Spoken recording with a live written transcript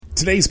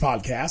Today's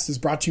podcast is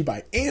brought to you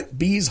by Aunt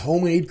Bee's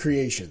Homemade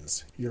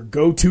Creations, your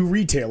go-to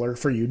retailer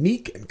for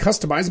unique and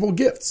customizable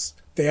gifts.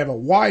 They have a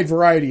wide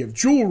variety of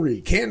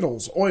jewelry,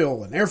 candles,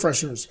 oil, and air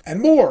fresheners,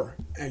 and more.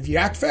 And if you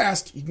act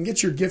fast, you can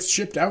get your gifts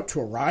shipped out to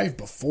arrive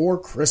before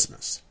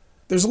Christmas.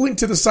 There's a link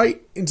to the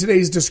site in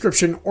today's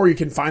description, or you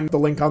can find the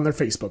link on their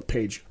Facebook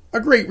page. A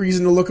great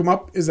reason to look them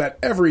up is that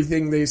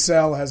everything they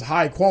sell has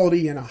high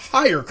quality and a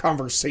higher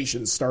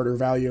conversation starter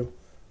value.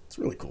 It's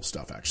really cool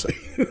stuff, actually.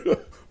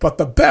 But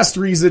the best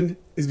reason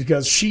is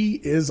because she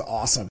is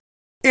awesome.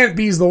 Aunt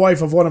Bee is the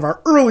wife of one of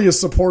our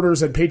earliest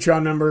supporters and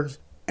Patreon members,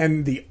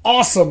 and the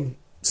awesome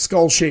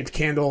skull-shaped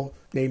candle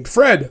named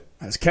Fred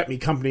has kept me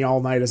company all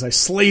night as I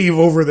slave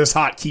over this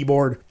hot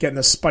keyboard, getting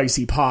the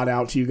spicy pod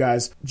out to you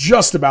guys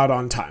just about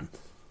on time.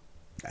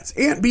 That's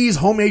Aunt Bee's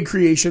Homemade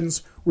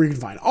Creations, where you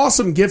can find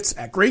awesome gifts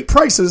at great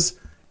prices,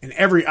 and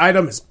every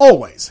item is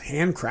always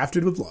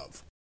handcrafted with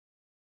love.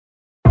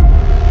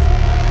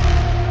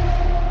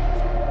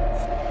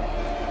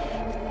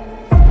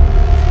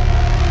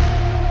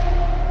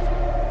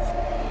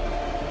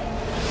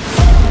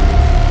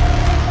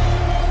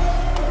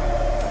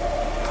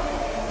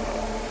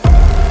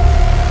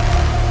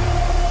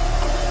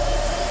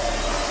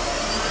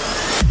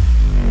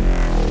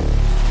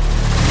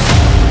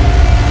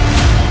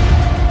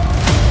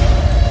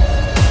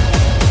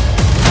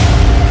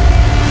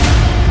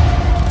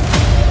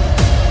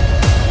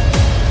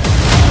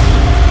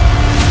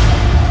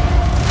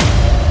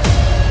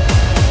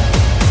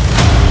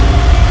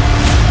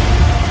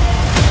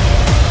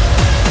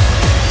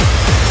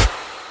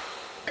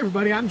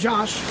 Everybody, I'm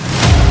Josh.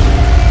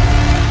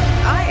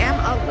 I am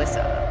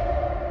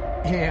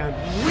Alyssa. And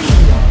we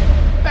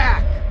are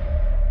back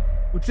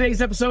with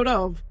today's episode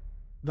of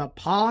The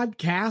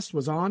Podcast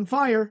Was on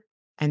Fire.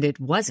 And it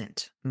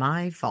wasn't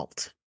my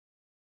fault.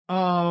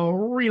 A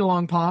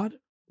read-along pod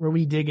where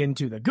we dig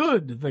into the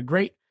good, the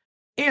great,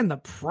 and the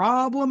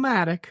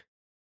problematic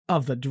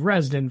of the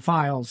Dresden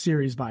Files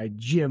series by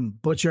Jim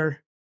Butcher. How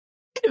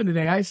you doing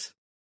today, guys?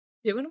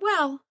 Doing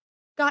well.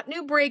 Got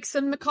new brakes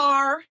in the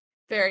car.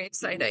 Very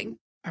exciting.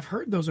 I've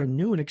heard those are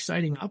new and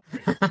exciting up.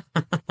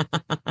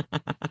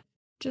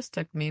 Just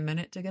took me a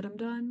minute to get them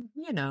done.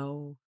 You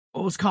know.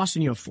 Well, it was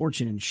costing you a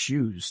fortune in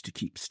shoes to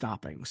keep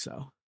stopping,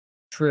 so.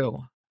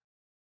 True.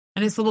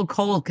 And it's a little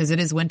cold because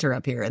it is winter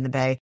up here in the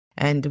Bay.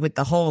 And with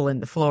the hole in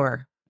the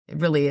floor, it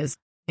really is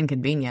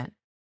inconvenient.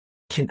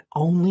 Can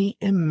only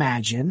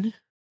imagine.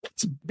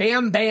 Let's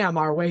bam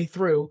our way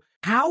through.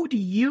 How do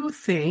you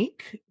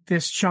think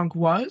this chunk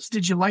was?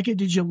 Did you like it?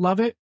 Did you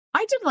love it?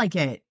 I did like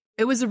it.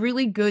 It was a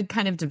really good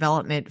kind of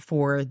development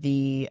for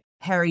the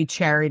Harry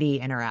Charity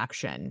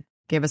interaction.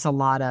 Gave us a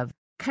lot of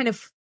kind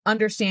of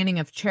understanding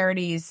of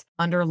Charity's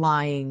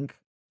underlying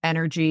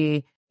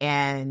energy,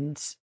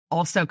 and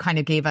also kind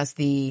of gave us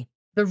the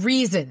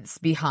reasons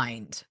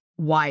behind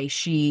why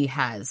she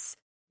has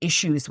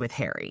issues with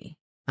Harry.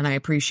 And I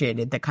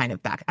appreciated the kind of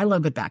I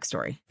love good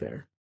backstory.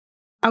 There.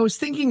 I was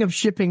thinking of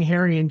shipping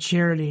Harry and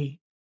Charity,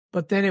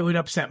 but then it would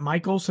upset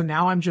Michael, so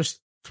now I'm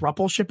just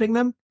thruple shipping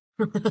them.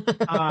 So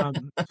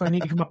I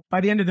need to come up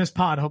by the end of this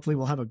pod. Hopefully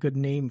we'll have a good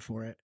name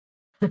for it.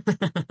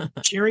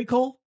 Cherry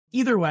Cole.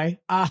 Either way,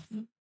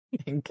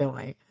 kill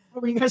me.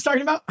 What were you guys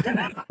talking about?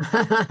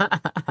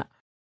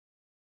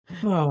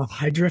 Oh,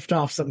 I drift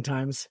off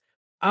sometimes.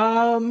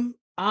 I am.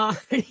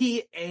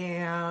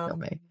 Kill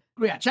me.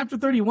 Yeah, chapter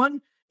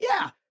 31.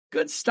 Yeah,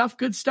 good stuff.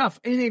 Good stuff.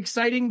 Anything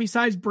exciting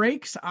besides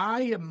breaks?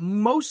 I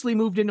mostly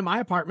moved into my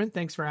apartment.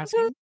 Thanks for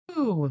asking.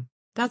 Ooh,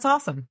 that's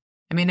awesome.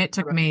 I mean, it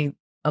took me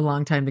a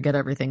long time to get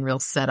everything real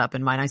set up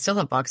in mine. I still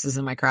have boxes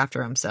in my craft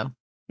room, so,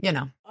 you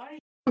know. I have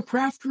a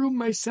craft room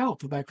myself.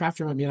 By craft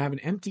room, I mean I have an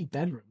empty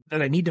bedroom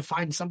that I need to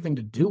find something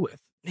to do with.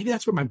 Maybe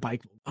that's where my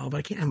bike will. Oh, but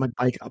I can't have my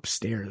bike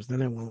upstairs.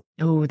 Then I won't.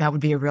 Oh, that would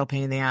be a real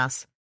pain in the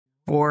ass.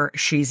 Or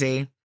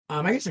sheezy.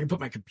 I guess I can put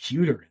my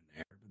computer in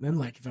there. But then,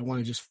 like, if I want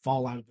to just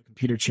fall out of the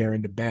computer chair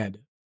into bed.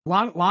 A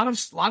lot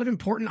of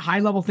important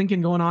high-level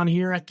thinking going on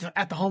here at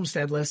the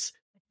homestead list.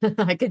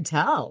 I could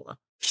tell.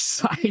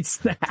 Besides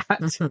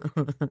that,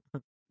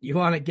 you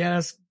want to get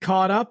us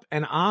caught up,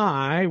 and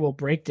I will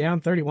break down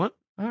 31.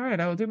 All right,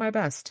 I will do my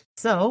best.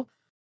 So,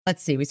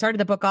 let's see. We started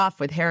the book off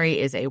with Harry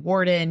is a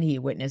warden. He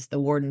witnessed the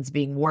wardens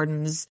being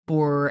wardens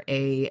for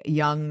a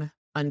young,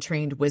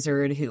 untrained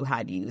wizard who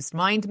had used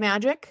mind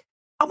magic.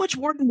 How much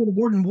warden would a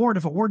warden ward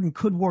if a warden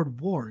could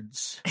ward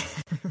wards?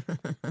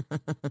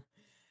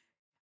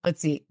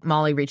 Let's see.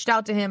 Molly reached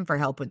out to him for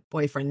help with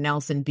boyfriend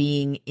Nelson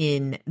being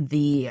in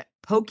the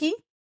pokey.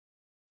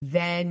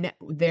 Then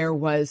there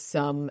was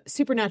some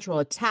supernatural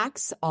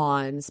attacks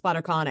on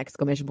SpotterCon, !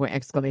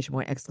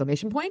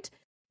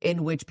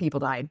 In which people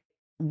died.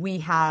 We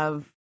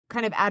have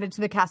kind of added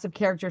to the cast of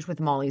characters with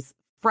Molly's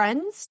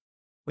friends,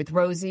 with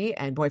Rosie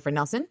and boyfriend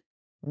Nelson.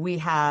 We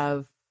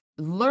have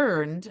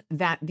learned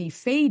that the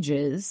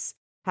phages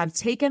have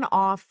taken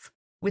off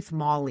with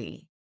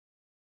Molly.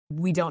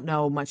 We don't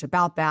know much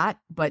about that,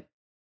 but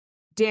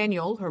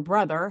Daniel, her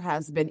brother,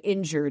 has been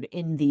injured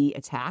in the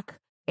attack,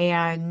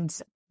 and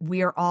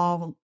we are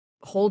all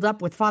holed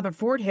up with Father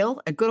Fordhill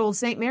at good old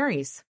St.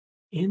 Mary's.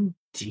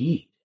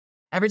 Indeed.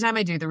 Every time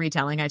I do the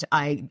retelling,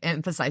 I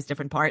emphasize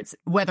different parts,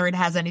 whether it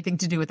has anything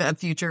to do with the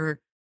future,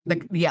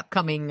 the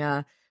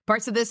upcoming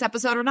parts of this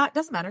episode or not,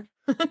 doesn't matter.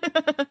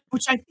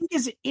 Which I think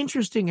is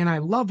interesting, and I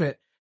love it.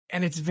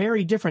 And it's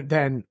very different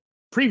than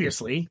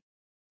previously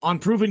on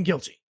Proven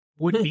Guilty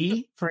would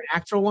be for an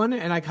actual one.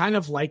 And I kind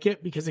of like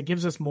it because it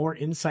gives us more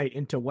insight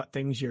into what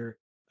things you're.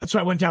 That's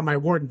why I went down my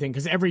warden thing,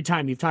 because every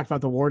time you've talked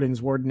about the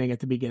wardens wardening at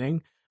the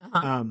beginning.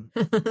 And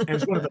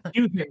it's one of the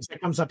few things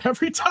that comes up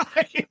every time.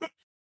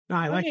 No,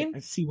 I like it. I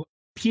see what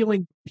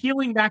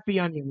peeling back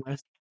the onion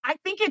list. I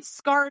think it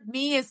scarred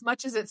me as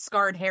much as it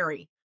scarred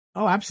Harry.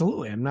 Oh,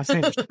 absolutely. I'm not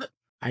saying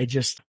I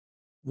just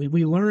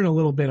we learn a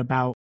little bit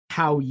about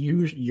how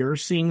you're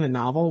seeing the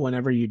novel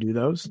whenever you do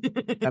those.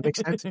 That makes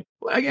sense.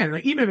 Well, again,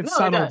 like, even if it's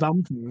subtle,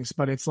 dumb things,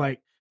 but it's like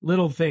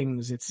little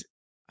things. It's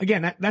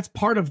again that's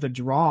part of the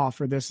draw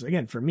for this.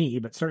 Again, for me,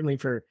 but certainly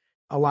for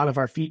a lot of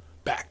our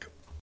feedback.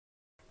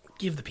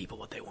 Give the people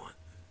what they want.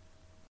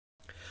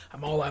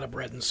 I'm all out of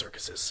bread and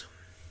circuses.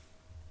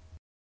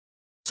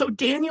 So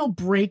Daniel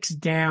breaks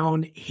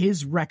down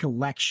his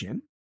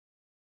recollection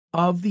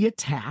of the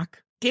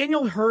attack.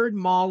 Daniel heard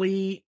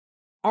Molly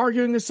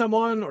arguing with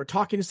someone or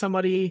talking to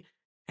somebody,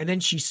 and then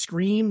she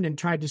screamed and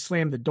tried to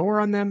slam the door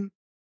on them.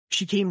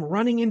 She came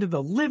running into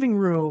the living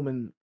room,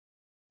 and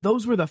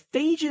those were the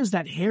phages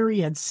that Harry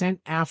had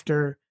sent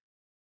after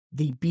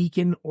the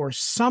beacon or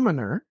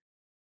summoner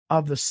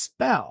of the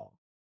spell.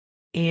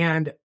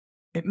 And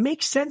it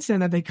makes sense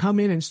then that they come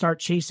in and start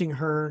chasing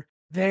her.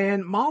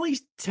 Then Molly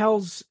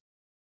tells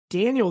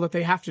Daniel that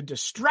they have to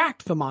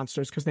distract the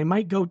monsters because they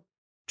might go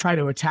try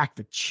to attack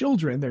the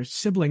children, their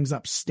siblings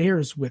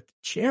upstairs with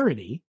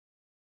Charity.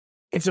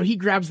 And so he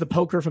grabs the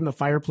poker from the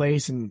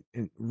fireplace and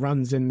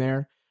runs in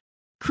there.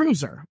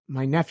 Cruiser,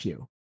 my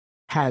nephew,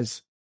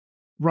 has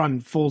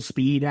run full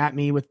speed at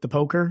me with the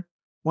poker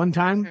one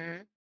time.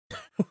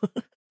 Mm-hmm.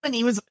 And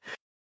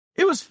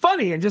it was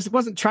funny and just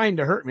wasn't trying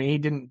to hurt me. He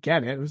didn't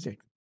get it. It was like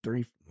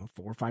 4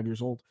 or 5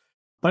 years old.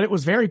 But it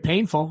was very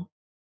painful.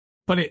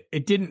 But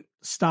it didn't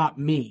stop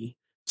me.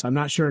 So I'm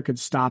not sure it could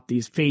stop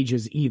these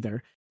phages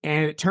either.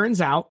 And it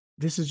turns out,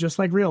 this is just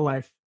like real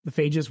life. The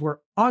phages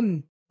were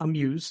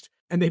unamused.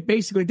 And they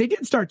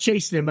did start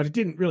chasing him, but it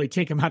didn't really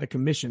take him out of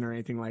commission or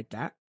anything like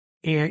that.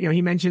 And,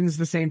 he mentions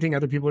the same thing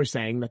other people are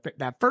saying,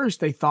 that first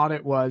they thought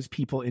it was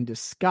people in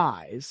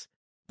disguise.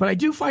 But I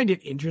do find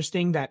it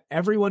interesting that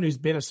everyone who's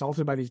been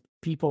assaulted by these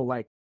people,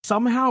 like,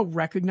 somehow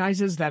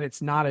recognizes that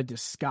it's not a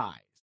disguise.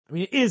 I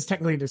mean, it is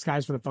technically a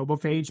disguise for the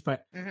phobophage,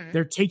 but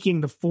they're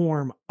taking the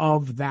form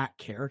of that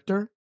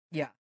character.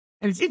 Yeah.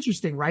 And it's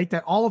interesting, right?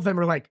 That all of them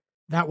are like,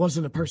 that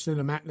wasn't a person in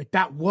a mat. Like,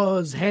 that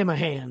was Hammer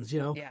Hands,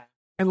 Yeah.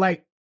 And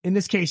like, in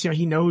this case,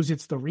 he knows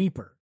it's the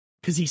Reaper.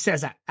 Because he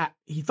says that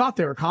he thought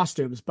they were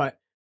costumes, but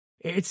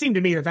it seemed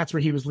to me that that's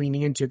where he was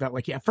leaning into. That,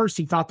 like, at first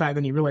he thought that, and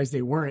then he realized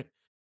they weren't.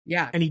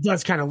 Yeah. And he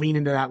does kind of lean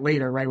into that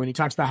later, right? When he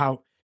talks about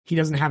how he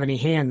doesn't have any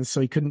hands,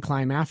 so he couldn't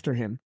climb after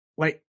him.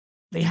 Like,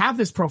 they have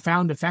this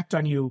profound effect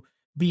on you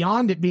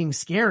beyond it being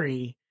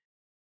scary,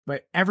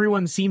 but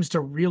everyone seems to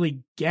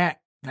really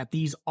get that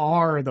these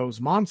are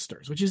those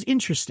monsters, which is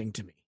interesting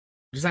to me.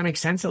 Does that make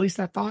sense? At least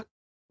that thought,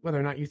 whether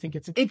or not you think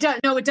it does.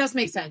 No, it does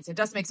make sense. It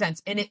does make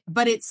sense.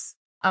 But it's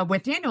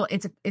with Daniel,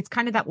 it's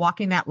kind of that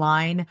walking that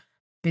line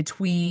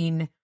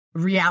between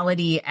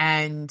reality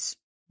and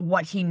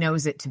what he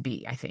knows it to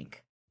be, I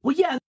think. Well,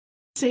 yeah,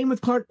 same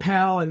with Clark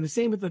Pell and the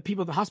same with the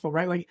people at the hospital,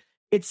 right? Like,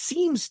 it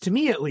seems to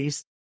me, at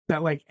least,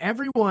 that like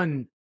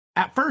everyone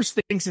at first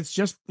thinks it's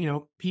just,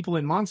 people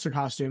in monster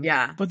costume.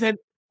 Yeah. But then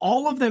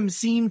all of them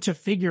seem to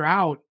figure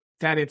out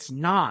that it's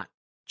not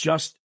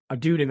just a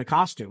dude in a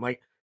costume.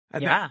 Like,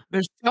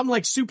 there's some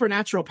like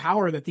supernatural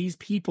power that these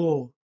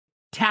people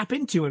tap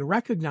into and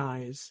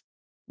recognize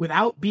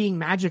without being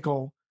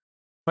magical.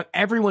 But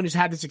everyone who's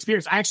had this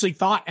experience, I actually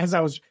thought as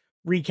I was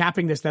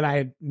recapping this that I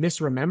had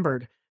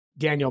misremembered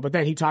Daniel, but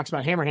then he talks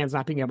about Hammer Hands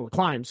not being able to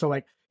climb. So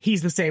like,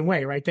 he's the same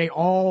way, right? They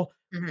all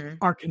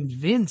are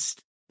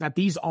convinced that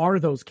these are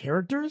those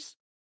characters.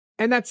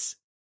 And that's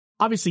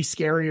obviously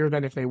scarier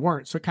than if they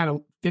weren't. So it kind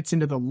of fits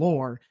into the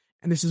lore.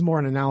 And this is more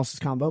an analysis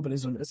combo,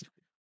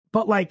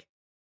 but like,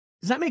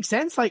 does that make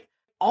sense? Like,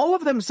 all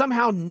of them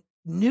somehow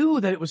knew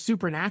that it was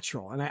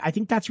supernatural. And I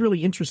think that's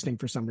really interesting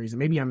for some reason.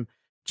 Maybe I'm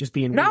just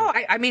being No,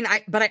 weird.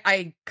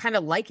 I kind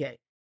of like it.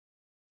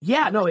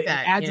 Yeah, no, like it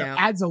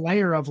adds a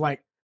layer of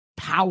like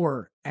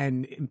power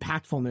and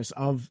impactfulness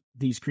of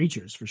these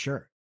creatures for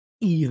sure.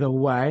 Either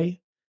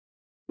way,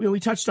 we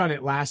touched on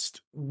it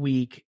last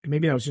week.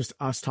 Maybe that was just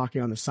us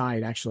talking on the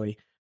side, actually,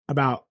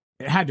 about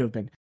it had to have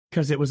been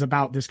because it was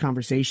about this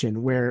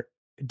conversation where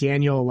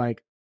Daniel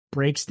like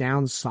breaks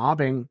down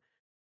sobbing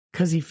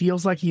because he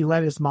feels like he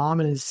let his mom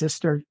and his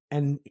sister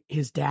and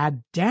his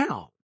dad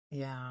down.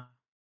 Yeah.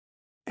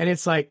 And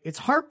it's like, it's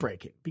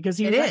heartbreaking because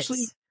he's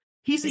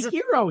a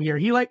hero here.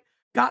 He like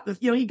got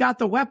he got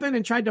the weapon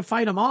and tried to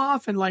fight him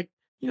off. And like,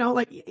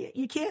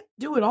 you can't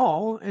do it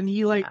all. And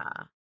he like,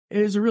 it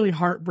is a really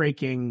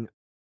heartbreaking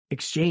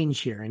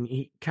exchange here. And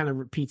he kind of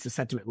repeats the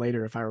sentiment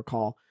later, if I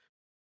recall.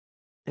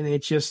 And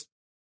it's just,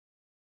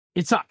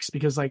 it sucks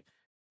because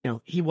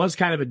he was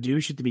kind of a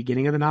douche at the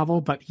beginning of the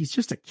novel, but he's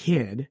just a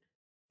kid.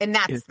 And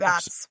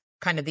that's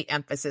kind of the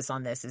emphasis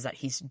on this, is that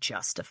he's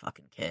just a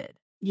fucking kid.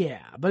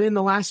 Yeah, but in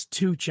the last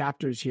 2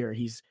 chapters here,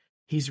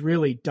 he's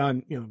really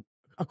done,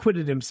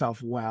 acquitted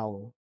himself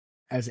well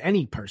as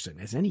any person,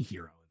 as any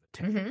hero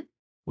in the tale,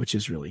 which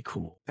is really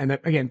cool. And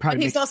again, probably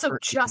but he's also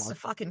just a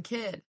fucking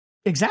kid.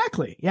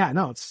 Exactly. Yeah,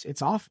 no,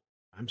 it's awful.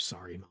 I'm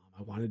sorry, Mom.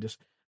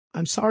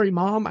 I'm sorry,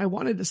 Mom. I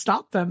wanted to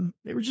stop them.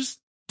 They were just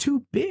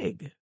too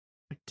big.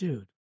 Like,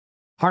 dude,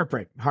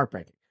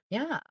 heartbreaking.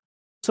 Yeah.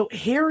 So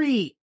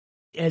Harry,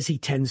 as he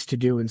tends to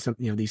do in some,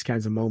 these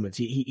kinds of moments,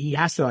 he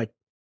has to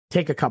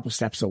take a couple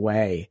steps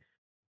away.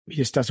 He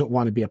just doesn't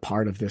want to be a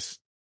part of this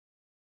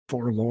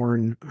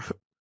forlorn.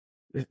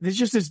 There's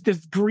just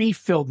this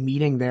grief-filled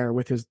meeting there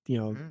with his,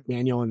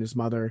 Daniel and his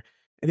mother,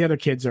 and the other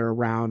kids are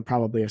around,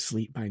 probably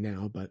asleep by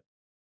now. But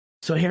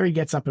so Harry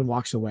gets up and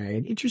walks away,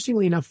 and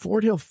interestingly enough,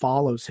 Fort Hill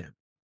follows him,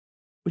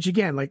 which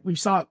again, we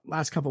saw it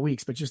last couple of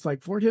weeks, but just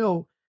Fort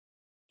Hill,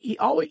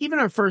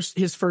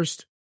 his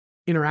first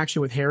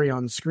interaction with Harry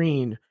on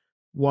screen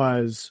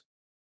was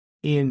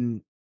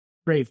in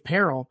grave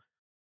peril,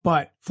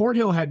 but Fort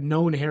Hill had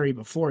known Harry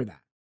before that.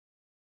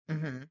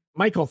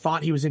 Michael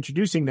thought he was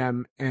introducing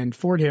them, and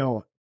Fort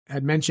Hill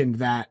had mentioned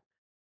that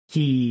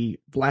he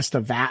blessed a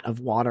vat of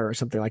water or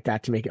something like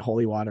that to make it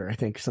holy water. I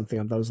think something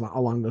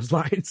along those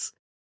lines.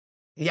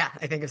 Yeah,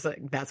 I think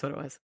that's what it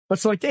was. But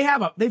so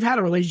they've had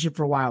a relationship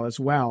for a while as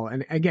well,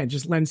 and again,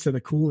 just lends to the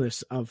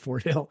coolness of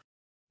Fort Hill.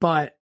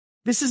 But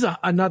this is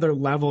another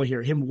level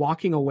here. Him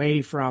walking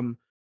away from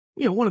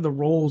one of the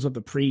roles of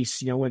the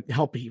priest, when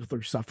help people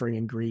through suffering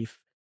and grief,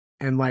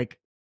 and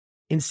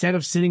instead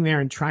of sitting there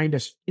and trying to,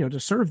 to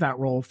serve that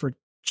role for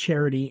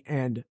Charity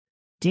and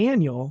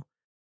Daniel,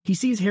 he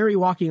sees Harry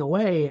walking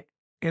away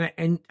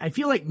and I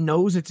feel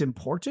knows it's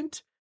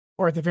important,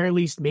 or at the very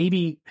least,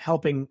 maybe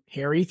helping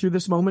Harry through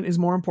this moment is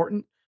more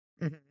important.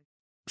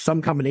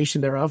 Some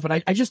combination thereof.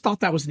 But I just thought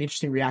that was an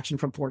interesting reaction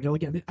from Fort Hill.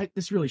 Again,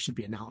 this really should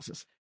be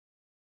analysis.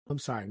 I'm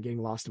sorry, I'm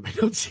getting lost in my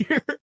notes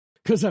here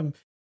because I'm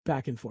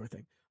back and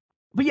forthing.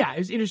 But yeah,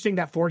 it's interesting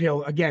that Fort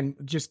Hill, again,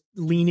 just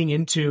leaning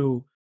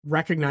into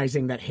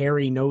recognizing that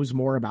Harry knows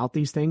more about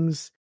these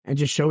things and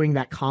just showing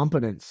that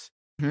competence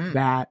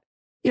that,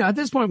 at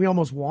this point, I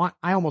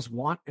almost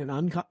want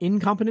an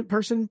incompetent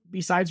person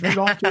besides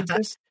Rudolph to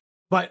exist.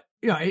 But,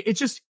 it's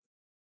just,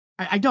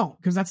 I don't,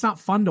 because that's not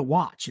fun to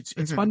watch.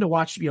 It's fun to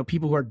watch,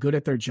 people who are good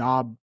at their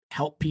job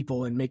help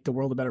people and make the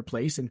world a better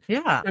place and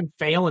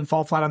fail and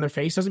fall flat on their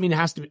face. Doesn't mean it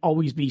has to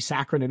always be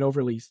saccharine and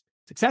overly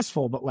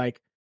successful, but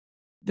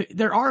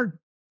there are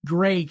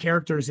gray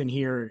characters in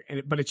here,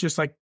 but it's just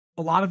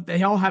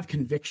they all have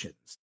convictions.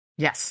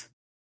 Yes.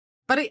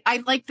 But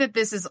I like that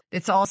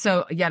it's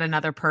also yet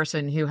another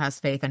person who has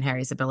faith in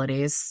Harry's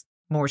abilities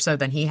more so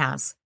than he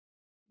has.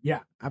 Yeah,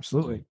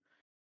 absolutely.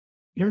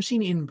 You ever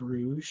seen In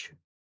Bruges?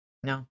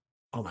 No.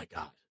 Oh my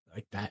God.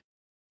 That.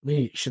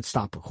 We should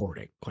stop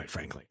recording, quite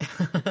frankly.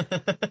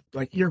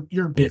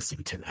 You're busy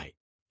tonight.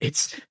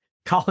 It's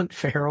Colin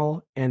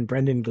Farrell and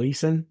Brendan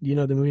Gleeson. Do you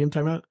know the movie I'm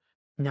talking about?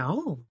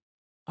 No.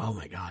 Oh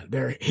my God.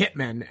 They're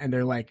hitmen and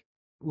they're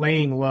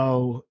laying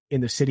low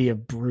in the city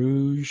of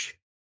Bruges,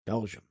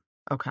 Belgium.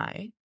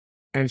 Okay.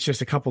 And it's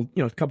just a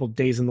couple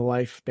days in the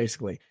life,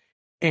 basically.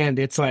 And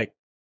it's an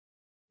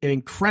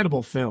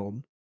incredible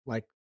film,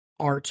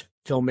 art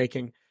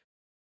filmmaking,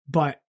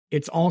 but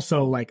it's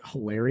also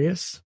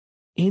hilarious.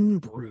 In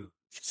Bruges.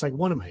 It's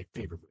one of my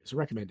favorite movies. I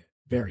recommend it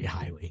very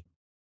highly.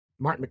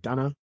 Martin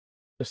McDonagh.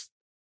 It's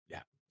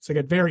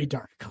a very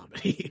dark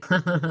comedy.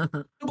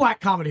 A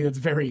black comedy that's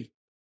very,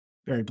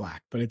 very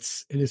black, but it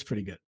is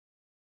pretty good.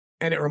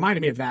 And it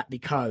reminded me of that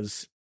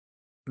because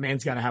 "A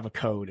man's got to have a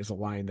code" is a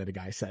line that a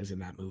guy says in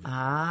that movie.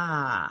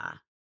 Ah.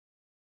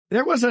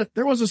 There was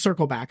a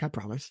circle back, I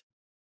promise.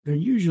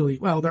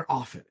 They're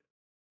often.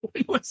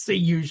 Let's say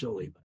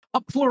usually.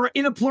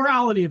 In a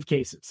plurality of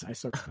cases, I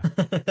circle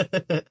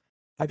back.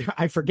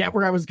 I forget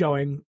where I was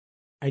going.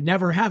 I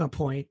never had a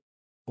point,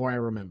 or I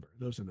remember.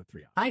 Those are the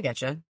three. I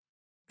get you.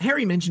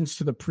 Harry mentions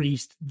to the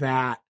priest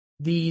that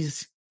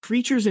these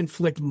creatures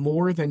inflict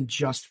more than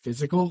just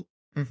physical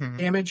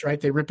damage,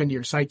 right? They rip into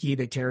your psyche.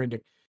 They tear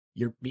into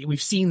your...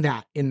 We've seen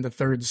that in the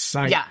Third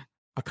Sight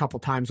a couple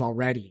times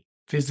already.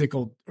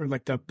 Physical, or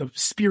the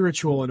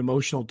spiritual and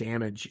emotional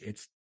damage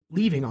it's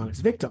leaving on its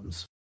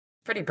victims.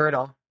 Pretty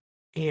brutal.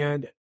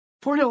 And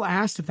Fort Hill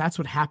asked if that's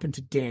what happened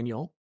to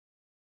Daniel.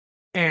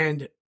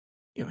 And,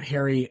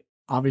 Harry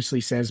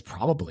obviously says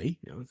probably,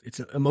 it's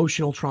an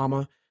emotional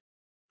trauma.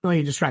 Well,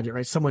 you described it,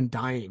 right? Someone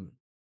dying,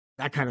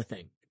 that kind of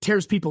thing. It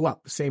tears people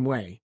up the same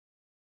way.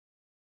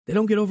 They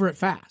don't get over it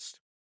fast.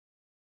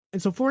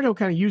 And so Fort Hill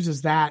kind of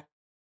uses that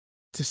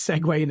to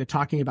segue into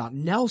talking about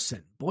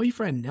Nelson.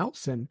 Boyfriend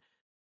Nelson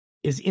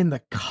is in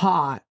the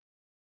cot,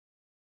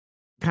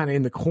 kind of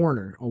in the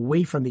corner,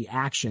 away from the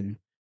action,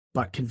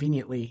 but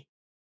conveniently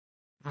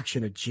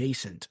action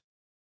adjacent.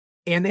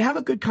 And they have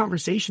a good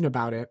conversation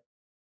about it.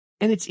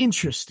 And it's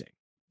interesting.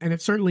 And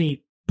it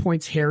certainly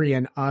points Harry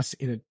and us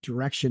in a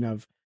direction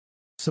of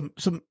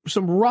some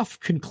rough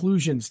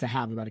conclusions to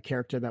have about a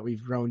character that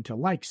we've grown to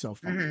like so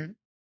far. Mm-hmm.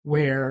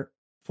 Where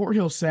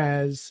Forthill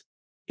says,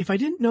 "If I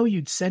didn't know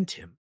you'd sent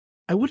him,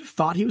 I would have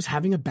thought he was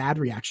having a bad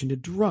reaction to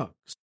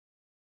drugs.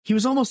 He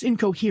was almost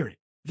incoherent,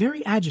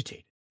 very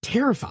agitated,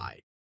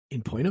 terrified,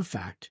 in point of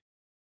fact,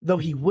 though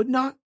he would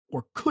not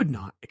or could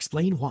not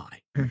explain why.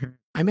 Mm-hmm.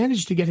 I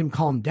managed to get him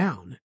calmed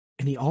down,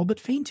 and he all but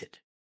fainted."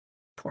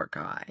 Poor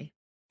guy.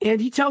 And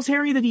he tells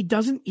Harry that he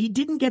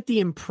didn't get the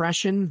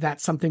impression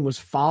that something was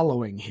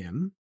following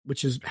him,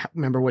 which is,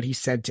 remember what he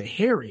said to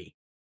Harry,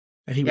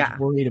 that he was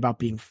worried about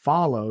being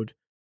followed.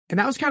 And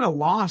that was kind of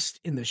lost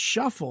in the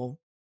shuffle,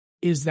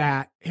 is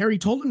that Harry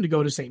told him to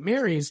go to St.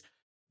 Mary's,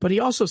 but he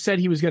also said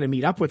he was going to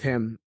meet up with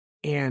him.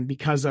 And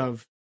because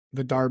of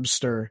the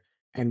Darbster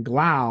and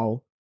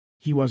Glau,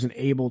 he wasn't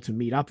able to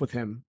meet up with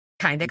him.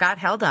 Kind of got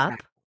held up.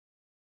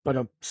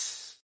 But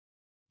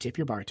tip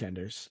your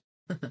bartenders.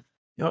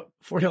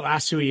 Forthill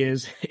asks who he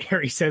is.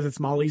 Harry says it's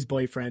Molly's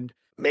boyfriend.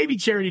 Maybe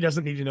Charity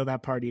doesn't need to know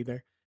that part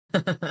either.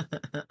 There's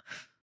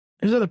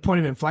another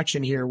point of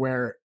inflection here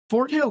where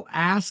Forthill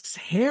asks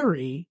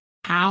Harry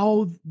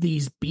how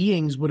these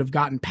beings would have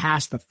gotten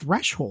past the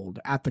threshold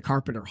at the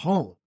Carpenter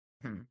home.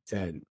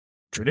 Said,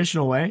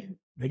 traditional way,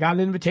 they got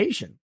an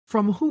invitation.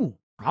 From whom?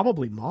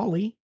 Probably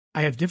Molly.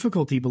 I have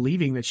difficulty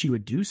believing that she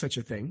would do such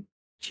a thing.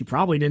 She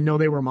probably didn't know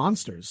they were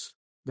monsters.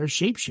 They're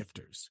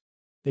shapeshifters.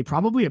 They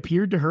probably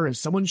appeared to her as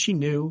someone she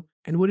knew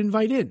and would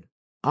invite in.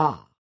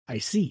 Ah, I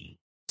see.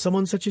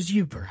 Someone such as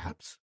you,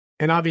 perhaps.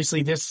 And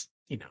obviously this,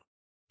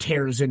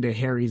 tears into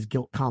Harry's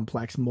guilt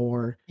complex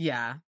more.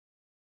 Yeah.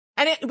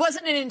 And it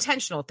wasn't an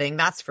intentional thing,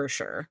 that's for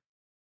sure.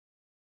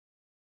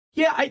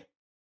 Yeah,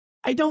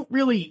 I don't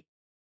really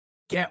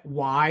get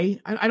why.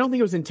 I don't think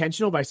it was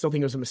intentional, but I still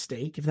think it was a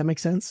mistake, if that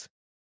makes sense.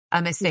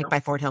 A mistake by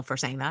Forthill for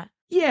saying that?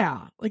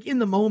 Yeah, like in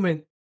the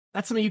moment,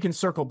 that's something you can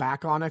circle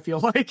back on, I feel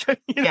like.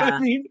 You know what I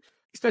mean?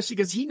 Especially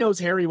because he knows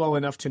Harry well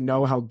enough to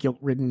know how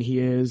guilt-ridden he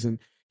is, and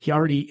he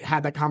already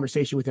had that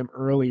conversation with him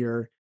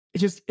earlier.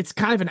 It's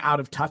kind of an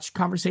out-of-touch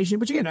conversation,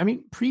 which again, I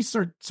mean, priests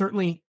are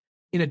certainly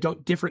in a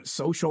different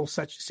social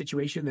such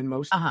situation than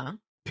most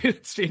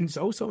in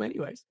so many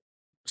ways.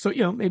 So,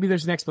 maybe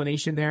there's an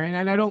explanation there,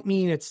 and I don't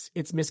mean it's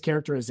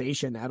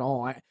mischaracterization at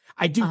all.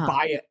 I do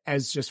buy it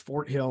as just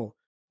Forthill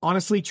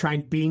honestly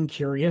being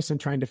curious and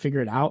trying to figure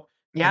it out,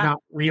 and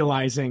not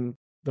realizing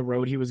the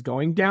road he was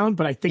going down,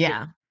 but I think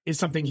it is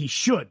something he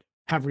should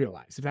have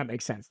realized, if that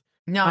makes sense.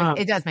 No,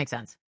 it does make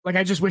sense. Like,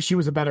 I just wish he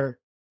was a better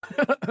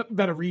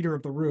reader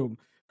of the room.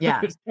 Yeah.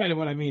 That's kind of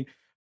what I mean.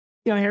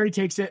 Harry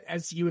takes it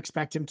as you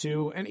expect him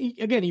to. And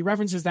he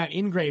references that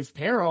in grave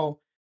peril.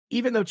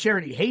 Even though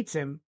Charity hates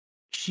him,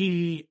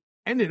 she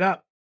ended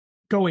up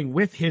going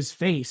with his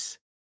face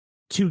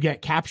to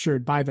get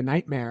captured by the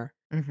nightmare.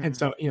 Mm-hmm. And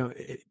so,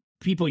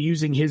 people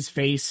using his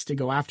face to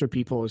go after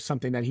people is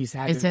something that he's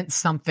had. Isn't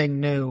something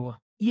new.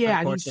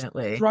 Yeah, and he's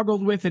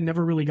struggled with and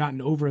never really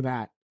gotten over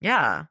that.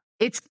 Yeah.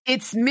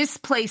 It's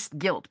misplaced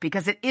guilt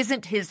because it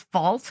isn't his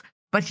fault,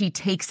 but he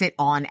takes it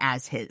on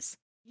as his.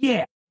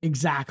 Yeah,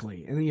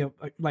 exactly. And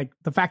like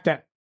the fact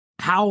that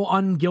how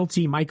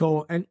unguilty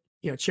Michael and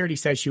Charity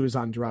says she was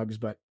on drugs,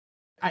 but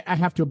I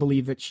have to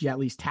believe that she at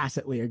least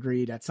tacitly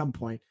agreed at some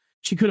point.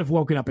 She could have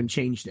woken up and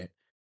changed it.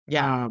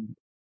 Yeah.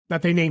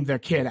 That they named their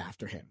kid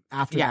after him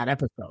after that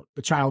episode,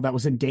 the child that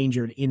was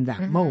endangered in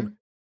that moment,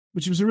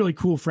 which was a really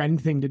cool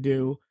friend thing to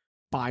do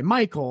by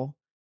Michael,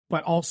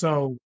 but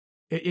also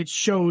it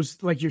shows,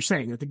 like you're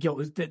saying, that the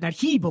guilt is that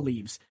he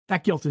believes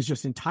that guilt is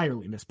just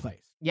entirely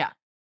misplaced. Yeah,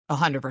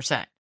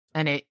 100%.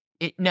 And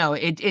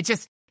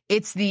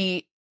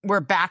we're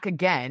back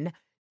again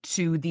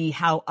to the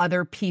how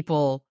other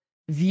people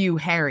view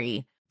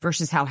Harry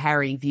versus how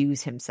Harry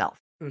views himself.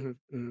 Mm-hmm,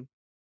 mm-hmm.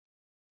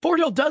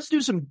 Forthill does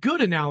do some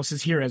good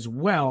analysis here as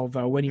well,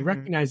 though, when he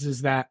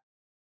recognizes that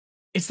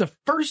it's the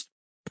first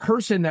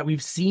person that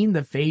we've seen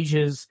the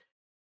phages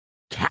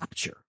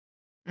capture.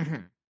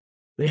 Mm-hmm.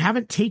 They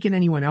haven't taken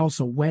anyone else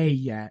away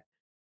yet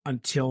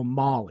until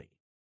Molly,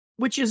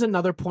 which is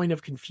another point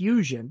of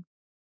confusion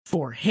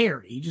for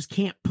Harry. You just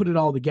can't put it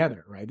all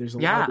together, right? There's a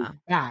lot of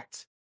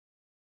facts.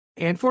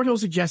 And Forthill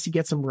suggests he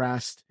get some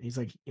rest. He's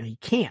like, he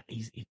can't.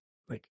 He's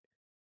like,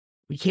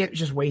 we can't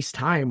just waste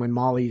time when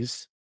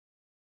Molly's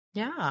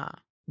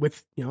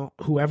with,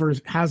 whoever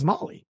has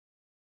Molly.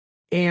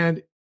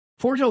 And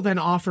Forthill then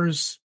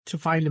offers to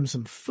find him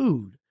some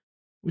food,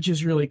 which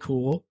is really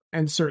cool.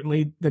 And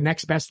certainly the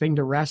next best thing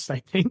to rest,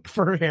 I think,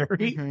 for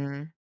Harry.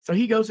 Mm-hmm. So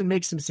he goes and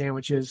makes some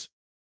sandwiches.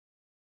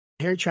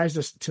 Harry tries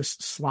to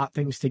slot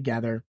things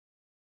together.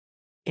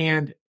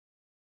 And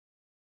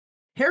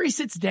Harry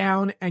sits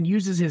down and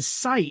uses his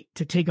sight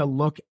to take a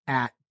look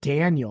at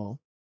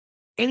Daniel.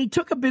 And he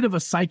took a bit of a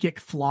psychic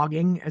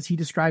flogging, as he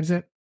describes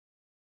it.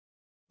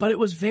 But it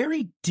was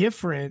very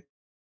different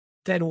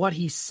than what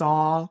he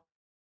saw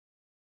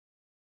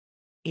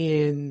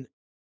in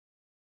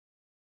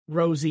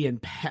Rosie and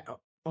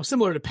Pell. Well,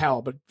 similar to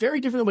Pell, but very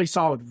different than what he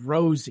saw with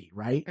Rosie,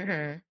 right? Mm-hmm.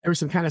 There were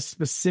some kind of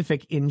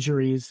specific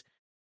injuries.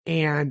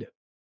 And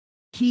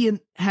he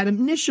had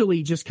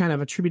initially just kind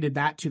of attributed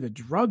that to the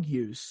drug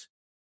use,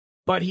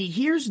 but he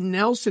hears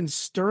Nelson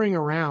stirring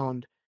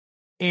around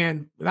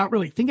and without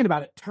really thinking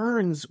about it,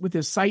 turns with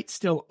his sight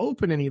still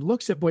open and he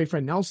looks at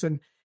boyfriend Nelson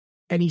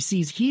and he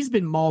sees he's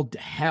been mauled to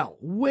hell,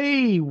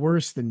 way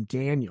worse than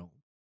Daniel.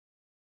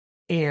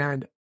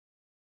 And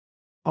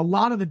a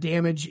lot of the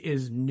damage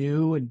is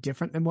new and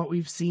different than what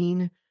we've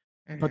seen,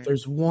 but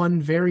there's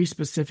one very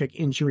specific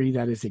injury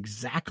that is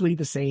exactly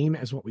the same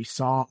as what we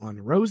saw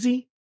on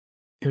Rosie.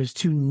 It was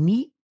 2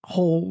 neat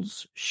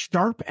holes,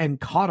 sharp and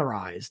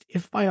cauterized,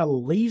 if by a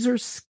laser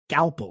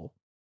scalpel,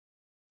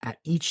 at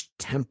each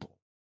temple.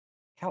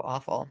 How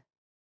awful.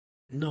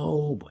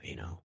 No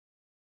bueno.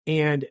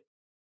 And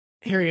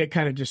Harriet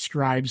kind of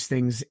describes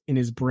things in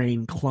his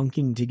brain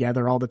clunking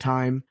together all the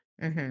time.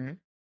 Mm-hmm.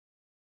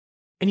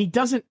 And he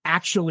doesn't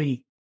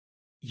actually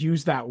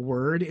use that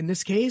word in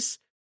this case,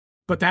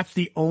 but that's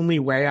the only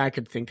way I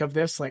could think of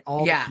this. Like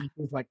all the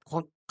pieces, like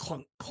clunk,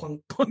 clunk,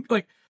 clunk, clunk.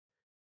 Like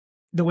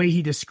the way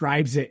he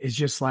describes it is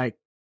just like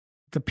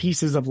the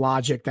pieces of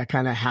logic that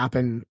kind of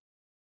happen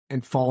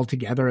and fall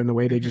together in the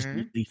way they just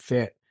neatly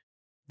fit.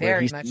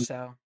 Very much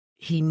so.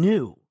 He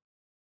knew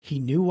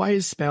why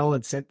his spell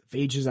had sent the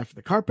Phages after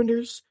the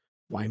Carpenters,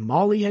 why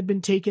Molly had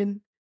been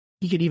taken.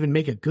 He could even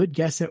make a good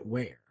guess at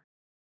where.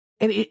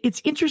 And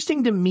it's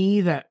interesting to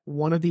me that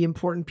one of the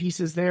important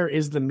pieces there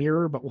is the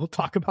mirror, but we'll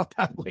talk about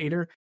that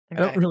later.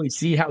 Okay. I don't really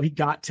see how he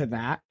got to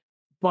that,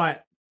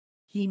 but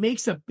he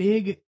makes a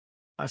big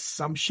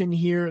assumption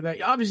here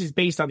that obviously is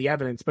based on the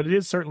evidence, but it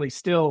is certainly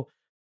still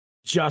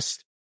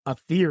just a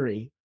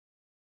theory.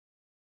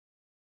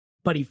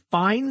 But he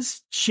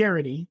finds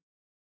Charity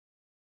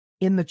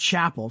in the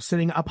chapel,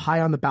 sitting up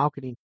high on the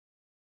balcony,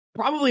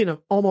 probably in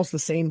almost the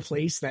same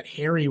place that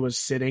Harry was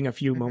sitting a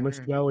few moments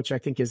ago, which I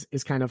think is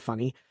kind of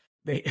funny.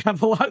 They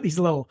have a lot of these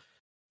little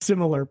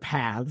similar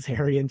paths,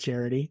 Harry and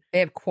Charity. They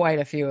have quite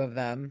a few of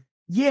them.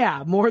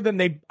 Yeah, more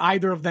than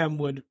either of them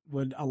would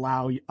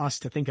allow us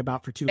to think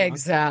about for too long.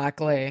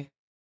 Exactly.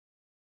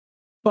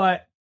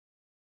 But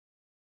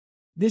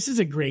this is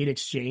a great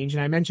exchange.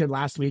 And I mentioned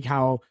last week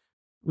how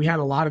we had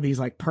a lot of these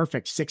like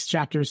perfect 6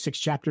 chapters,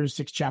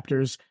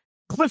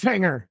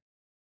 cliffhanger,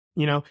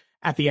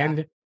 at the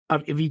end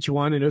of each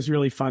one. And it was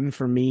really fun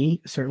for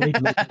me, certainly,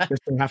 to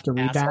have to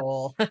read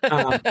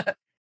that.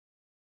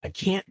 I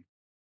can't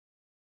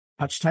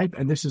touch type,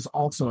 and this is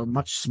also a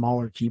much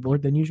smaller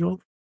keyboard than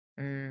usual.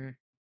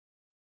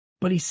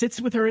 But he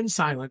sits with her in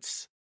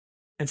silence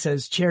and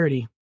says,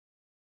 Charity,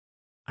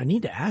 I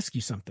need to ask you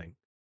something.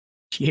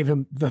 She gave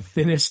him the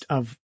thinnest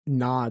of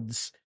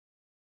nods,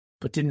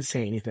 but didn't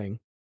say anything.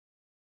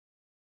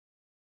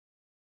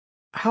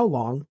 How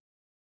long?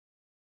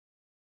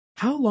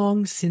 How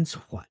long since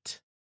what?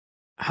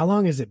 How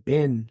long has it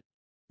been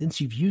since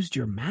you've used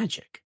your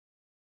magic?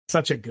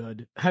 Such a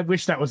good. I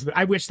wish that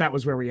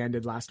was where we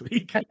ended last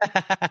week.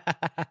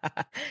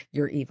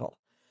 You're evil.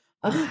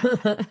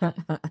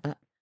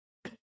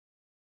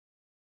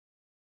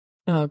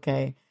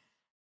 Okay.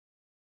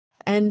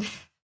 And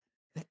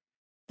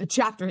the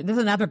chapter, this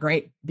is another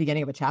great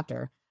beginning of a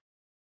chapter.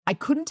 I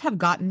couldn't have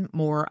gotten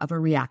more of a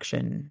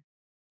reaction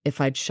if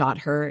I'd shot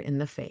her in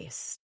the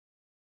face.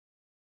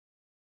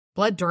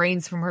 Blood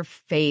drains from her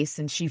face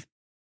and she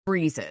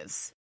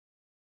freezes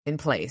in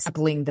place,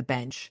 buckling the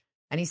bench.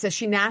 And he says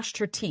she gnashed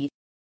her teeth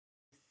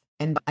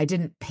and I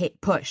didn't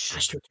push.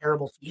 Gnashed her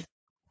terrible teeth.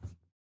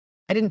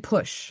 I didn't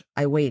push.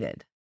 I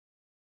waited.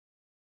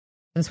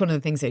 That's one of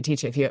the things they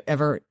teach you. If you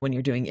ever, when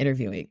you're doing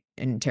interviewing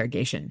and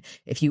interrogation,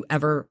 if you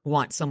ever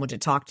want someone to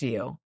talk to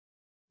you,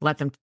 let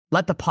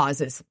the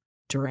pauses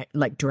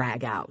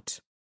drag out.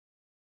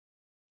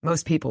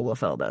 Most people will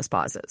fill those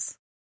pauses.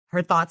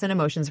 Her thoughts and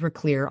emotions were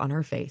clear on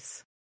her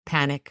face.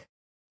 Panic,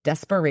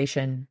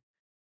 desperation,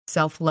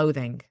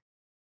 self-loathing.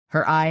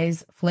 Her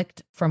eyes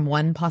flicked from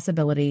one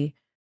possibility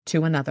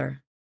to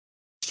another.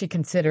 She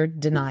considered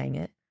denying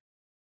it.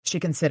 She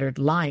considered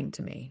lying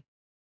to me.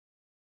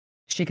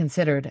 She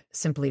considered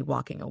simply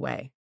walking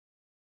away.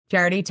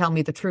 Charity, tell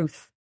me the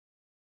truth.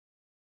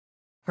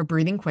 Her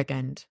breathing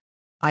quickened.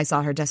 I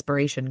saw her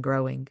desperation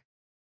growing.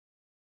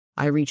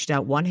 I reached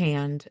out one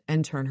hand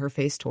and turned her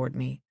face toward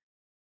me.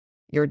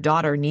 Your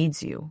daughter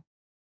needs you.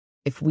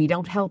 If we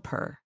don't help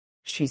her,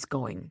 she's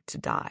going to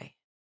die.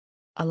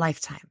 A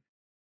lifetime.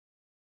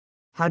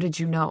 How did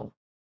you know?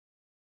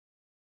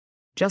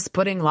 Just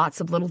putting lots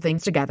of little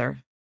things together.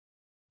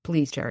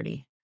 Please,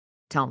 Charity,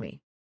 tell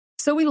me.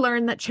 So we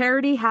learned that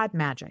Charity had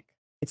magic.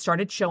 It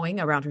started showing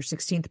around her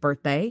 16th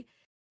birthday.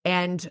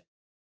 And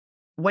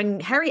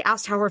when Harry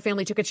asked how her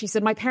family took it, she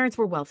said, my parents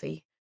were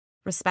wealthy,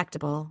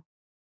 respectable.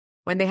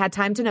 When they had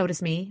time to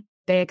notice me,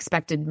 they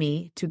expected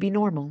me to be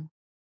normal,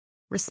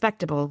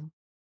 respectable.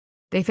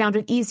 They found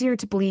it easier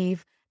to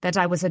believe that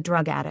I was a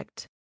drug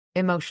addict,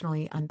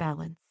 emotionally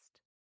unbalanced.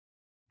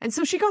 And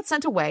so she got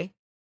sent away.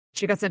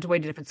 She got sent away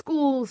to different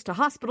schools, to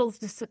hospitals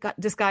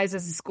disguised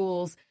as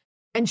schools,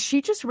 and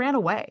she just ran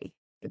away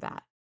after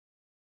that.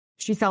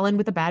 She fell in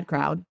with a bad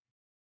crowd,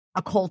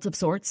 a cult of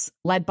sorts,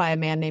 led by a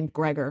man named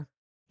Gregor.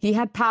 He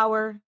had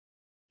power.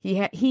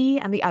 He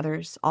and the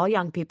others, all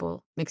young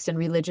people, mixed in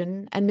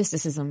religion and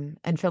mysticism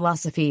and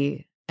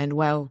philosophy, and,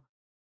 well,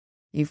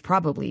 you've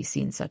probably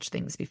seen such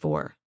things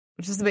before.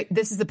 This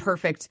is the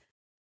perfect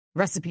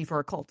recipe for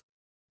a cult.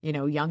 You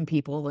know, young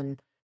people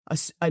and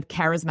a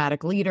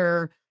charismatic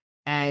leader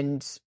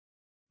and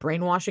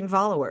brainwashing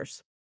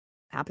followers.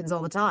 Happens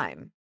all the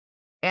time.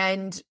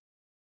 And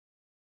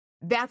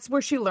that's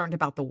where she learned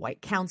about the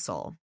White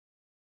Council.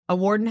 A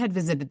warden had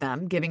visited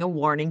them, giving a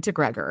warning to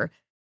Gregor.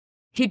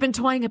 He'd been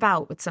toying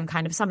about with some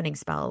kind of summoning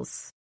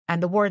spells,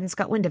 and the wardens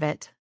got wind of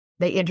it.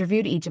 They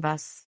interviewed each of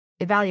us,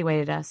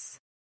 evaluated us,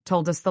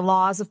 told us the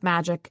laws of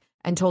magic,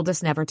 and told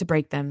us never to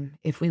break them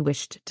if we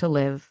wished to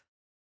live.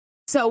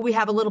 So we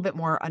have a little bit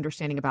more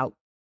understanding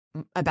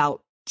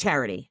about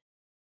Charity,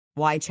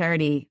 why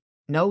Charity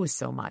knows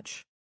so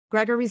much.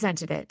 Gregor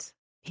resented it.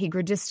 He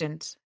grew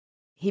distant.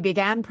 He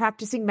began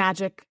practicing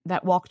magic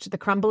that walked the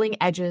crumbling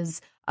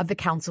edges of the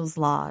council's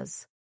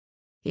laws.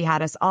 He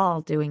had us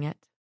all doing it.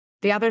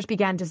 The others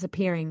began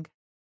disappearing,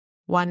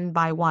 one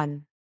by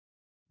one.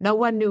 No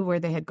one knew where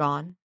they had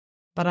gone,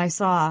 but I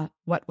saw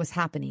what was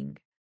happening.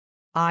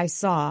 I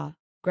saw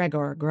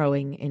Gregor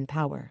growing in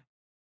power.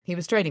 He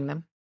was trading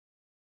them.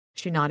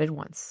 She nodded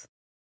once.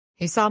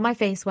 He saw my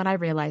face when I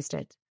realized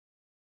it.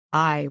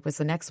 I was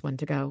the next one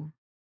to go.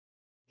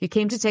 He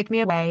came to take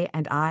me away,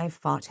 and I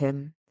fought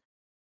him.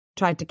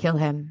 Tried to kill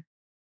him.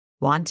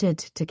 Wanted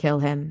to kill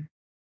him.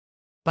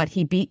 But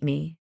he beat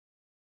me.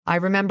 I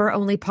remember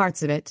only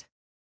parts of it.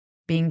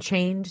 Being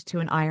chained to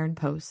an iron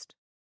post.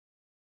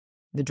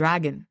 The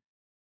dragon.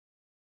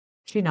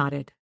 She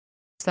nodded.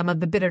 Some of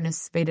the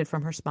bitterness faded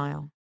from her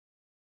smile.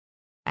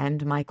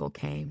 And Michael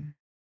came.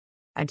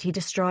 And he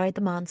destroyed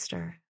the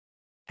monster.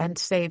 And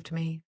saved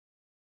me.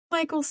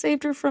 Michael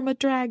saved her from a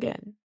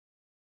dragon.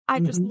 I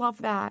just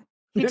love that.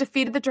 He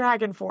defeated the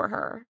dragon for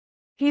her.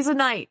 He's a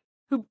knight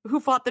who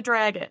fought the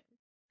dragon.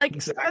 Like,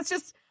 exactly.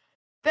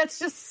 That's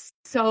just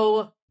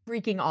so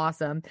freaking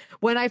awesome.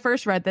 When I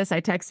first read this,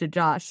 I texted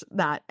Josh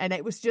that, and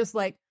it was just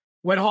like,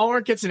 when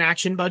Hallmark gets an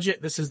action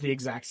budget, this is the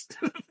exact.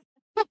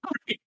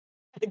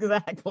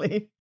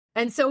 Exactly.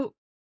 And so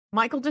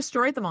Michael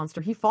destroyed the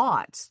monster. He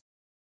fought.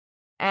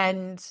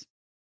 And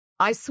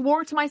I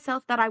swore to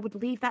myself that I would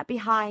leave that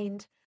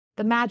behind.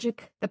 The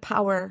magic, the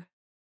power.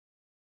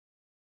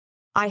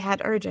 I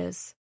had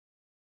urges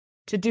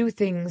to do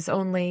things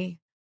only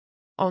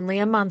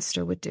a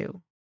monster would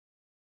do.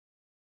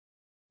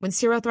 When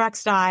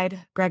Sirothrax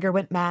died, Gregor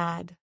went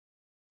mad,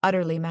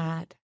 utterly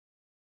mad.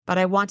 But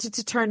I wanted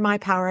to turn my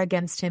power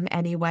against him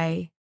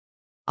anyway.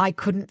 I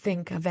couldn't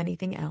think of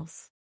anything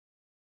else.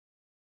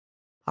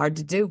 Hard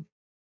to do.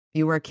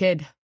 You were a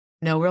kid,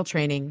 no real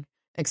training,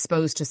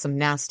 exposed to some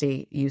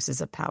nasty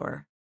uses of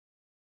power.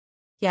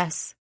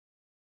 Yes,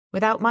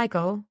 without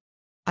Michael,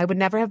 I would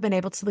never have been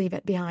able to leave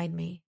it behind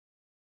me.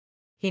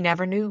 He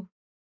never knew.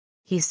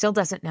 He still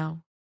doesn't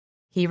know.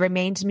 He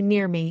remained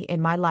near me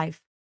in my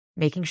life,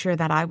 making sure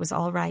that I was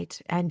all right,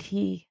 and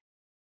he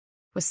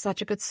was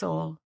such a good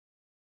soul.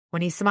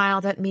 When he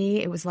smiled at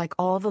me, it was like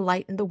all the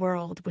light in the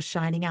world was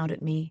shining out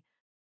at me.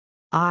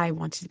 I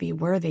wanted to be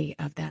worthy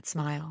of that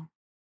smile.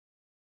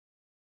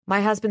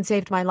 My husband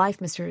saved my life,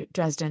 Mr.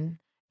 Dresden,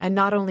 and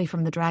not only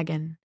from the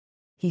dragon.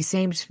 He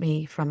saved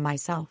me from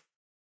myself.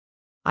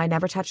 I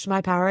never touched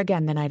my power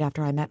again the night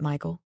after I met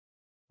Michael.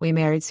 We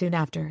married soon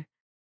after,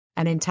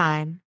 and in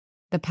time,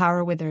 the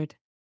power withered,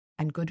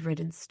 and good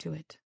riddance to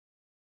it.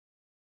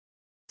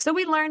 So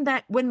we learned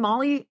that when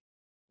Molly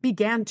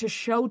began to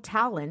show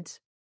talent,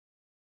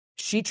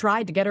 she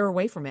tried to get her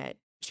away from it.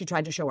 She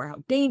tried to show her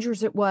how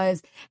dangerous it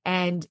was,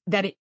 and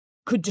that it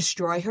could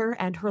destroy her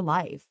and her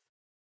life,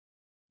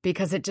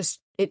 because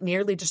it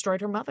nearly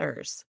destroyed her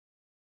mother's.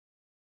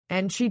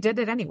 And she did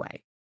it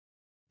anyway.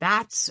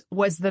 That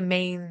was the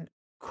main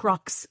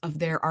crux of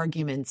their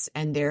arguments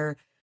and their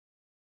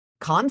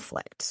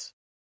conflict.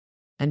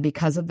 And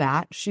because of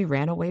that, she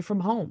ran away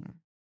from home.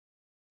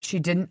 She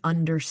didn't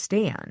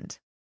understand.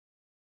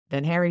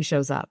 Then Harry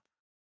shows up,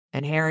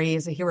 and Harry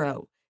is a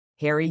hero.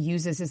 Harry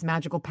uses his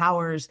magical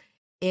powers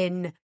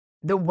in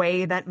the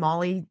way that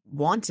Molly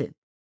wanted.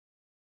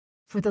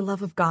 For the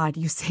love of God,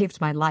 you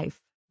saved my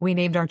life. We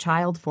named our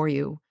child for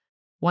you.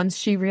 Once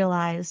she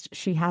realized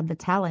she had the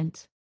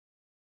talent,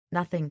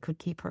 nothing could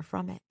keep her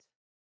from it.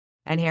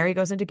 And Harry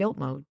goes into guilt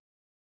mode.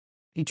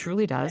 He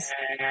truly does.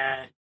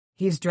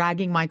 He's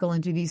dragging Michael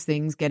into these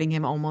things, getting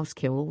him almost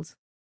killed.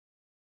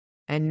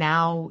 And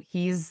now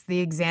he's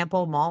the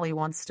example Molly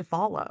wants to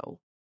follow.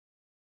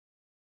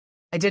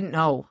 I didn't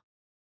know.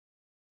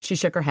 She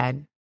shook her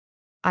head.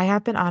 I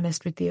have been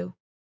honest with you.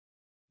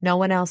 No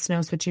one else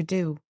knows what you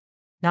do.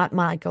 Not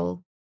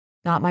Michael.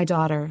 Not my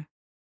daughter.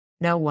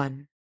 No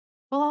one.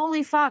 Well,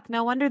 holy fuck.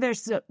 No wonder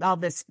there's all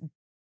this.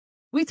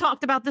 We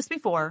talked about this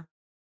before.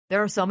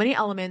 There are so many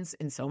elements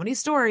in so many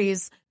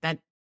stories that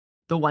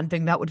the one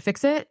thing that would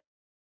fix it,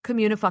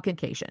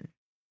 communication.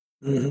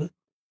 Mm-hmm.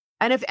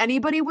 And if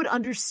anybody would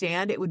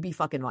understand, it would be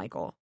fucking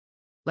Michael.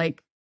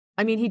 Like,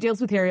 I mean, he deals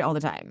with Harry all the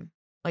time.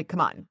 Like,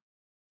 come on.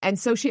 And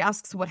so she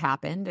asks what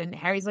happened, and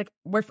Harry's like,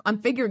 I'm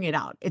figuring it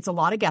out. It's a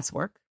lot of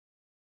guesswork.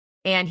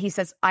 And he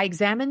says, I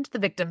examined the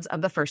victims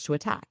of the first two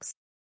attacks.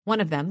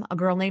 One of them, a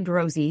girl named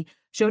Rosie,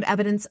 showed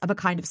evidence of a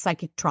kind of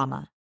psychic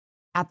trauma.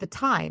 At the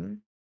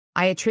time,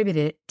 I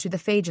attributed it to the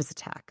phages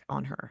attack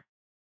on her.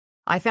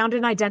 I found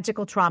an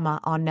identical trauma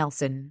on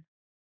Nelson.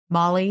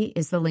 Molly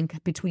is the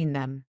link between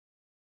them.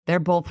 They're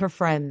both her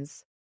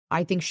friends.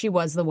 I think she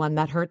was the one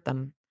that hurt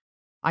them.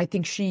 I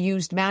think she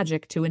used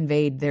magic to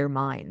invade their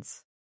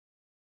minds.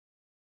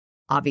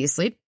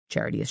 Obviously,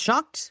 Charity is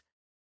shocked.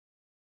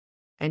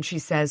 And she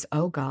says,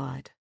 oh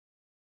God,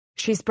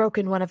 she's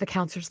broken one of the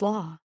counselor's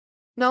law.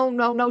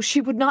 No,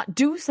 she would not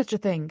do such a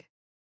thing.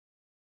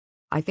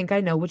 I think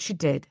I know what she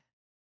did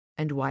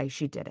and why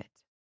she did it.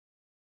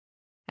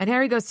 And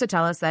Harry goes to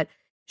tell us that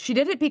she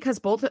did it because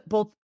both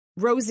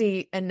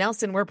Rosie and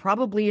Nelson were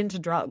probably into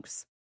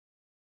drugs.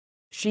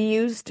 She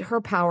used her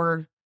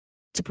power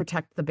to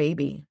protect the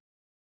baby.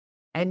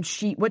 And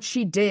what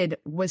she did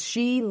was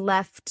she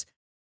left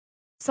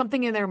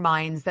something in their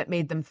minds that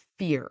made them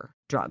fear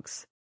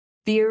drugs.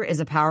 Fear is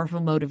a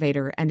powerful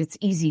motivator, and it's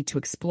easy to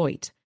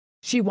exploit.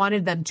 She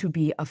wanted them to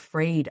be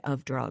afraid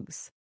of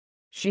drugs.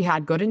 She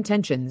had good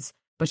intentions,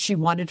 but she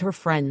wanted her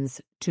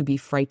friends to be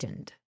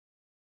frightened.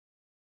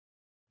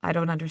 I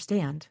don't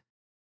understand.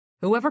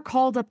 Whoever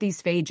called up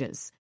these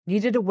phages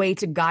needed a way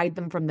to guide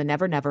them from the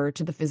never-never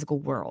to the physical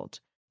world.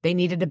 They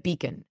needed a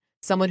beacon,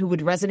 someone who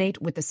would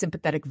resonate with the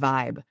sympathetic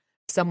vibe,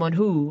 someone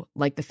who,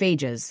 like the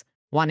phages,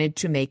 wanted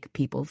to make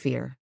people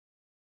fear.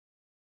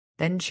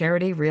 Then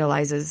Charity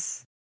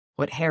realizes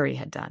what Harry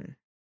had done.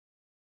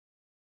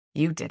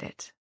 You did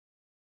it.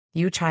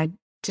 You tried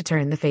to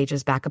turn the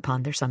phages back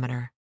upon their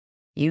summoner.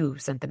 You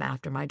sent them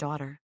after my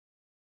daughter.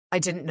 I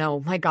didn't know.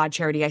 My God,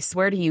 Charity, I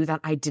swear to you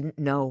that I didn't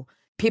know.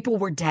 People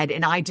were dead,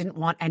 and I didn't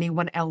want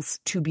anyone else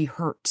to be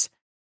hurt.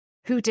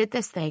 Who did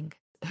this thing?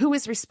 Who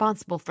is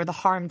responsible for the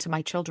harm to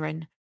my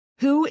children?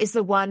 Who is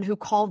the one who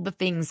called the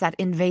things that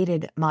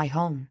invaded my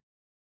home?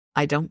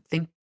 I don't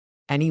think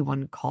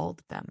anyone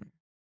called them.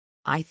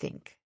 I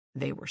think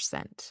they were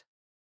sent.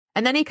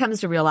 And then he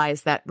comes to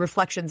realize that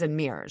reflections and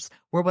mirrors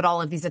were what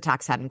all of these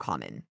attacks had in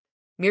common.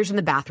 Mirrors in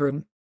the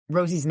bathroom,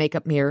 Rosie's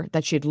makeup mirror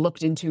that she had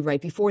looked into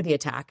right before the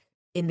attack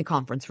in the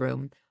conference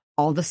room,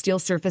 all the steel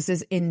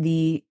surfaces in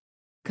the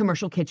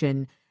commercial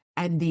kitchen,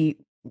 and the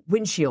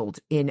windshield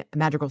in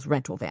Madrigal's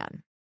rental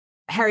van.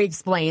 Harry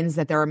explains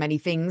that there are many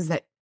things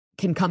that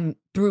can come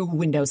through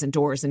windows and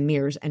doors and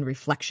mirrors and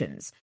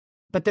reflections.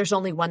 But there's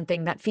only one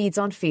thing that feeds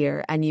on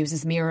fear and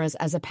uses mirrors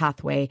as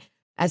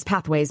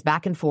pathways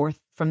back and forth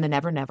from the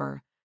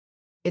never-never.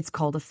 It's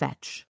called a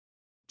fetch.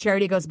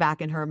 Charity goes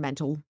back in her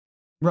mental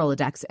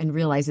Rolodex and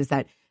realizes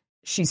that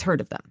she's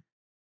heard of them,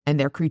 and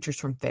they're creatures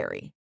from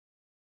Fairy.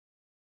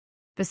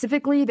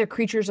 Specifically, they're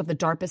creatures of the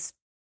darkest,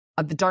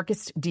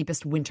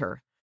 deepest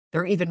winter.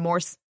 They're even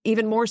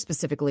more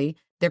specifically,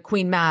 they're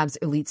Queen Mab's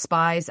elite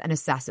spies and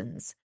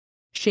assassins,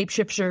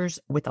 shapeshifters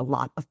with a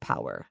lot of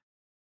power.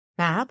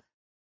 Mab?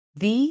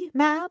 The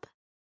Mab?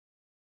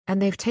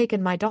 And they've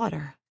taken my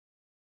daughter,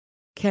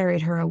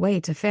 carried her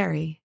away to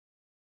Fairy.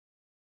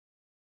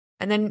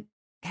 And then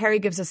Harry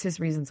gives us his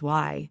reasons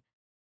why.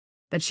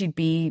 That she'd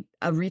be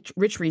a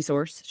rich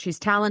resource, she's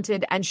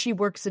talented, and she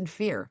works in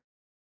fear.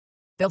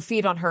 They'll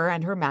feed on her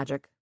and her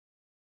magic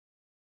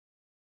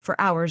for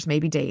hours,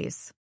 maybe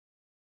days.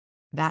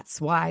 That's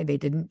why they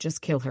didn't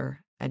just kill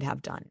her and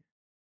have done.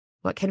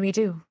 What can we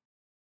do?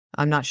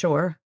 I'm not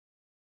sure.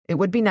 It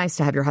would be nice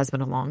to have your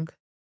husband along.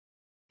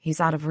 He's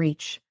out of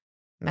reach.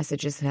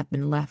 Messages have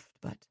been left,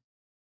 but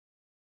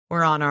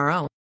we're on our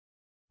own.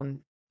 We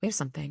have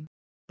something.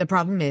 The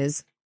problem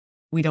is,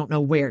 we don't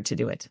know where to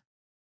do it.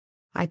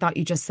 I thought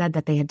you just said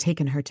that they had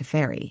taken her to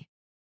Fairy.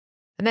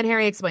 And then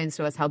Harry explains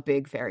to us how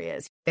big Fairy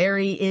is.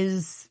 Fairy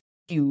is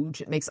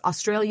huge. It makes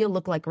Australia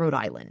look like Rhode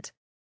Island.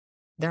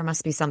 There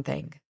must be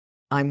something.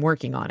 I'm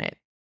working on it.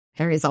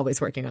 Harry is always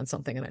working on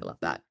something, and I love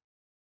that.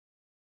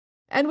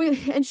 And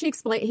he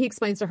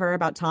explains to her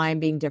about time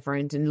being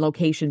different and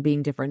location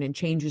being different and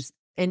changes,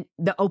 and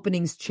the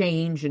openings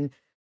change and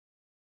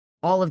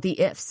all of the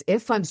ifs.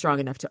 If I'm strong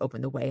enough to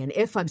open the way, and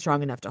if I'm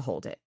strong enough to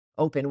hold it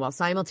open while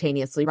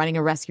simultaneously running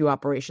a rescue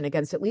operation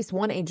against at least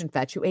one ancient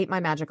fetch who ate my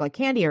magic like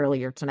candy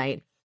earlier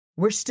tonight,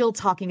 we're still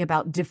talking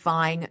about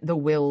defying the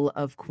will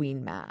of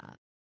Queen Mab.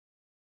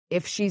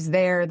 If she's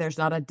there, there's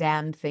not a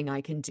damned thing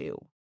I can do.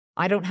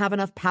 I don't have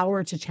enough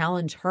power to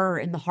challenge her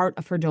in the heart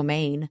of her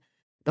domain.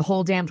 The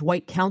whole damned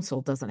White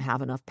Council doesn't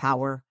have enough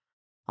power.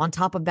 On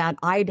top of that,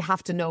 I'd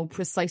have to know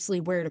precisely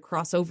where to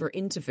cross over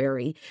into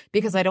Fairy,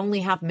 because I'd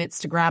only have mitts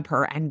to grab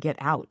her and get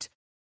out.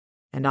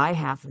 And I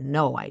have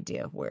no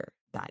idea where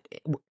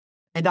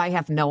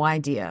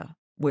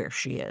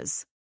she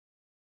is.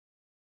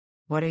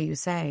 What are you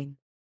saying?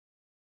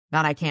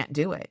 That I can't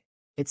do it.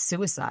 It's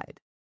suicide.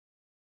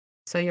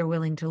 So you're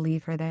willing to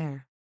leave her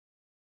there?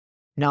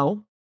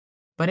 No,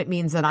 but it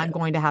means that I'm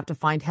going to have to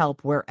find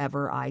help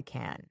wherever I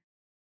can.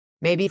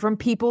 Maybe from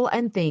people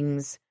and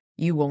things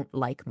you won't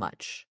like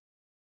much.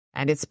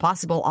 And it's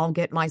possible I'll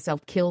get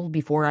myself killed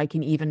before I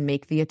can even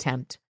make the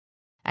attempt.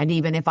 And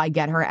even if I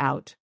get her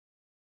out,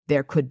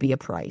 there could be a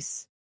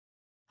price.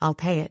 I'll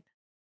pay it.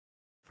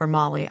 for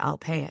Molly, I'll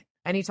pay it.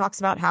 And he talks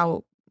about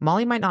how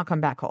Molly might not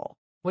come back whole,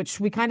 which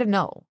we kind of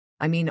know.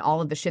 I mean, all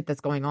of the shit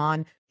that's going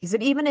on. He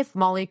said, even if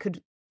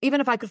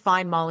I could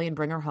find Molly and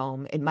bring her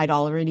home, it might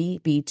already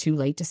be too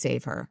late to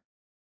save her.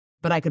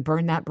 But I could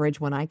burn that bridge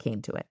when I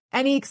came to it.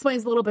 And he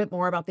explains a little bit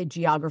more about the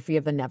geography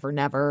of the Never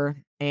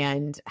Never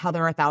and how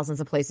there are thousands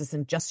of places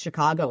in just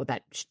Chicago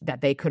that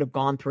they could have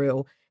gone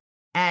through.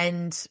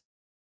 And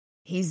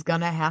he's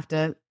going to have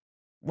to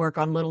work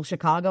on little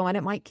Chicago and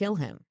it might kill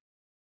him.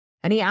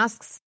 And he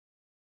asks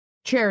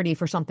Charity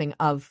for something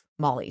of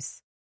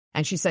Molly's.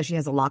 And she says she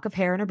has a lock of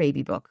hair in her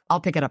baby book. I'll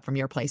pick it up from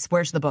your place.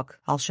 Where's the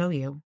book? I'll show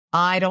you.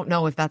 I don't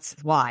know if that's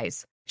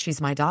wise. She's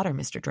my daughter,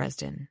 Mr.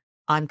 Dresden.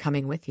 I'm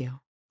coming with you.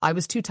 I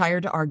was too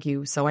tired to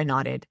argue, so I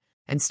nodded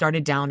and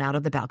started down out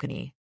of the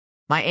balcony.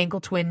 My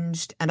ankle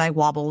twinged and I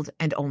wobbled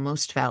and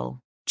almost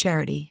fell.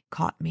 Charity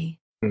caught me.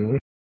 Mm-hmm.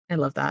 I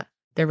love that.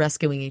 They're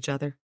rescuing each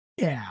other.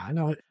 Yeah, I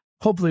know.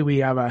 Hopefully we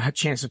have a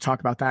chance to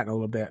talk about that in a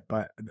little bit,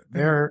 but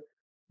they're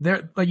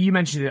like you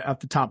mentioned it at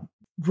the top.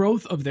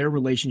 Growth of their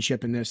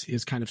relationship in this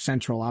is kind of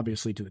central,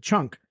 obviously, to the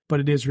chunk, but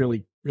it is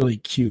really, really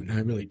cute, and I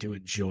really do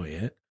enjoy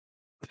it.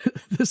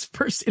 This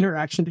first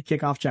interaction to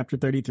kick off chapter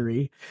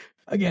 33,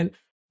 again,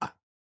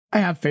 I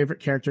have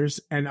favorite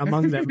characters, and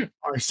among them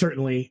are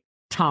certainly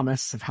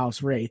Thomas of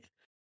House Wraith.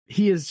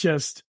 He is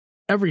just,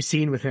 every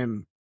scene with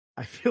him,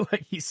 I feel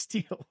like he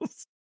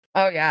steals.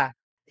 Oh, yeah.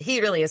 He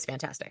really is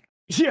fantastic.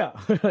 Yeah.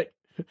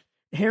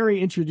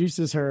 Harry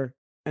introduces her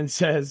and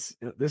says,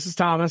 this is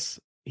Thomas.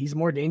 He's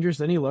more dangerous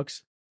than he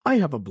looks. I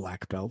have a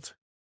black belt.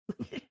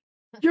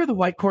 You're the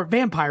White Court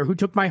vampire who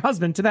took my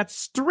husband to that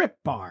strip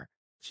bar.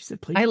 She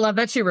said, please. I love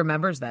that she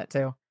remembers that,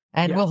 too.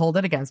 And we'll hold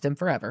it against him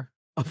forever.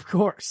 Of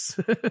course.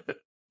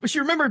 But she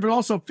remembered, but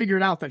also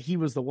figured out that he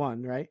was the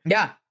one, right?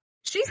 Yeah.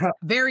 She's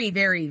very,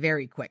 very,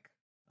 very quick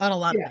on a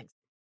lot of things.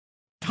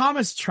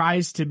 Thomas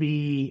tries to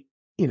be,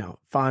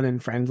 fun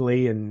and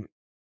friendly and,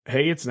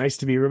 hey, it's nice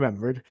to be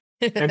remembered.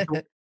 And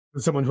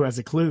someone who has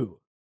a clue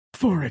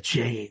for a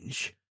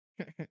change.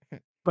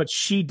 But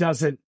she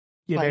doesn't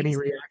get any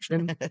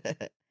reaction.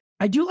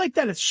 I do like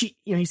that.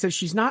 He says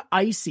she's not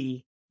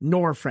icy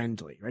nor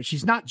friendly, right?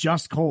 She's not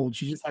just cold.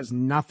 She just has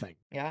nothing.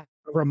 Yeah.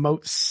 A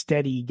remote,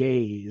 steady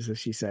gaze, as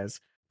she says.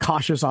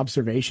 Cautious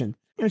observation.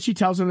 And she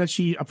tells him that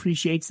she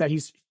appreciates that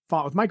he's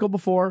fought with Michael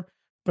before,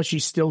 but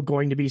she's still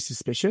going to be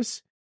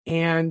suspicious.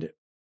 And,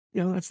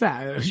 that's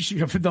that. She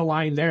put the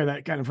line there,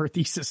 that kind of her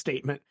thesis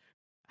statement.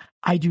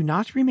 I do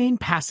not remain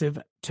passive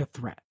to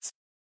threats.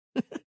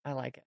 I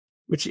like it.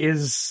 Which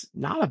is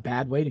not a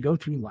bad way to go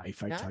through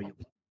life, I tell you.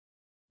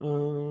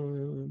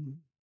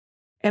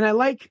 And I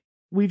like,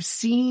 we've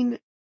seen,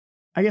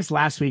 I guess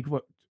last week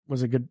what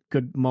was a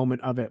good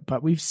moment of it,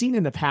 but we've seen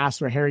in the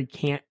past where Harry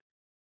can't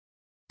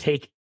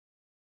take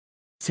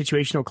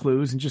situational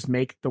clues and just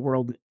make the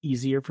world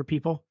easier for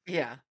people.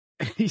 Yeah.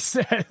 He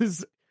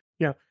says,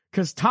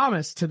 because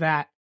Thomas, to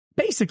that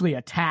basically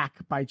attack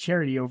by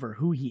Charity over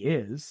who he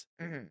is,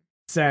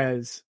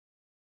 says,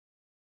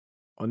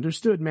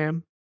 understood,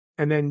 ma'am.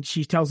 And then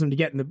she tells him to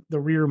get in the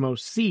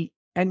rearmost seat,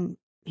 and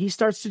he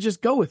starts to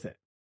just go with it.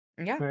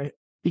 Yeah. Right?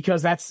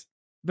 Because that's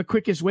the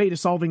quickest way to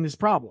solving this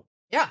problem.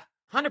 Yeah,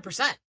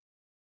 100%.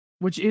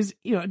 Which is,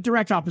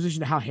 direct opposition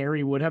to how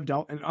Harry would have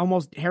dealt, and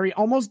Harry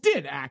almost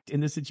did act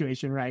in this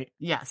situation, right?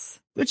 Yes.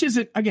 Which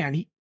isn't,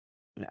 again,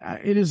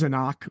 it is a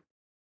knock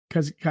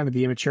because kind of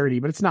the immaturity,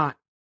 but it's not,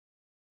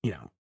 I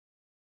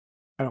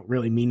don't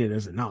really mean it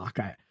as a knock.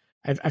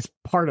 As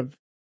part of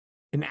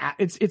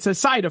it's a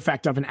side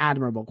effect of an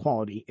admirable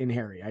quality in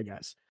Harry, I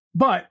guess.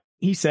 But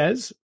he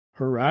says,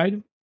 her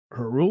ride,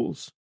 her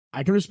rules.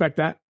 I can respect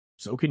that.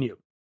 So can you.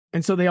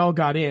 And so they all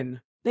got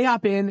in. They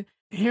hop in.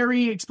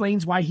 Harry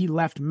explains why he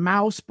left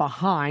Mouse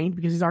behind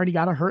because he's already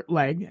got a hurt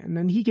leg, and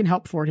then he can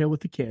help Fort Hill with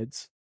the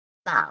kids.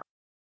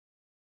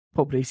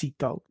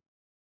 Pobrecito.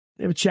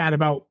 They have a chat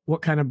about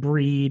what kind of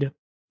breed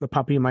the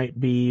puppy might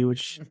be,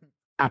 which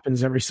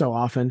happens every so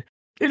often.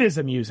 It is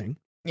amusing.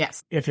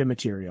 Yes. If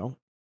immaterial.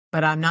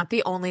 But I'm not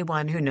the only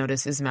one who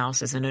notices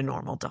Mouse isn't a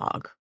normal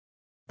dog.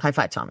 High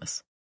five,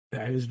 Thomas.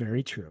 That is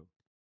very true.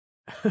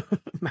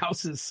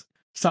 Mouse is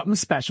something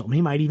special.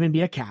 He might even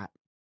be a cat.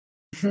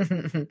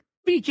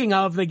 Speaking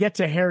of, they get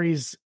to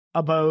Harry's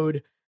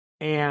abode,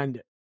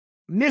 and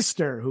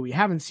Mr., who we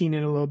haven't seen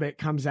in a little bit,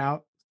 comes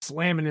out,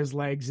 slamming his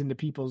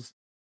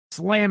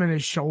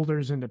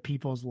shoulders into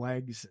people's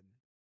legs.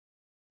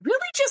 Really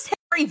just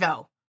Harry,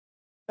 though.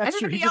 That's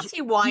true. He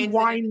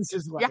whines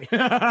his way.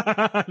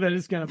 Yeah. That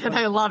is kind of fun. And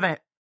I love it.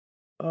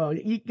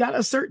 You got to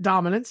assert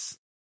dominance.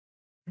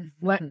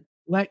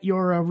 Let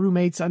your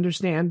roommates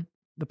understand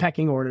the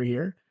pecking order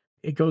here.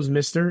 It goes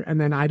Mr., and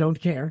then I don't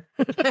care.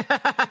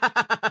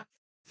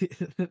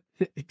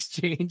 The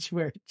exchange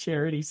where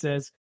Charity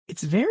says,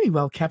 it's very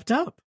well kept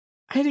up.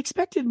 I had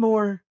expected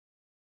more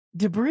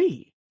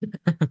debris.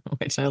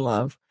 Which I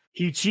love.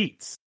 He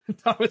cheats,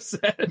 Thomas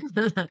said.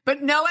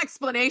 But no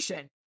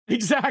explanation.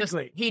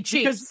 Exactly. Just, he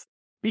cheats.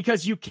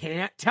 Because you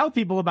can't tell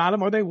people about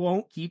him or they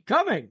won't keep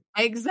coming.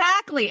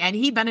 Exactly. And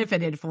he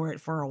benefited for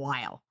it for a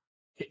while.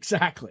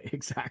 Exactly.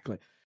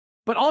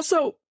 But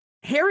also,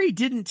 Harry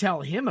didn't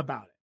tell him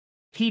about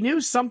it. He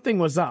knew something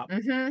was up,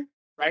 Mm-hmm.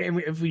 right? And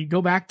if we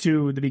go back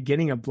to the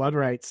beginning of Blood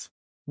Rights,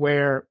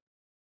 where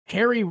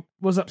Harry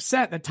was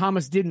upset that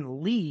Thomas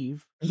didn't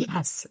leave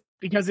Yes.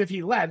 because if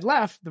he had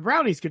left, the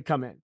brownies could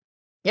come in.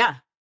 Yeah.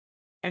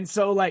 And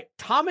so, like,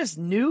 Thomas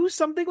knew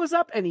something was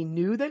up and he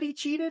knew that he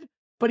cheated,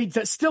 but he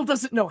still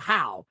doesn't know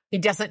how. He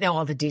doesn't know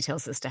all the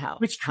details as to how.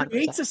 Which 100%.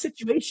 creates a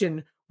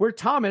situation where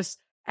Thomas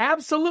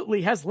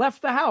absolutely has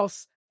left the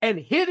house and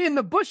hid in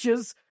the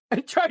bushes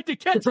and tried to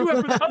catch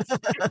whoever the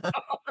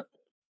hell.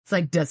 It's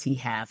like, does he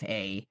have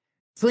a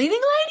cleaning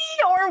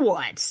lady or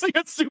what? Like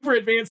a super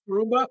advanced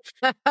Roomba.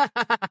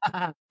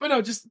 But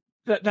no, just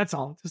that's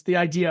all. Just the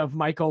idea of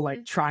Michael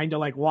like trying to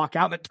like walk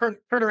out and turn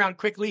around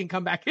quickly and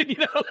come back in,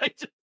 like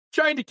just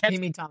trying to catch. You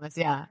mean Thomas?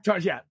 Yeah.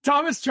 Yeah.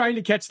 Thomas trying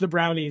to catch the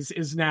brownies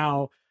is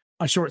now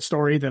a short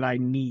story that I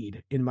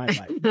need in my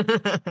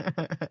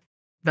life.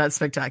 That's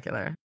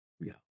spectacular.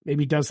 Yeah.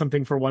 Maybe does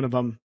something for one of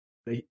them.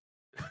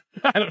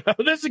 I don't know.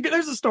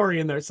 There's a story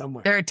in there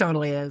somewhere. There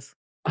totally is.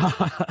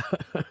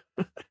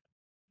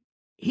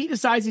 He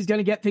decides he's going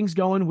to get things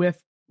going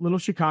with Little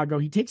Chicago.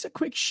 He takes a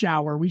quick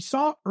shower. We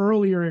saw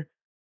earlier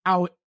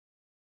how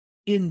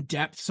in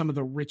depth some of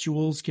the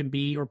rituals can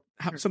be, or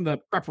how some of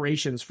the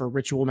preparations for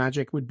ritual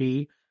magic would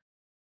be.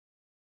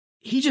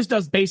 He just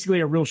does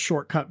basically a real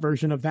shortcut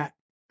version of that.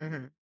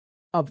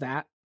 Mm-hmm.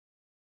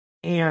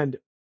 And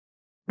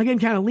again,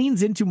 kind of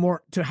leans into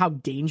more to how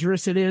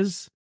dangerous it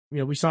is.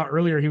 We saw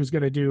earlier he was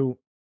going to do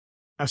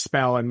a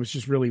spell and was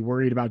just really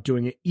worried about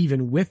doing it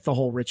even with the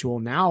whole ritual.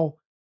 Now,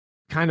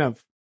 kind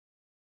of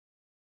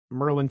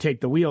Merlin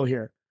take the wheel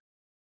here.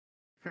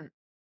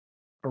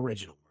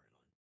 Original Merlin.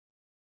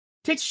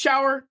 Takes a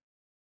shower.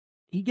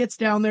 He gets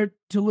down there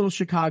to Little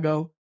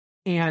Chicago.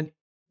 And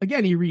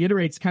again, he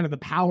reiterates kind of the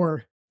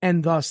power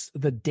and thus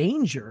the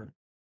danger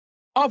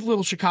of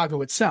Little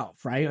Chicago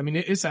itself, right? I mean,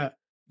 it is a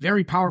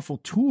very powerful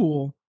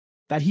tool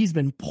that he's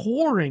been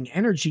pouring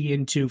energy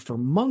into for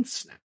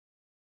months now.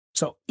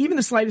 So even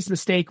the slightest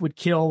mistake would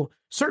kill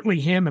certainly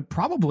him and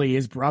probably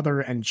his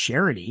brother and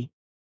Charity.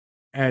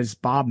 As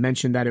Bob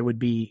mentioned, that it would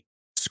be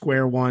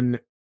square one,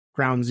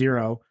 ground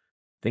zero,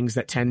 things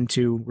that tend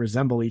to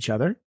resemble each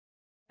other.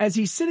 As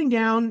he's sitting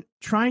down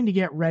trying to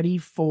get ready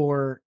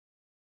for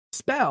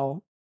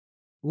spell,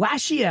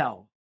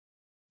 Lashiel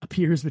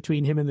appears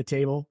between him and the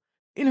table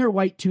in her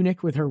white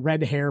tunic with her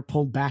red hair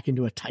pulled back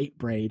into a tight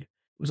braid. It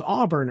was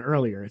auburn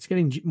earlier. It's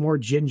getting more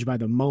ginge by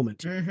the moment.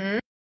 Mm-hmm.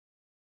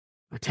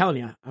 I'm telling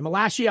you, I'm a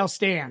Lashiel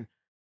stan.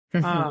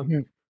 Now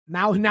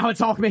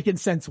it's all making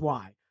sense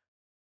why.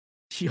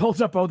 She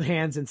holds up both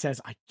hands and says,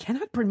 I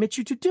cannot permit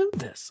you to do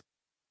this.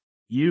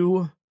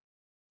 You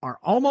are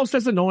almost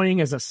as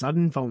annoying as a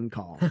sudden phone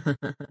call,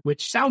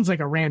 which sounds like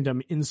a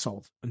random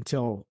insult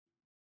until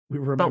we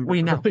remember. But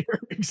we know. Earlier.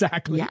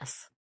 Exactly.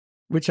 Yes.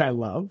 Which I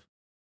love.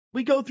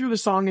 We go through the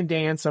song and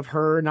dance of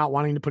her not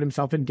wanting to put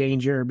himself in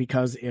danger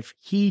because if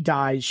he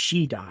dies,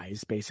 she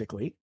dies,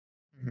 basically.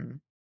 Mm-hmm.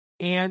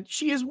 And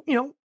she is,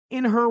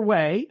 in her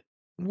way,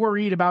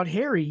 worried about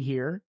Harry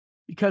here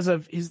because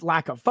of his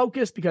lack of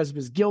focus, because of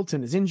his guilt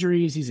and his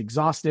injuries. He's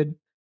exhausted.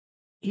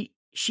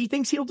 She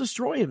thinks he'll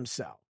destroy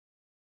himself.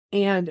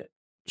 And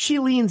she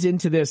leans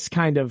into this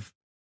kind of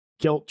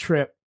guilt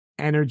trip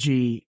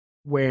energy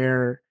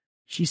where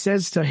she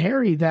says to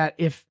Harry that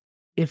if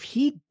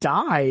he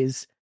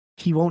dies,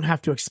 he won't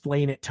have to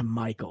explain it to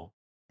Michael.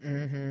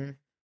 Mm-hmm.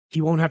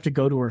 He won't have to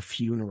go to her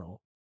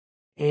funeral.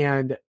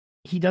 And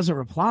he doesn't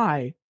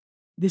reply.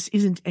 This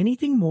isn't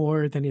anything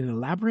more than an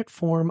elaborate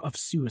form of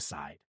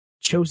suicide,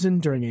 chosen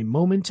during a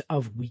moment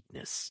of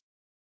weakness.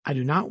 I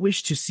do not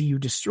wish to see you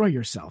destroy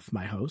yourself,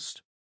 my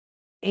host.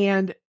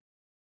 And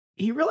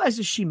he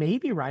realizes she may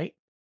be right,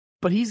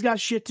 but he's got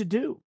shit to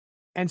do.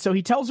 And so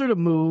he tells her to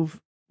move,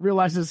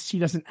 realizes she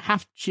doesn't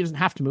have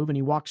to move, and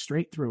he walks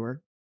straight through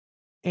her.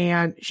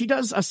 And she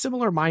does a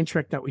similar mind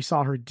trick that we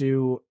saw her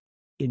do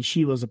in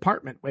Sheila's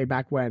apartment way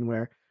back when,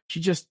 where she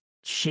just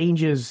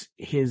changes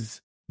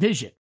his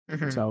vision.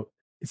 Mm-hmm. So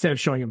instead of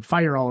showing him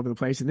fire all over the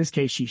place, in this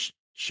case, she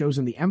shows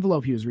him the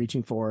envelope he was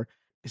reaching for.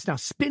 It's now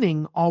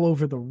spinning all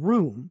over the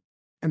room.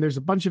 And there's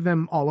a bunch of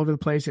them all over the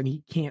place, and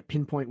he can't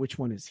pinpoint which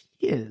one is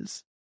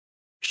his.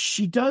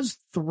 She does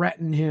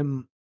threaten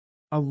him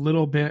a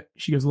little bit.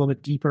 She goes a little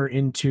bit deeper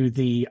into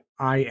the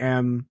I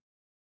am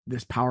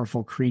this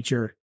powerful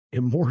creature,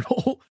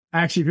 immortal. I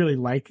actually really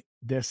like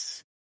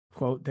this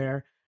quote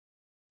there.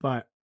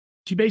 But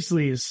she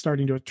basically is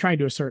trying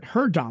to assert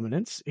her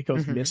dominance. It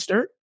goes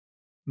Mr.,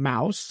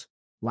 Mouse,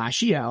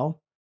 Lashiel,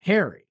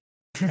 Harry,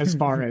 as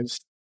far as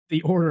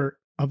the order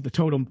of the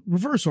totem,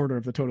 reverse order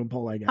of the totem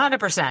pole, I guess.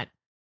 100%.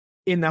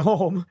 In the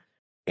home.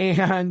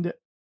 And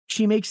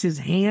she makes his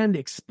hand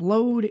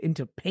explode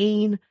into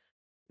pain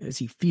as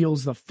he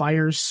feels the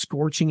fire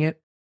scorching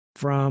it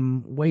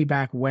from way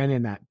back when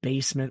in that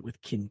basement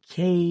with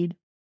Kincaid.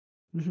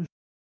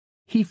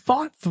 He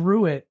fought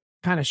through it,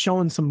 kind of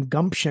showing some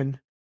gumption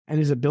and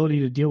his ability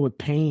to deal with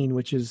pain,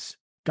 which has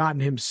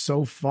gotten him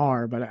so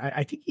far. But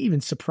I think he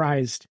even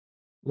surprised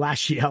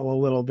Lashiel a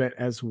little bit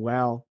as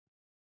well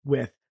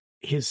with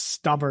his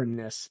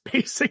stubbornness,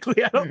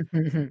 basically. I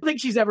don't think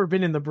she's ever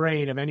been in the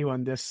brain of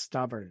anyone this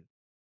stubborn.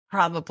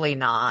 Probably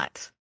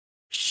not.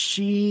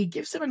 She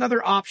gives him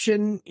another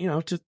option,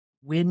 to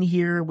win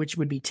here, which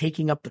would be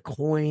taking up the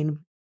coin.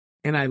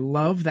 And I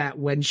love that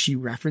when she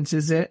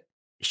references it,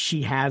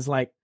 she has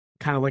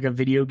kind of like a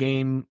video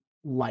game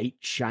light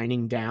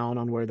shining down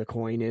on where the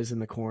coin is in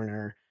the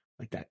corner,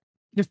 like that,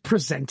 just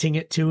presenting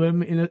it to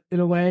him in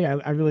a way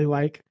I really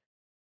like.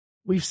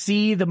 We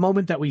see the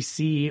moment that we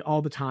see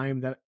all the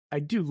time that I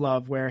do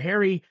love, where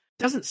Harry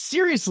doesn't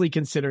seriously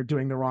consider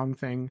doing the wrong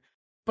thing,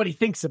 but he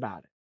thinks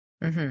about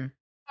it. Mm-hmm.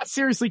 Not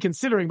seriously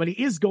considering, but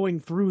he is going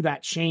through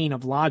that chain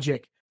of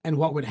logic and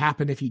what would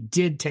happen if he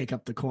did take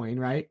up the coin,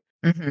 right?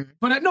 Mm-hmm.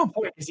 But at no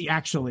point is he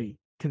actually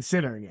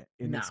considering it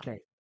in this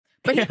case.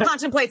 But he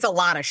contemplates a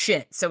lot of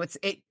shit, so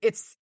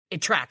it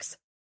tracks.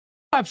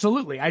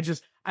 Absolutely.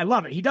 I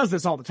love it. He does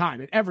this all the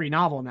time in every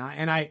novel now.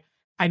 And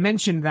I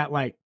mentioned that,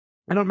 I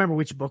don't remember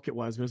which book it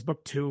was. It was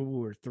book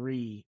 2 or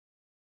 3.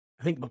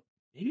 I think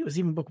maybe it was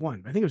even book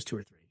 1. I think it was 2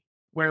 or 3.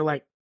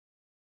 Where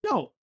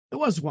no, it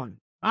was 1.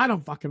 I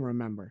don't fucking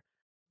remember.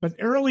 But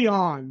early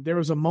on, there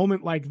was a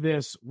moment like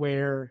this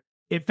where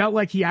it felt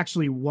like he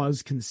actually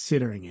was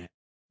considering it,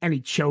 and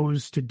he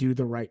chose to do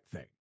the right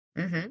thing.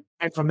 Mm-hmm.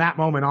 And from that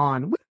moment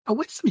on,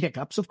 with some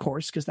hiccups, of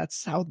course, because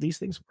that's how these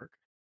things work.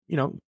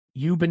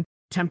 You've been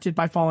tempted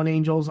by fallen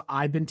angels.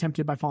 I've been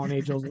tempted by fallen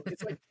angels.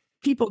 It's like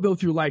people go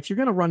through life. You're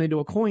going to run into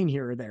a coin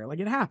here or there.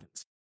 It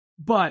happens.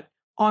 But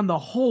on the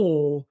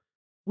whole,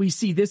 we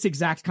see this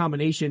exact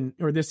combination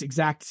or this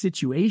exact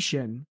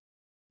situation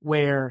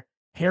where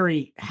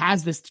Harry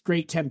has this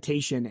great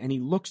temptation and he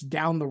looks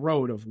down the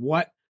road of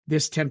what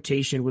this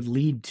temptation would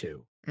lead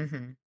to.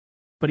 Mm-hmm.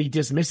 But he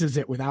dismisses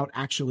it without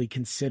actually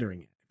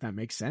considering it, if that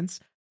makes sense.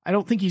 I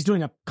don't think he's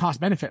doing a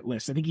cost-benefit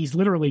list. I think he's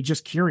literally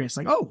just curious,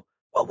 oh,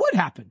 what would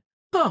happen?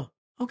 Oh,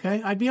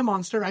 okay, I'd be a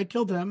monster. I'd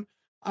kill them.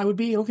 I would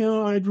be, okay,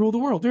 I'd rule the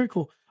world. Very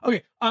cool.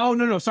 Okay, oh,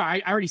 no,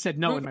 sorry. I already said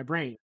no in my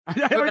brain.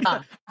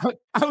 I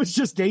was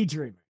just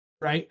daydreaming,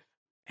 right?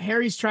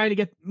 Harry's trying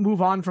to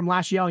move on from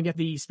Lashiel and get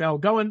the spell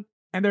going.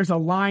 And there's a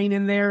line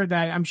in there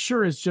that I'm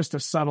sure is just a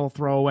subtle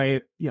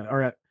throwaway,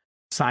 or a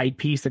side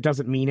piece that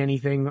doesn't mean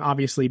anything.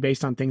 Obviously,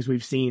 based on things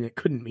we've seen, it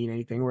couldn't mean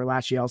anything, where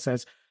Lashiel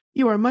says,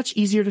 "You are much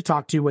easier to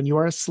talk to when you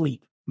are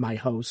asleep, my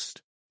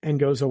host," and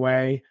goes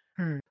away.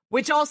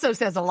 Which also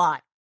says a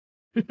lot.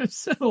 It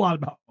says a lot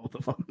about both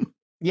of them.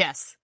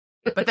 Yes.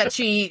 But that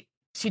she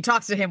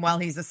talks to him while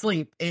he's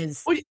asleep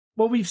is...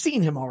 Well, we've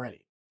seen him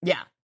already.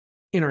 Yeah.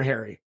 Inner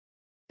Harry.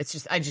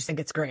 I just think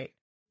it's great.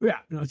 Yeah,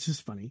 no, it's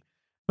just funny.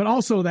 But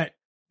also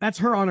that's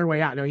her on her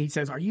way out. No, he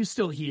says, "Are you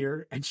still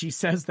here?" And she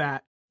says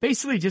that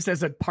basically just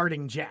as a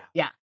parting jab.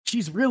 Yeah.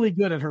 She's really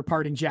good at her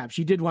parting jab.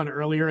 She did one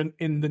earlier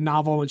in the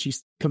novel, and she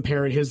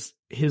compared his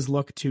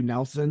look to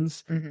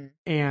Nelson's. Mm-hmm.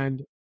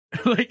 And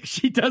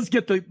she does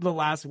get the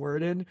last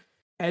word in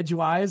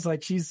edgewise.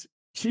 She's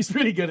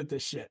pretty good at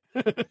this shit.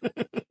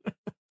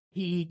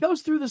 He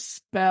goes through the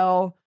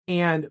spell,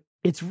 and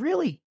it's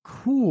really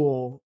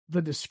cool.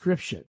 The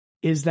description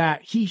is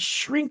that he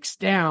shrinks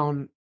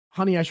down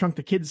Honey, I Shrunk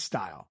the Kids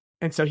style.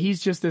 And so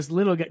he's just this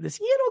little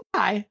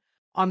guy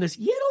on this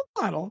little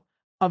bottle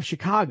of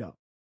Chicago,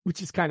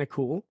 which is kind of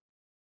cool.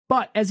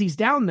 But as he's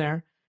down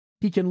there,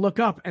 he can look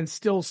up and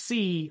still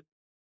see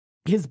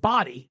his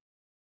body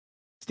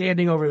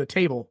standing over the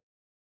table,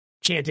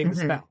 chanting the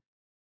spell.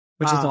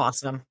 Which is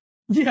awesome.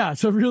 Yeah,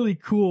 it's a really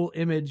cool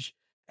image.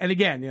 And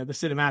again, the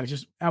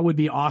cinematics, that would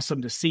be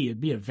awesome to see.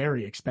 It'd be a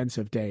very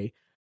expensive day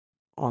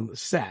on the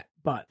set,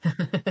 but...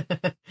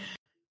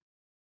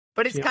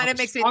 But it kind of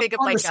makes me think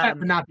of the set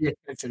would not be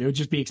expensive. It would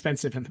just be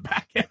expensive in the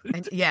back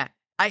end. Yeah.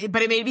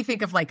 But it made me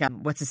think of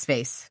what's his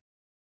face?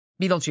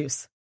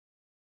 Beetlejuice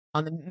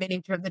on the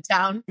miniature of the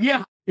town.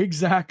 Yeah,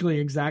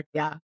 exactly.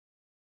 Yeah.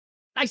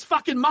 Nice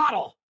fucking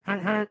model.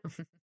 That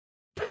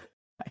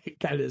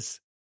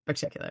is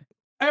spectacular.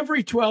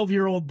 Every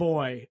 12-year-old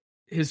boy,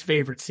 his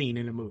favorite scene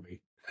in a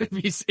movie,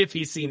 if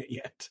he's seen it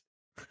yet.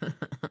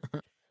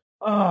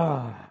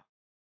 I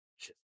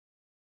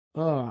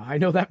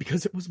know that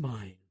because it was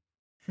mine.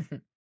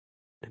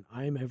 And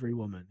I'm every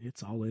woman.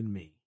 It's all in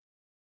me.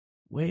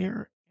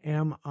 Where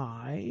am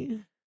I?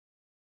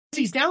 As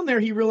he's down there,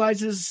 he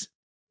realizes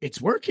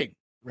it's working,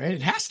 right?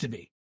 It has to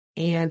be.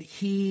 And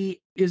he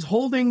is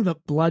holding the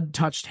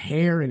blood-touched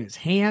hair in his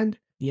hand,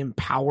 the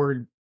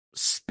empowered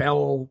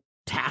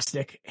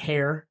spell-tastic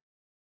hair,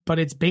 but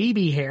it's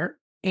baby hair,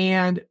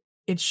 and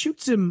it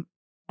shoots him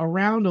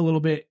around a little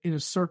bit in a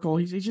circle.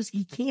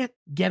 He can't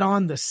get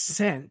on the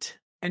scent.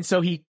 And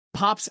so he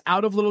pops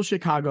out of Little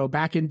Chicago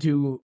back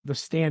into the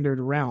standard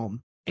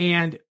realm,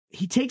 and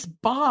he takes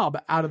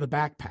Bob out of the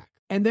backpack.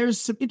 And there's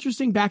some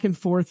interesting back and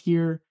forth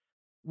here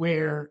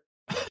where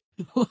I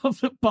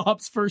love that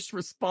Bob's first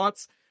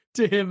response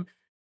to him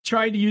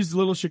trying to use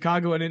Little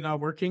Chicago and it not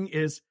working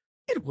is,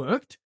 "It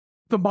worked.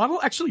 The model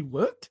actually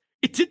worked.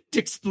 It didn't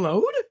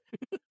explode."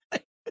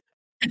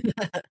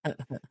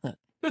 The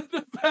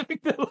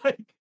fact that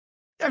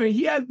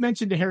he had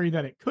mentioned to Harry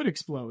that it could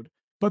explode,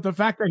 but the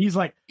fact that he's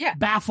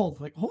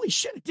baffled, holy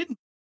shit, it didn't.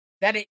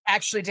 That it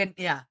actually didn't.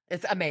 Yeah,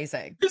 it's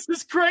amazing. This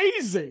is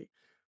crazy,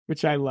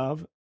 which I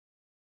love.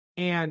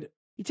 And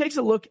he takes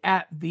a look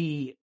at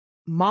the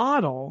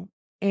model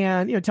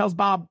and, tells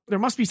Bob there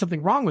must be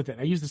something wrong with it.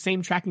 I use the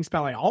same tracking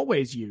spell I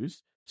always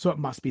use, so it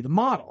must be the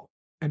model.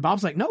 And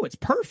Bob's like, no, it's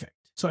perfect.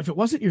 So if it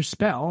wasn't your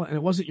spell and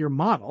it wasn't your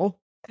model,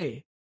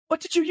 hey, what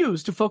did you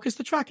use to focus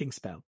the tracking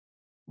spell?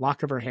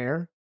 Lock of her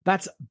hair?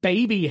 That's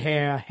baby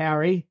hair,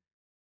 Harry.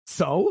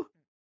 So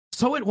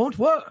it won't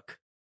work.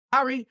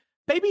 Harry,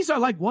 babies are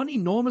like one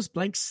enormous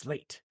blank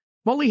slate.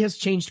 Molly has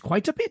changed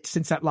quite a bit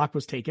since that lock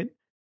was taken.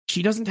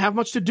 She doesn't have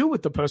much to do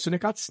with the person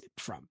it got snipped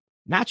from.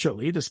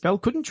 Naturally, the spell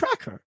couldn't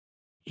track her.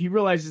 He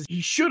realizes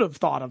he should have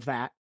thought of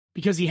that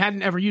because he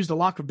hadn't ever used a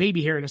lock of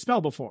baby hair in a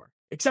spell before,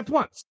 except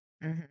once.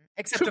 Mm-hmm.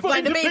 Except to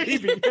find a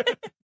baby.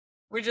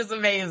 Which is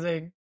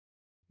amazing.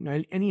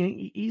 And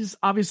he's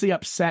obviously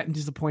upset and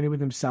disappointed with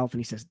himself, and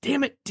he says,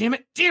 damn it.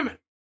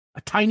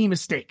 A tiny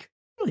mistake.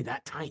 Really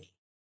that tiny.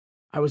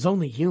 I was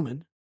only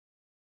human,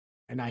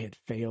 and I had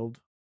failed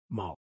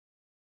Molly.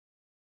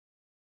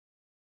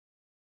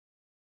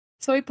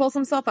 So he pulls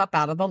himself up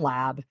out of the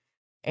lab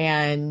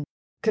and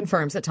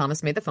confirms that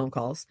Thomas made the phone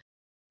calls.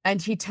 And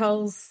he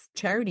tells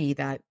Charity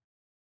that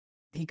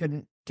he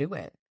couldn't do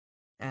it.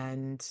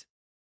 And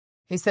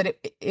he said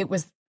it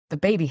was the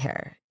baby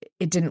hair.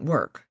 It didn't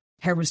work.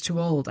 Hair was too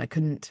old. I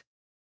couldn't.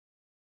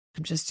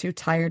 I'm just too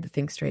tired to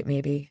think straight,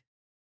 maybe.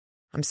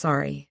 I'm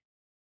sorry.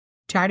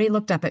 Charity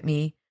looked up at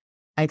me.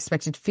 I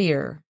expected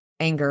fear,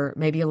 anger,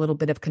 maybe a little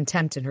bit of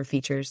contempt in her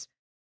features.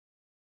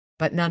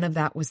 But none of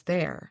that was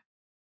there.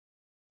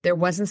 There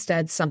was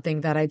instead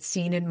something that I'd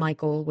seen in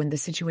Michael when the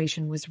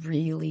situation was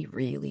really,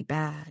 really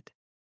bad.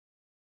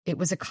 It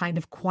was a kind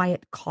of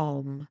quiet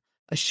calm,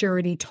 a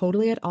surety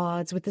totally at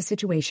odds with the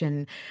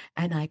situation,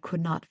 and I could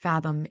not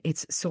fathom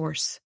its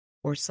source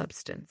or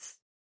substance.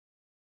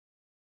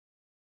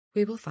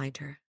 We will find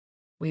her.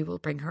 We will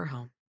bring her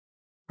home.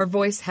 Her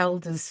voice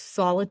held the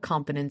solid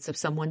confidence of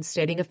someone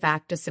stating a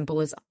fact as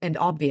simple as and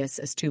obvious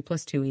as 2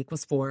 + 2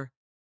 = 4.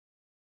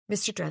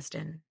 Mr.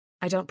 Dresden,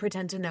 I don't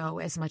pretend to know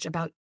as much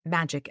about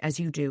magic as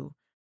you do.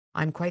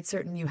 I'm quite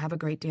certain you have a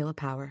great deal of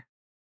power.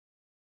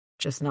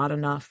 Just not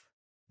enough.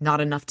 Not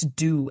enough to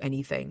do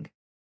anything.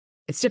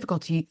 It's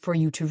difficult for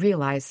you to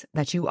realize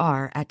that you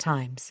are, at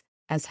times,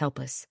 as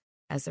helpless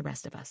as the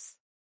rest of us.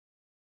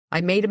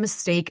 I made a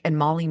mistake and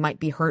Molly might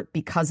be hurt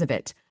because of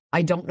it.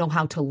 I don't know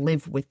how to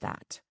live with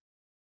that.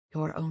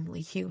 You're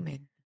only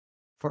human,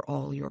 for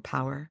all your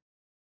power.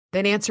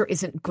 That answer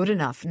isn't good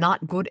enough,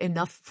 not good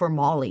enough for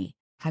Molly.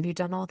 Have you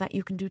done all that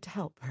you can do to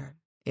help her?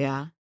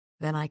 Yeah?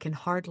 Then I can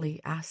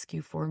hardly ask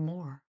you for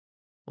more.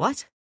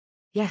 What?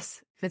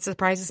 Yes, it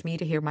surprises me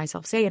to hear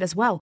myself say it as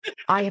well.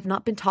 I have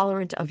not been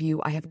tolerant of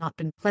you. I have not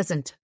been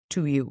pleasant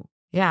to you.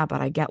 Yeah, but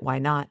I get why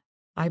not.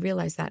 I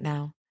realize that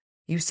now.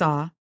 You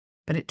saw,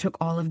 but it took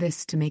all of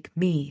this to make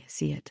me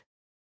see it.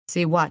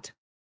 See what?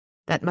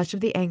 That much of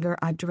the anger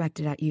I've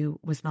directed at you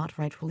was not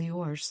rightfully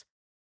yours.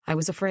 I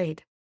was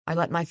afraid. I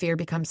let my fear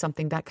become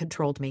something that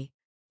controlled me,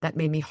 that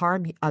made me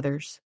harm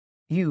others,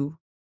 you,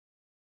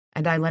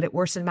 and I let it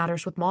worsen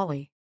matters with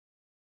Molly.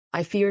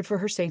 I feared for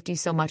her safety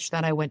so much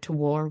that I went to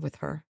war with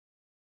her.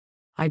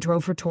 I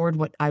drove her toward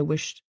what I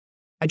most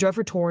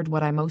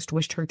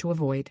wished her to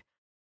avoid,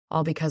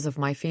 all because of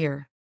my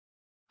fear.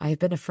 I have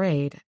been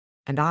afraid,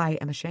 and I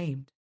am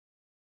ashamed.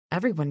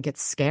 Everyone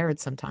gets scared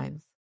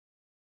sometimes.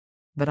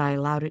 But I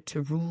allowed it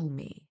to rule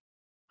me.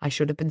 I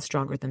should have been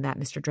stronger than that,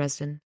 Mr.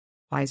 Dresden,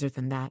 wiser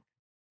than that.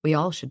 We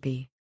all should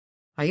be.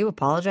 Are you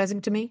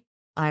apologizing to me?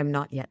 I am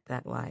not yet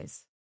that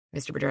wise.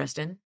 Mr.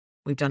 Dresden,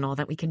 we've done all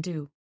that we can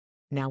do.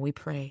 Now we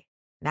pray.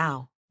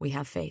 Now we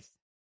have faith.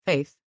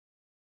 Faith?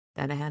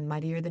 Then a hand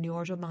mightier than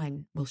yours or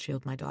mine will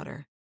shield my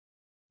daughter.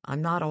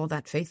 I'm not all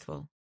that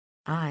faithful.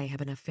 I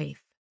have enough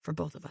faith for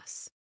both of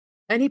us.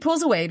 And he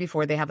pulls away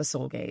before they have a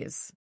soul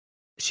gaze.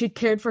 She'd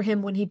cared for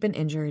him when he'd been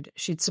injured.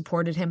 She'd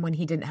supported him when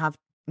she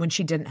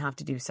didn't have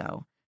to do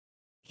so.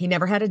 He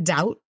never had a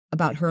doubt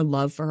about her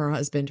love for her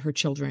husband, her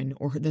children,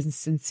 or the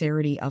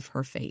sincerity of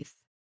her faith.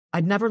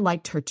 I'd never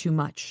liked her too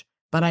much,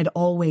 but I'd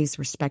always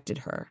respected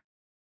her.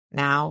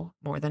 Now,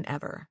 more than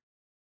ever.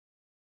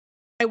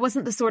 I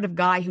wasn't the sort of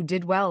guy who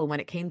did well when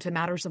it came to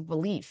matters of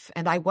belief,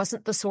 and I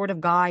wasn't the sort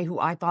of guy who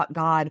I thought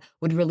God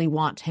would really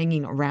want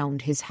hanging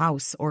around his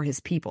house or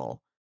his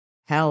people.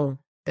 Hell,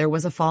 there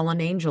was a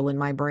fallen angel in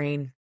my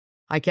brain.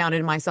 I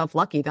counted myself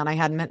lucky that I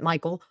hadn't met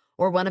Michael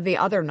or one of the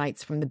other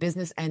knights from the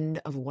business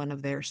end of one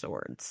of their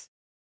swords.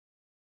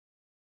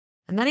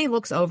 And then he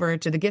looks over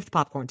to the gift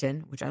popcorn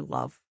tin, which I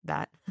love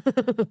that,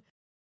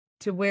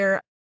 to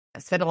where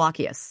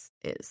Svetilakius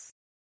is.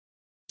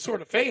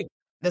 Sword of faith.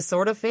 The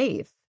sword of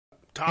faith.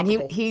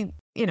 Topical. And he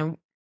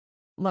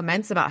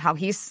laments about how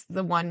he's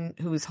the one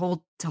who's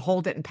to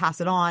hold it and pass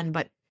it on,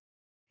 but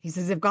he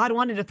says if God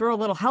wanted to throw a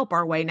little help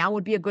our way, now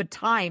would be a good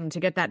time to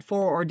get that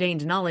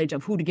foreordained knowledge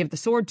of who to give the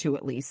sword to,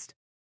 at least.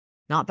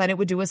 Not that it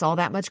would do us all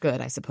that much good,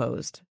 I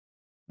supposed.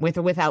 With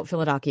or without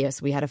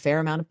Philodakius, we had a fair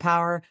amount of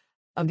power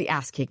of the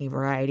ass-kicking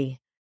variety.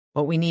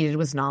 What we needed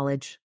was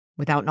knowledge.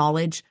 Without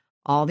knowledge,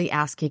 All the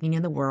ass kicking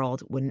in the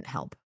world wouldn't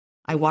help.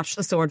 I watched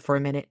the sword for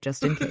a minute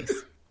just in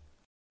case.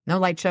 No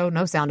light show,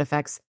 no sound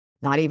effects,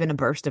 not even a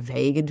burst of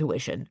vague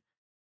intuition.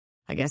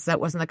 I guess that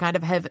wasn't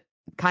the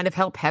kind of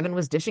help heaven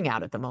was dishing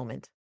out at the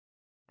moment.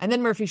 And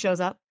then Murphy shows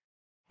up.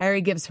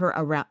 Harry gives her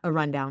a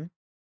rundown.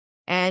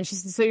 And she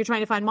says, so you're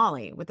trying to find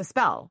Molly with a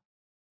spell.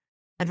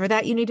 And for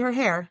that, you need her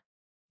hair.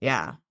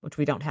 Yeah, which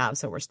we don't have,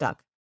 so we're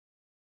stuck.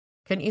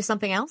 Couldn't use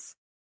something else?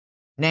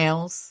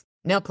 Nails,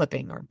 nail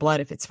clipping, or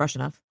blood if it's fresh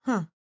enough.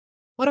 Huh.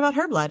 What about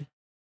her blood?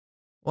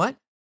 What?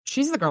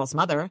 She's the girl's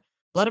mother.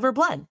 Blood of her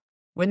blood.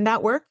 Wouldn't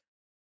that work?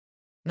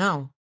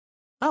 No.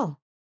 Oh.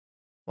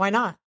 Why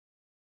not?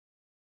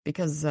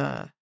 Because,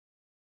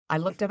 I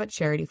looked up at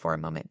Charity for a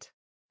moment.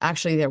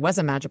 Actually, there was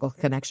a magical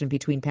connection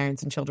between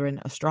parents and children,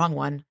 a strong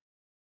one.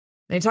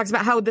 And he talks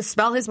about how the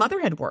spell his mother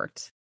had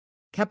worked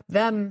kept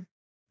them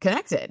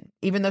connected,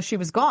 even though she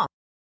was gone.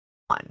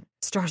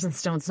 Stars and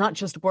stones not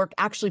just work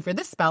actually for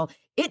this spell,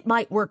 it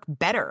might work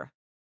better.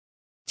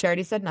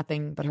 Charity said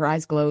nothing, but her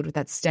eyes glowed with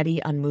that steady,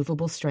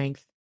 unmovable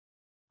strength.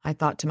 I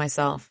thought to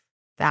myself,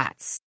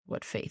 that's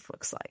what faith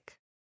looks like.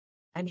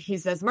 And he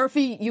says,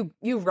 Murphy,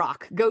 you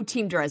rock. Go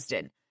Team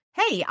Dresden.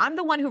 Hey, I'm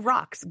the one who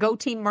rocks. Go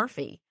Team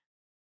Murphy.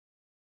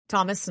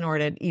 Thomas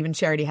snorted. Even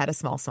Charity had a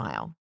small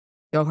smile,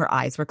 though her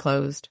eyes were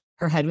closed.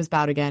 Her head was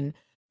bowed again,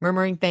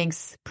 murmuring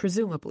thanks,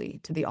 presumably,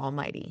 to the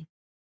Almighty.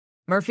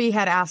 Murphy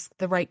had asked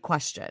the right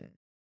question,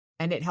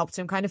 and it helped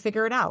him kind of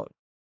figure it out.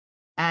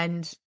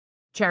 And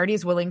Charity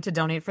is willing to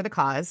donate for the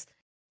cause.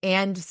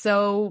 And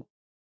so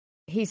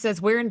he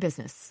says, we're in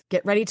business.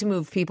 Get ready to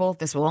move, people.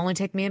 This will only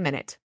take me a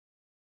minute.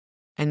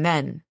 And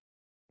then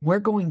we're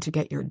going to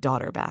get your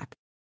daughter back.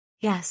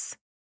 Yes.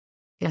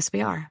 Yes,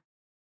 we are.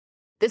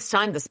 This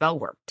time the spell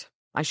worked.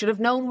 I should have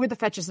known where the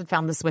fetches had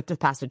found the swift of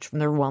passage from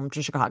their realm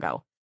to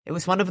Chicago. It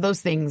was one of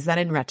those things that,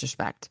 in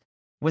retrospect,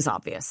 was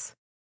obvious.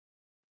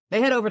 They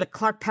head over to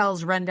Clark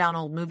Pell's rundown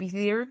old movie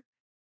theater,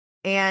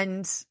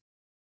 and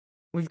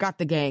we've got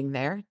the gang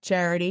there.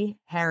 Charity,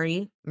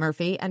 Harry,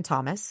 Murphy, and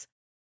Thomas.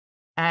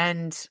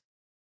 And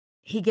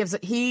he gives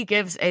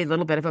a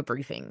little bit of a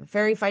briefing.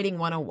 Fairy Fighting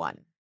 101.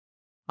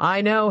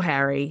 I know,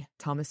 Harry,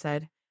 Thomas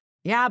said.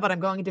 Yeah, but I'm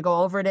going to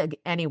go over it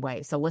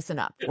anyway, so listen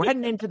up. We're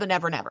heading into the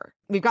Never Never.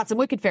 We've got some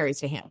wicked fairies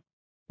to handle,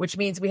 which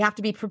means we have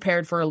to be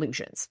prepared for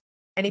illusions.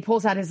 And he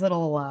pulls out his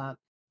little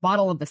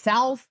bottle of the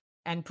salve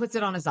and puts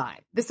it on his eye.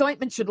 This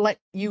ointment should let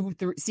you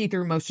see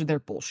through most of their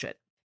bullshit.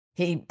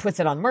 He puts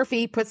it on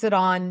Murphy, puts it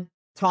on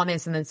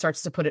Thomas, and then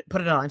starts to put it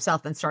on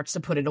himself, then starts to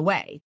put it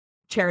away.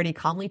 Charity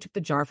calmly took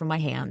the jar from my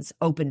hands,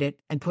 opened it,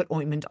 and put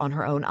ointment on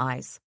her own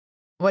eyes.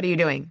 What are you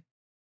doing?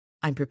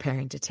 I'm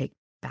preparing to take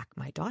back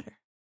my daughter.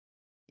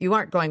 You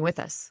aren't going with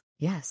us.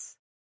 Yes,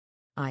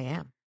 I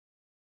am.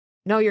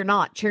 No, you're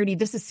not. Charity,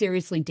 this is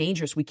seriously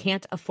dangerous. We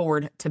can't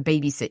afford to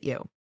babysit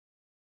you.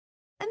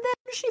 And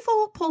then she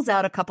pulls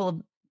out a couple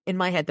of, in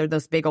my head, they're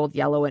those big old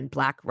yellow and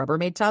black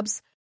Rubbermaid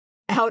tubs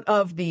out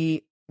of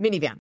the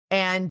minivan.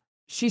 And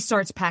she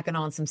starts packing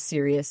on some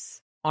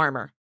serious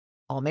armor,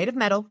 all made of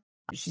metal.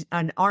 She's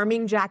an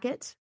arming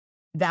jacket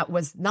that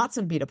was not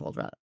some beat-up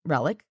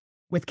relic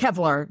with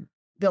Kevlar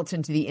built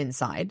into the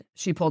inside.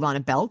 She pulled on a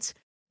belt,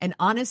 an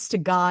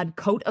honest-to-God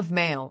coat of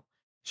mail.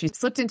 She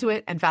slipped into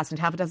it and fastened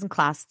half a dozen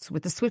clasps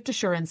with the swift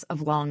assurance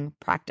of long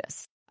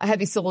practice. A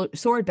heavy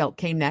sword belt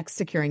came next,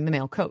 securing the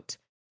mail coat.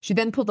 She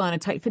then pulled on a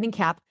tight-fitting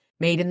cap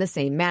made in the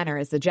same manner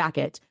as the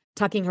jacket,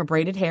 tucking her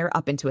braided hair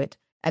up into it,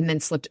 and then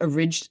slipped a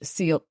ridged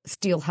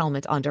steel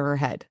helmet onto her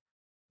head.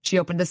 She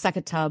opened the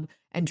second tub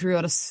and drew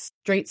out a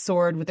straight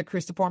sword with a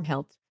cruciform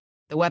hilt.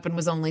 The weapon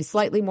was only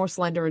slightly more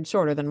slender and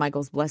shorter than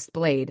Michael's blessed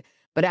blade,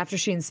 but after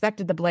she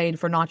inspected the blade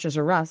for notches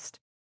or rust,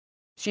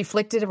 she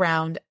flicked it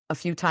around a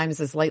few times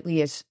as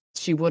lightly as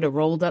she would a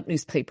rolled-up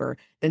newspaper,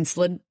 then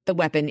slid the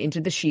weapon into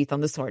the sheath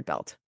on the sword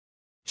belt.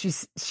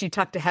 She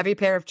tucked a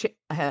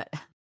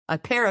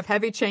pair of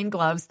heavy chain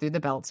gloves through the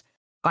belt.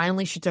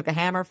 Finally, she took a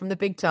hammer from the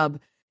big tub.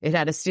 It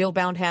had a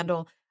steel-bound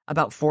handle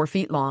about 4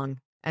 feet long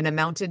and a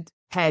mounted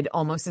head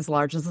almost as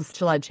large as a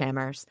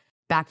sledgehammer's,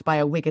 backed by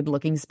a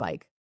wicked-looking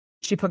spike.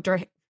 She put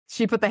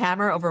the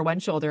hammer over one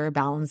shoulder,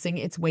 balancing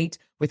its weight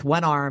with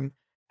one arm,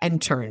 and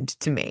turned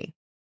to me.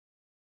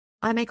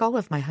 I make all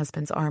of my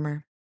husband's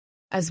armor,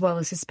 as well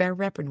as his spare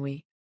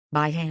weaponry,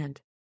 by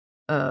hand.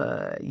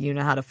 You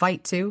know how to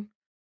fight, too?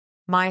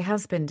 My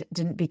husband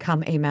didn't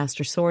become a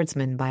master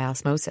swordsman by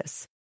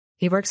osmosis.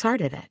 He works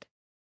hard at it.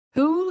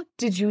 Who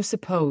did you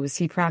suppose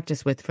he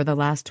practiced with for the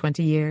last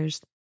 20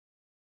 years?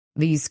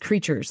 These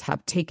creatures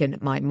have taken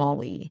my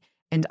Molly,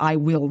 and I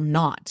will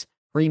not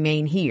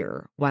remain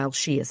here while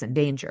she is in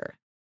danger.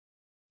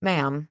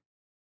 Ma'am,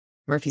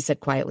 Murphy said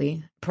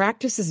quietly,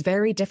 practice is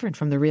very different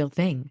from the real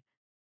thing.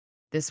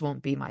 This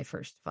won't be my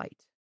first fight.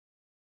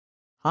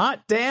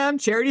 Hot damn,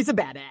 Charity's a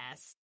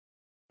badass.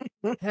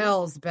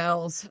 Hells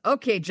bells.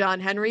 Okay, John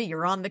Henry,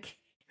 you're on the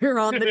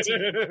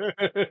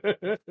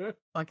team.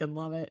 Fucking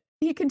love it.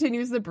 He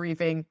continues the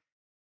briefing,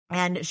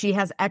 and she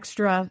has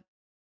extra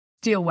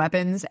steel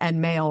weapons and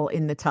mail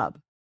in the tub.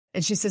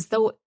 And she says,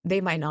 though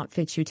they might not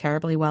fit you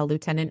terribly well,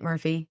 Lieutenant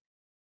Murphy,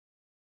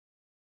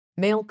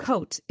 Male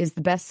coat is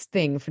the best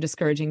thing for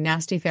discouraging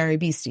nasty fairy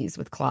beasties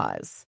with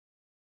claws.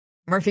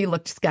 Murphy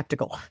looked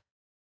skeptical.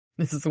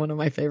 This is one of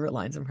my favorite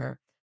lines from her.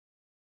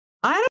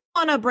 I don't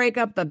want to break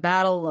up the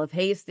Battle of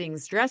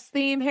Hastings dress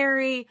theme,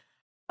 Harry,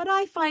 but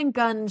I find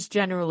guns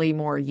generally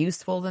more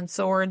useful than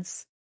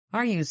swords.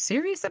 Are you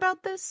serious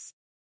about this?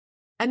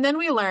 And then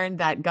we learned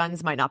that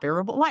guns might not be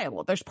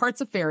reliable. There's parts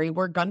of fairy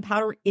where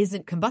gunpowder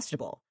isn't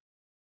combustible.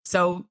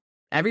 So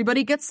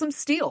everybody gets some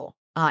steel.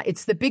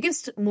 It's the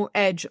biggest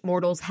edge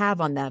mortals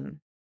have on them.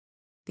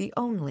 The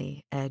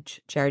only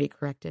edge, Charity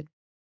corrected.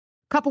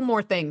 Couple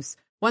more things.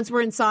 Once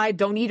we're inside,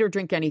 don't eat or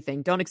drink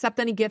anything. Don't accept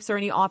any gifts or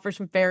any offers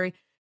from fairy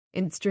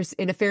in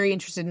a fairy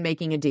interested in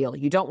making a deal.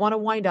 You don't want to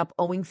wind up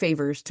owing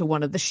favors to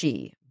one of the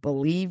she.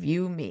 Believe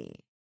you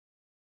me.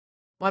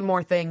 One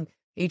more thing.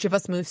 Each of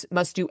us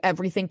must do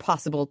everything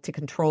possible to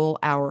control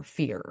our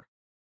fear.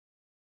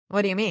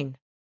 What do you mean?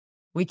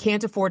 We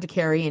can't afford to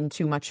carry in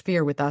too much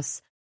fear with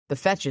us. The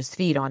fetches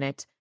feed on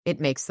it. It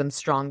makes them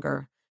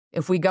stronger.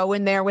 If we go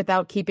in there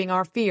without keeping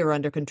our fear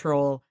under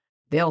control,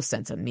 they'll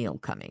sense a meal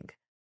coming.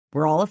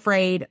 We're all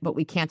afraid, but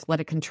we can't let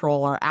it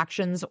control our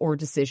actions or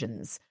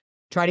decisions.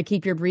 Try to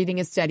keep your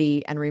breathing as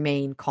steady and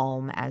remain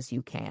calm as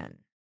you can.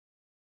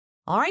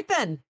 All right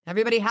then,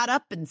 everybody hat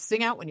up and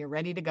sing out when you're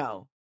ready to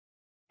go.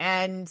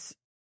 And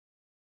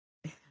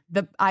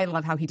I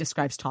love how he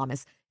describes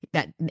Thomas,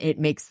 that it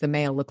makes the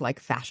male look like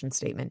a fashion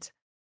statement.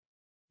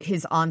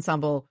 His whole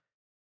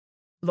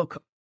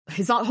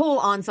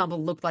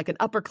ensemble looked like an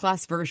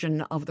upper-class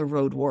version of the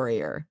Road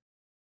Warrior.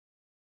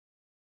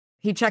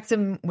 He checks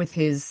him with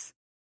his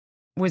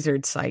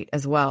wizard sight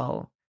as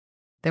well.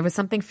 There was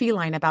something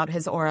feline about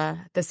his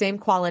aura, the same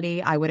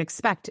quality I would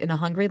expect in a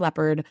hungry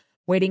leopard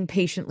waiting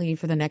patiently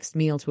for the next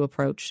meal to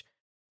approach.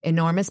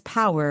 Enormous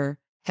power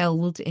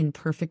held in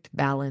perfect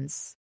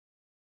balance.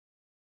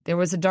 There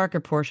was a darker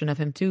portion of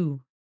him,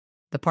 too,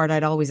 the part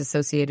I'd always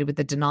associated with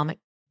the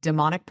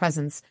demonic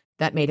presence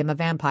that made him a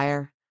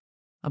vampire,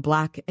 a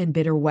black and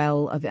bitter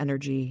well of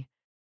energy,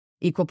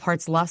 equal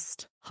parts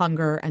lust,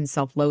 hunger, and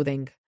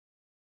self-loathing.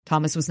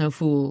 Thomas was no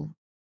fool.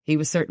 He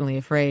was certainly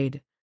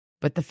afraid,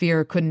 but the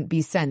fear couldn't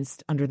be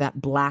sensed under that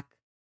black,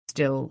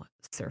 still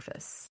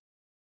surface.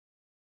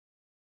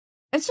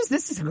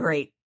 This is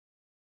great,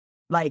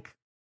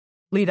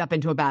 lead up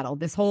into a battle.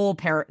 This whole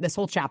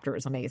chapter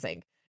is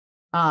amazing.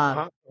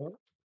 And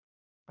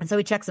so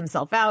he checks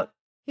himself out.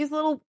 He's a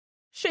little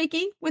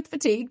shaky with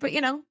fatigue, but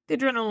the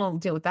adrenaline will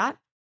deal with that.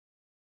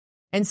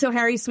 And so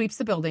Harry sweeps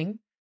the building.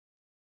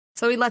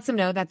 So he lets him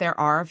know that there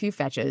are a few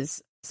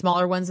fetches,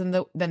 smaller ones than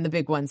the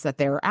big ones that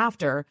they're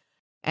after,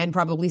 and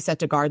probably set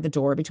to guard the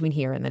door between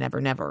here and the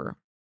Never Never.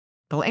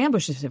 They'll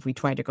ambush us if we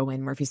try to go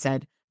in, Murphy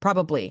said.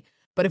 Probably.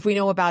 But if we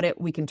know about it,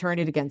 we can turn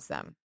it against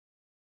them.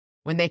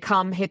 When they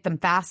come, hit them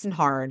fast and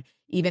hard,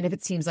 even if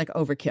it seems like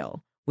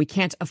overkill. We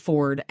can't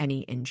afford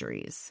any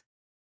injuries.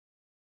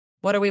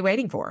 What are we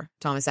waiting for?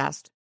 Thomas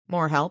asked.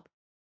 More help?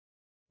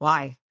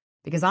 Why?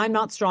 Because I'm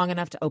not strong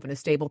enough to open a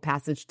stable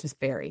passage to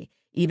Fairy.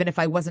 Even if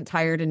I wasn't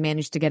tired and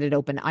managed to get it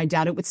open, I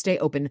doubt it would stay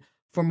open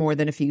for more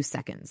than a few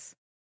seconds.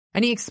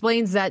 And he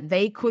explains that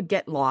they could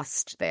get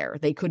lost there.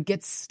 They could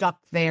get stuck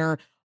there.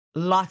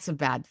 Lots of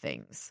bad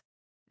things.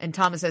 And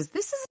Thomas says,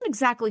 this isn't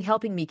exactly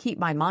helping me keep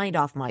my mind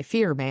off my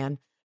fear, man.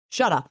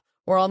 Shut up,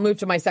 or I'll move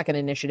to my second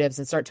initiatives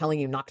and start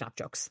telling you knock-knock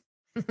jokes.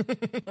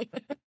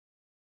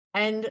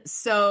 And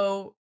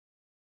so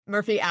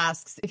Murphy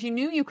asks, if you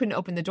knew you couldn't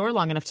open the door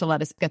long enough to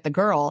let us get the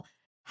girl,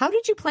 how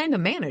did you plan to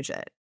manage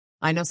it?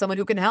 I know someone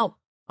who can help,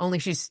 only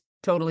she's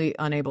totally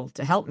unable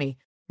to help me.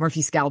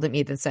 Murphy scowled at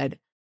me and said,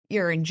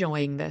 you're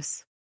enjoying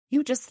this.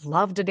 You just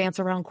love to dance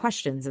around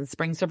questions and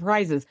spring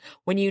surprises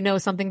when you know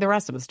something the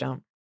rest of us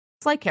don't.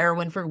 It's like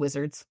heroin for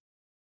wizards.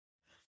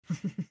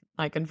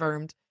 I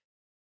confirmed.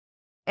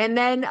 And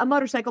then a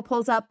motorcycle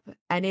pulls up,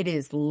 and it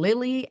is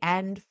Lily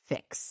and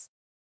Fix.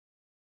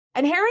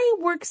 And Harry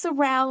works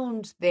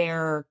around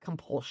their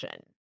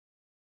compulsion.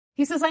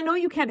 He says, I know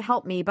you can't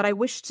help me, but I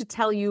wish to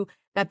tell you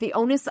that the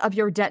onus of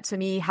your debt to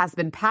me has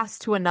been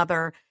passed to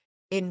another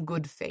in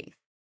good faith.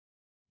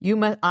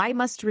 I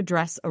must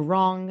redress a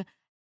wrong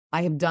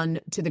I have done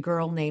to the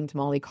girl named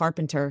Molly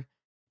Carpenter.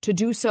 To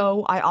do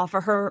so, I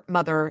offer her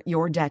mother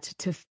your debt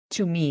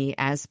to me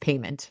as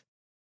payment.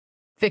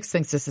 Fix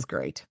thinks this is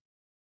great.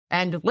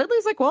 And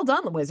Lily's like, well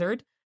done,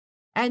 wizard.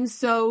 And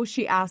so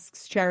she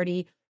asks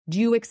Charity, do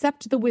you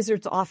accept the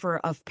wizard's offer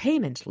of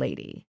payment,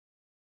 lady?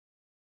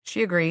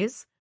 She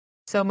agrees.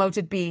 So mote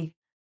it be.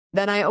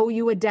 Then I owe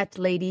you a debt,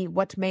 lady.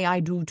 What may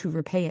I do to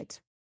repay it?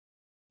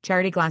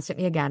 Charity glanced at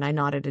me again. I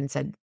nodded and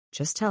said,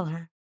 just tell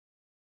her.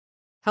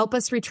 Help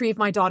us retrieve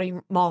my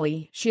daughter,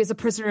 Molly. She is a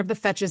prisoner of the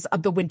fetches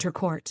of the Winter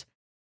Court.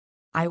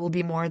 I will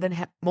be more than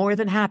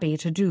happy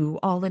to do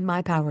all in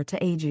my power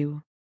to aid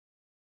you.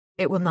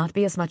 It will not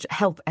be as much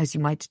help as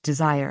you might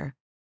desire.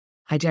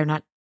 I dare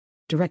not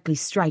directly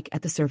strike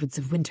at the servants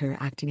of winter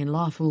acting in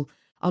lawful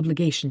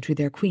obligation to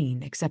their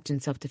queen, except in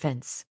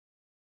self-defense.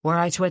 Were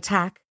I to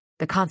attack,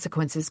 the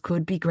consequences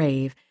could be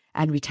grave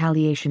and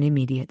retaliation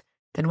immediate.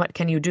 Then what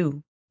can you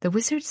do? The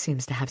wizard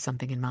seems to have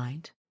something in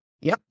mind.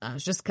 Yep, I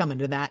was just coming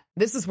to that.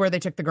 This is where they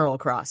took the girl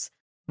across.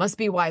 Must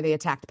be why they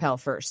attacked Pell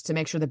first, to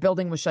make sure the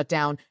building was shut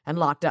down and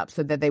locked up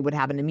so that they would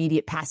have an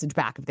immediate passage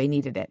back if they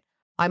needed it.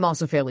 I'm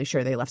also fairly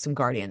sure they left some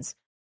guardians.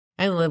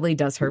 And Lily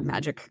does her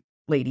magic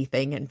lady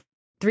thing, and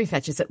 3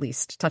 fetches at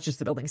least. Touches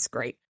the buildings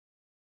great.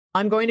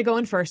 I'm going to go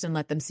in first and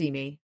let them see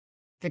me.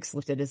 Fix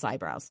lifted his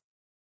eyebrows.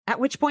 At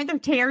which point they're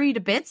tear you to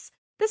bits?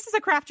 This is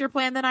a craftier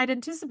plan than I'd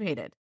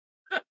anticipated.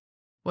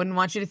 Wouldn't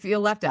want you to feel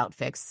left out,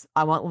 Fix.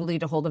 I want Lily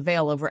to hold a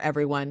veil over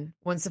everyone.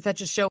 Once the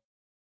fetches show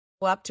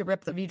up to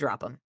rip the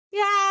V-drop them.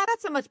 Yeah,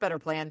 that's a much better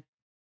plan.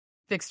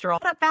 Fix to all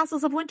up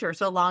vassals of winter,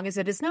 so long as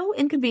it is no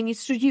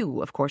inconvenience to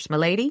you, of course, my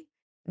lady.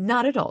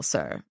 Not at all,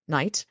 sir,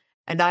 knight.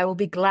 And I will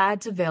be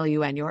glad to veil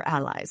you and your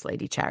allies,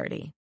 Lady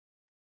Charity.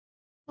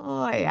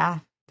 Oh, yeah,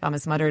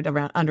 Thomas muttered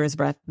around under his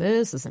breath.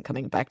 This isn't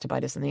coming back to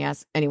bite us in the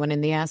ass. Anyone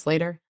in the ass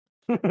later?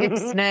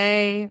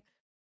 Ixnay.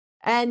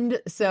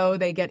 And so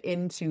they get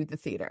into the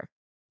theater.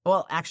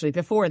 Well, actually,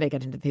 before they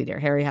get into the theater,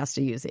 Harry has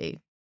to use a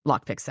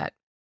lockpick set.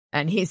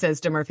 And he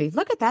says to Murphy,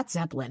 look at that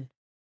Zeppelin.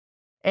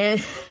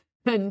 And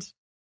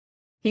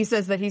he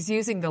says that he's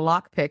using the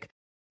lockpick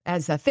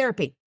as a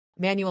therapy,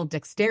 manual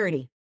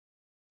dexterity.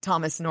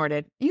 Thomas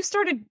snorted. You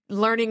started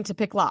learning to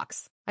pick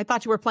locks. I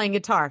thought you were playing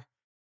guitar.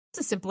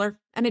 It's simpler,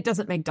 and it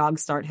doesn't make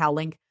dogs start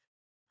howling.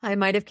 I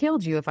might have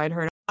killed you if I'd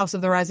heard House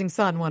of the Rising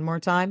Sun one more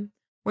time.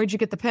 Where'd you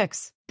get the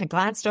picks? I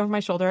glanced over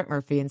my shoulder at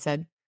Murphy and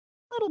said,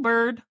 little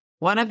bird.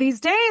 One of these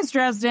days,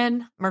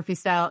 Dresden, Murphy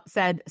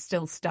said,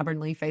 still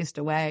stubbornly faced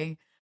away.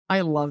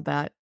 I love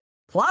that.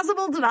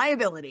 Plausible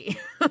deniability.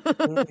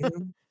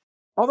 Mm-hmm.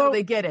 Although so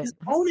they get it. Is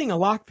owning a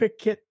lockpick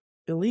kit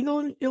illegal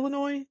in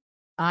Illinois?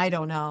 I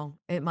don't know.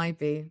 It might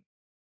be.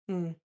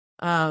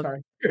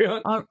 Sorry.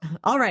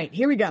 All right,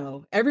 here we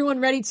go. Everyone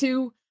ready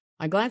to?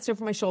 I glanced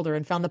over my shoulder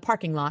and found the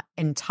parking lot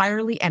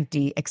entirely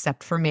empty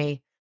except for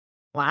me.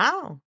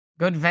 Wow,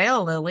 good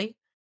veil, Lily.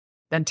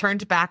 Then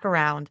turned back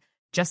around,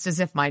 just as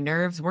if my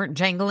nerves weren't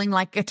jangling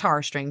like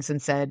guitar strings,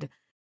 and said,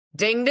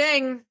 ding,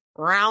 ding,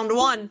 round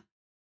 1.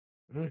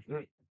 Mm-hmm.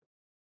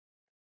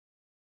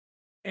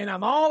 And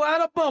I'm all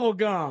out of bubble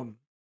gum.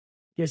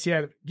 Guess you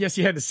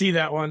had to see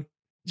that one.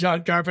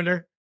 John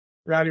Carpenter,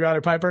 Rowdy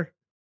Rodder Piper,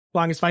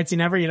 longest fight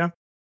scene ever, you know?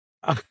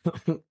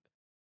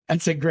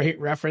 That's a great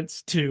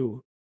reference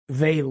to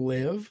They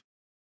Live,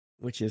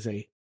 which is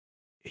a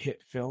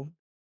hit film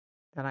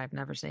that I've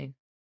never seen.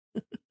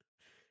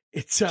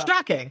 It's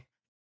shocking.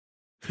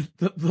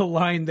 The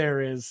line there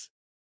is,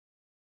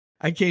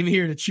 I came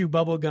here to chew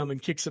bubble gum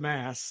and kick some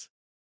ass.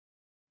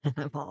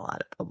 I'm all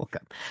out of bubble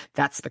gum.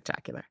 That's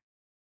spectacular.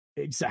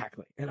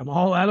 Exactly. And I'm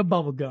all out of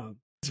bubble gum.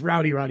 It's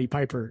Roddy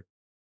Piper,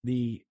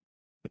 the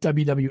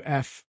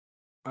WWF,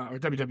 or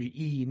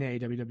WWE, nay,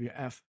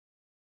 WWF,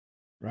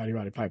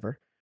 Roddy Piper.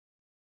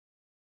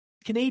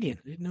 Canadian.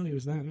 I didn't know he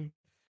was that.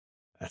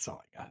 That's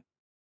all I got.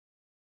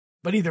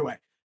 But either way,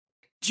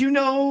 do you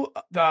know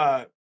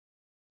the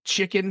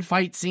chicken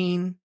fight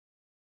scene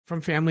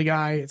from Family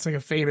Guy? It's like a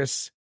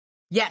famous.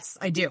 Yes,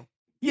 I do.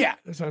 Yeah.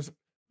 This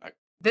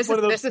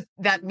is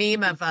that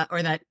meme of,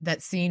 or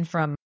that scene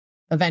from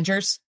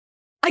Avengers.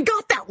 I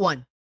got that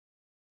one.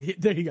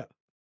 There you go.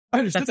 I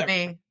understood That's that.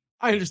 Me.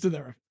 I understood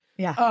that.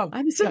 Yeah, I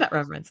understood that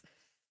reference.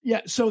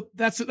 Yeah, so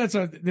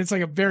it's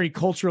like a very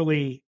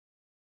culturally,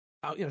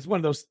 it's one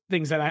of those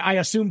things that I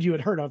assumed you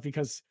had heard of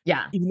because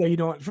even though you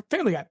don't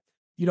Family Guy,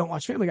 you don't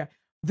watch Family Guy.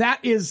 That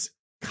is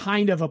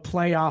kind of a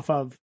play off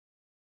of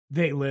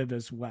They Live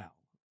as well.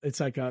 It's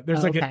like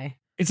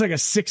it's like a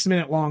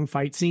 6-minute long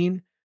fight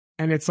scene,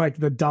 and it's like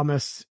the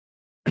dumbest.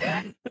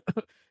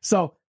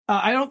 So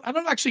I don't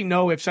actually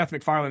know if Seth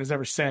MacFarlane has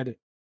ever said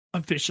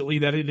officially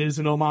that it is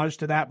an homage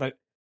to that, but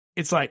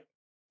it's like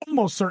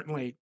almost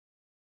certainly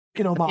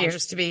an homage.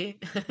 Appears to be.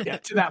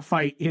 To that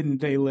fight in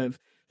They Live.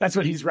 That's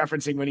what he's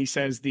referencing when he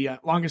says the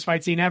longest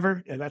fight scene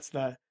ever.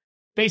 Yeah,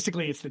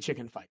 basically it's the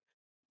chicken fight.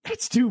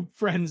 It's two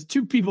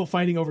people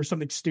fighting over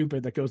something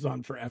stupid that goes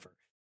on forever.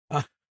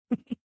 But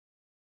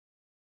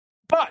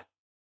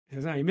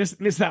you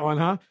missed that one,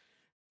 huh?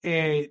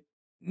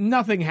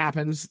 Nothing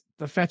happens.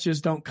 The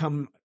fetches don't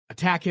come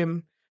attack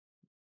him.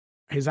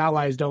 His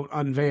allies don't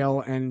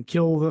unveil and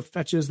kill the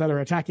fetches that are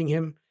attacking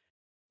him.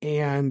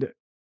 And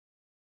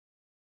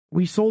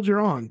we soldier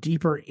on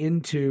deeper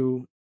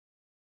into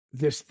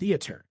this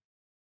theater.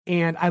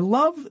 And I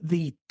love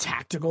the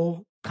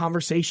tactical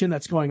conversation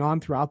that's going on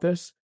throughout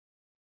this,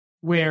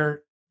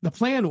 where the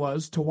plan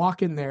was to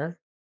walk in there,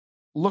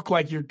 look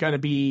like you're going to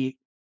be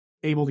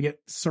able to get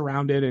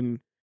surrounded and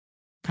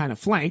kind of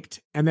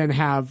flanked, and then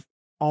have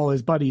all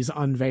his buddies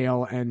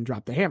unveil and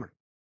drop the hammer.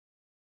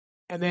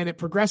 And then it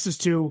progresses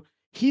to,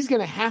 he's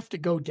going to have to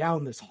go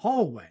down this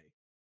hallway,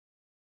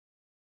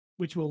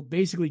 which will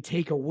basically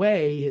take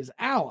away his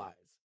allies.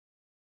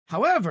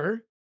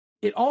 However,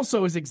 it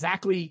also is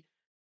exactly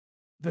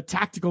the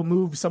tactical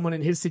move someone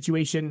in his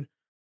situation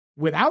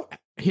without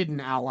hidden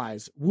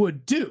allies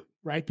would do,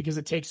 right? Because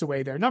it takes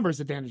away their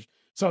numbers advantage.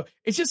 So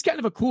it's just kind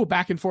of a cool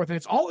back and forth, and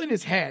it's all in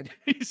his head.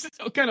 He's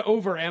just kind of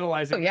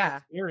overanalyzing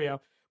the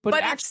scenario. But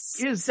it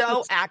it's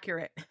so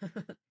accurate.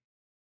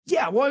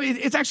 Yeah, well, I mean,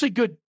 it's actually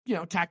good,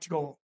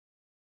 tactical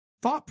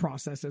thought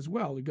process as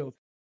well to go.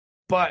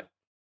 But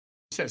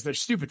he says they're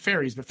stupid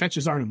fairies, but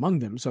fetches aren't among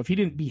them. So if he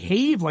didn't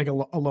behave like a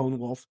lone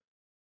wolf,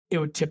 it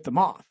would tip them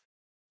off.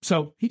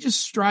 So he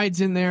just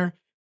strides in there,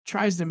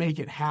 tries to make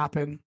it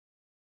happen.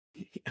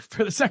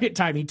 For the second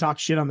time, he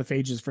talks shit on the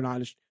phages for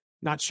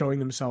not showing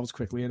themselves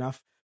quickly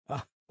enough,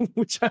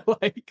 which I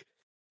like.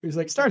 He's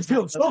like, starts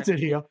feeling insulted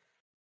here.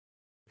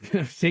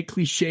 Take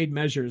cliched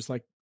measures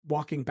like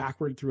walking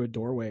backward through a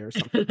doorway or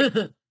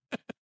something.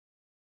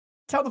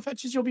 Tell the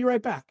fetches you'll be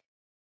right back.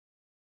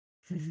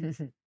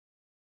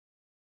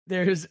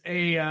 There's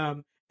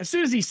as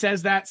soon as he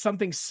says that,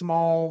 something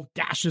small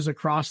dashes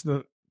across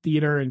the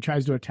theater and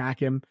tries to attack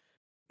him.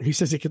 He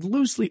says it could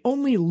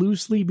only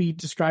loosely be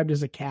described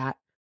as a cat.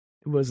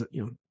 It was,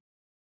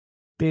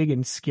 big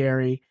and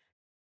scary.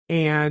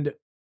 And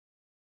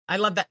I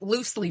love that,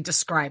 loosely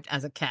described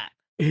as a cat.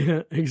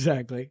 Yeah,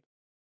 exactly.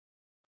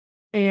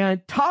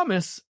 And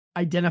Thomas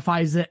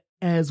identifies it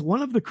as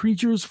one of the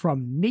creatures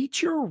from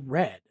Nature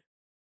Red.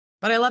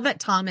 But I love that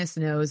Thomas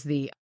knows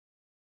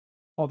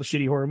all the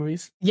shitty horror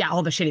movies. Yeah,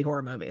 all the shitty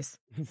horror movies.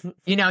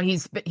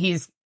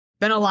 He's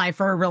been alive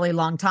for a really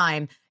long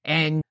time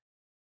and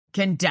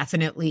can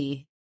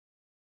definitely.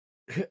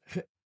 And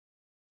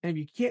if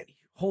you can't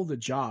hold a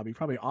job, he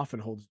probably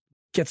often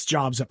gets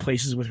jobs at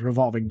places with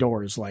revolving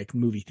doors like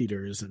movie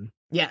theaters and.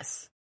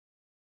 Yes.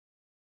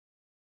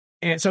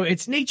 And so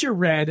it's Nature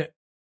Red.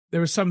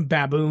 There was some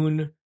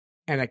baboon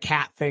and a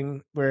cat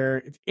thing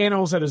where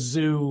animals at a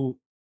zoo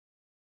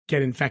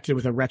get infected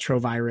with a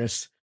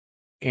retrovirus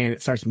and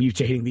it starts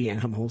mutating the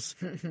animals.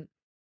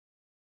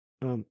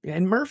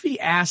 And Murphy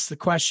asks the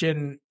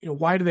question,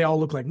 why do they all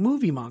look like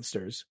movie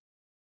monsters?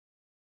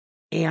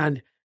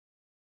 And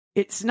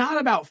it's not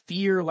about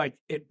fear, like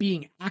it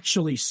being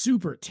actually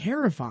super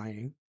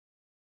terrifying,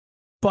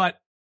 but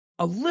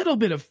a little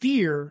bit of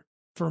fear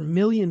for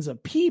millions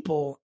of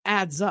people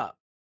adds up.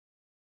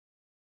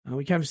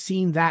 We kind of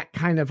seen that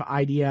kind of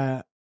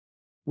idea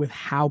with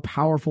how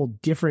powerful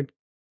different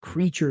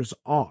creatures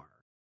are.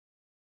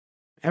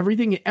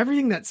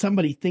 Everything that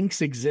somebody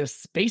thinks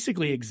exists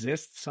basically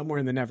exists somewhere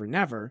in the never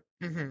never.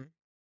 Mm-hmm.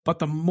 But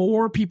the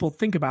more people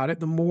think about it,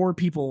 the more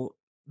people,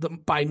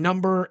 by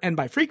number and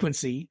by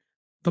frequency,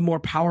 the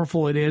more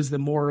powerful it is, the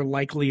more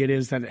likely it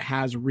is that it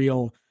has a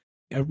real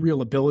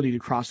ability to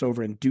cross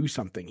over and do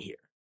something here.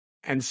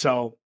 And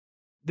so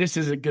this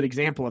is a good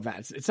example of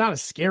that. It's not a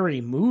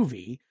scary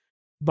movie,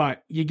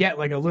 but you get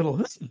like a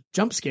little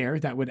jump scare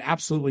that would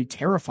absolutely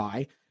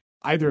terrify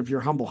either of your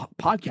humble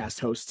podcast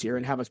hosts here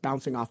and have us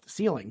bouncing off the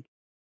ceiling.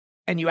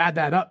 And you add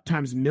that up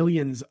times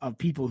millions of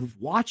people who've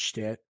watched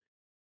it,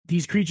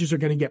 these creatures are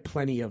going to get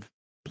plenty of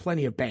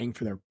bang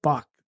for their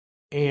buck.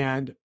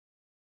 And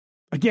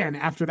again,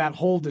 after that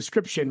whole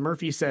description,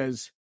 Murphy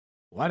says,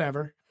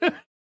 whatever,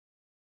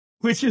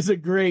 which is a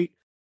great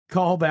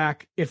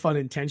callback, if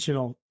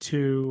unintentional,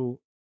 to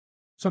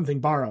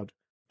Something Borrowed,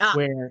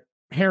 where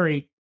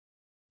Harry,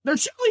 they're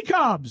chili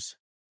cobs.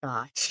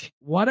 Gosh.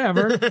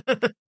 Whatever.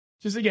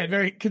 Just again,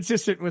 very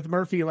consistent with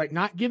Murphy, like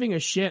not giving a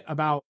shit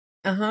about.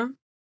 Uh-huh.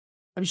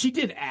 I mean, she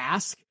did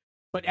ask,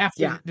 but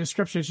after the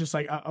description, it's just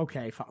like,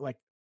 okay, like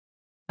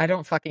I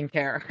don't fucking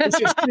care.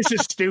 this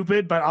is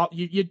stupid, but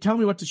you tell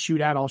me what to shoot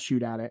at, I'll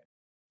shoot at it.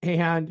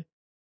 And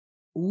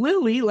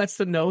Lily lets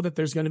them know that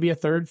there's going to be a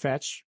third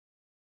fetch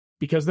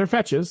because they're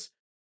fetches.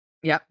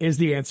 Yep. Is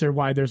the answer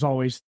why there's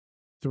always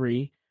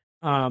 3.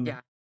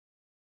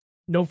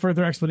 No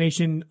further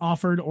explanation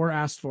offered or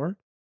asked for.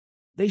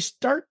 They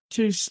start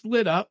to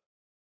split up.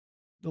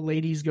 The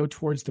ladies go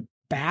towards the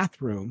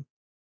bathroom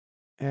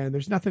and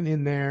there's nothing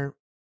in there.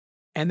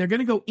 And they're going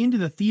to go into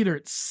the theater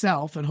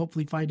itself and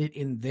hopefully find it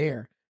in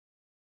there.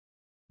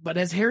 But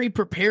as Harry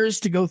prepares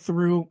to go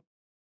through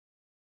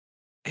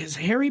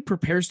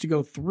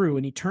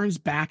and he turns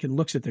back and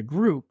looks at the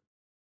group,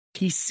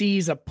 he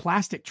sees a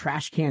plastic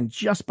trash can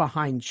just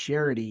behind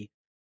Charity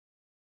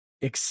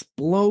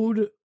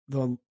explode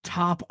the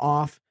top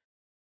off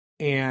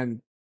and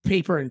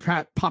paper and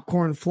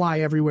popcorn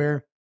fly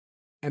everywhere.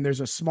 And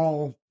there's a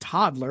small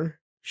toddler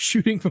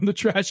shooting from the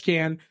trash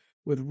can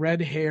with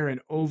red hair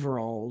and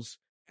overalls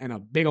and a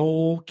big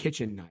old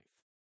kitchen knife.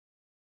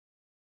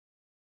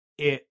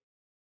 It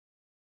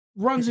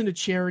runs into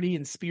Charity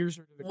and spears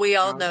her to the ground. We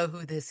all know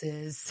who this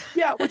is.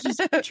 Yeah, which is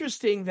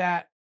interesting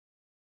that,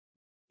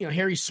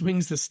 Harry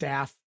swings the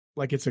staff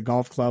like it's a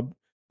golf club,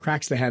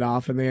 cracks the head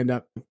off, and they end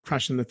up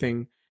crushing the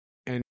thing.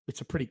 And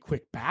it's a pretty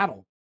quick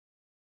battle.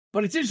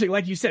 But it's interesting,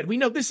 like you said, we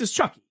know this is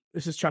Chucky.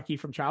 This is Chucky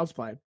from Child's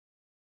Play.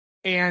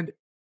 But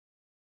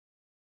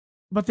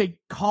they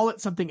call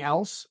it something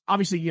else.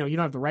 Obviously, you don't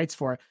have the rights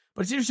for it.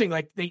 But it's interesting,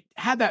 like they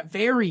had that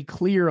very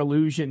clear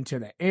allusion to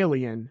the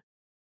alien,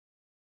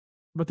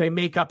 but they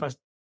make up a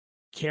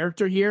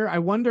character here. I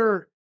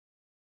wonder,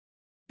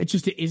 it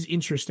just is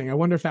interesting. I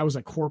wonder if that was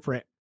a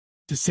corporate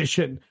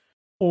decision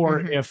or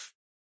if,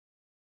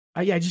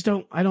 I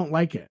don't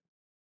like it.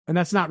 And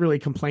that's not really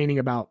complaining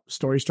about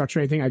story structure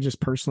or anything. I just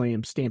personally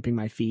am stamping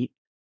my feet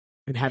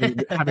and having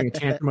a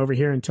tantrum over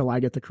here until I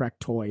get the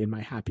correct toy in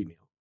my Happy Meal.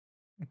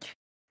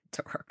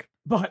 Dark.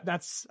 But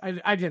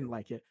I didn't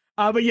like it.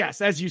 But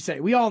yes, as you say,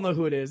 we all know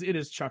who it is. It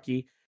is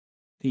Chucky,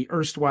 the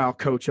erstwhile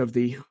coach of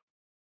the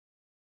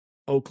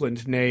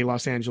Oakland, nay,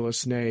 Los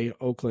Angeles, nay,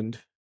 Oakland,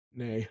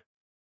 nay,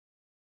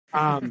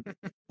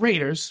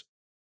 Raiders,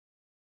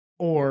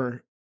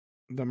 or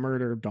the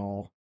murder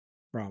doll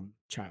from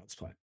Child's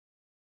Play.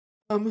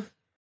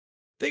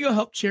 They go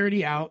help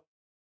Charity out.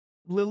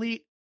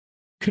 Lily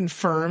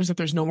confirms that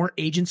there's no more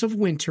Agents of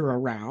Winter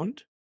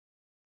around,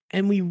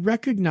 and we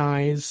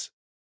recognize,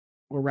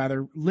 or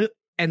rather,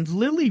 and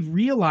Lily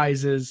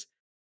realizes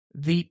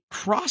the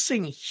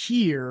crossing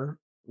here,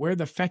 where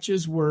the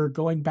fetches were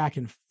going back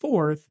and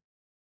forth,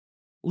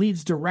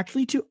 leads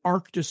directly to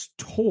Arctus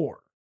Tor,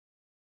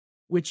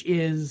 which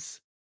is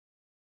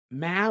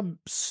Mab's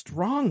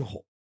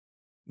stronghold,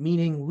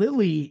 meaning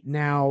Lily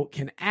now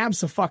can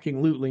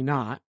abso-fucking-lutely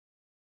not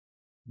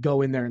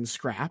go in there and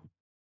scrap,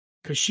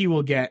 because she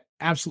will get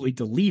absolutely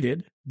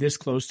deleted this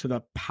close to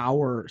the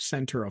power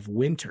center of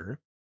Winter.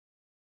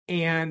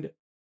 And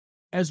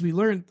as we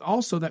learned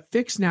also that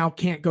Fix now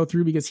can't go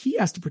through because he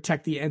has to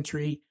protect the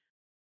entry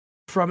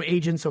from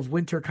Agents of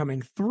Winter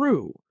coming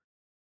through.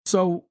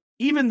 So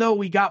even though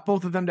we got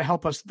both of them to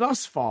help us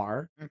thus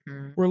far,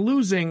 we're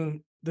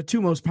losing the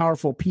two most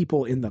powerful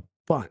people in the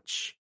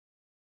bunch.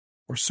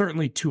 Or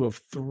certainly two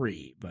of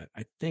three, but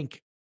I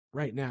think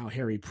right now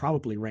Harry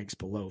probably ranks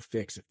below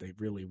Fix if they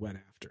really went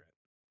after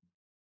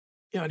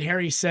it. And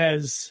Harry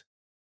says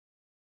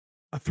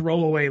a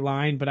throwaway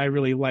line, but I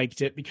really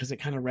liked it because it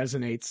kind of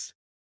resonates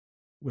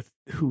with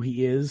who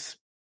he is.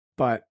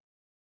 But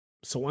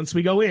so once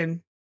we go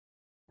in,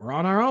 we're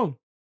on our own.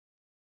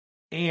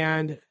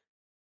 And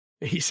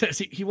he says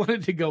he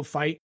wanted to go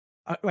fight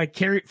like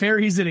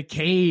fairies in a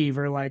cave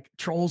or like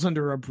trolls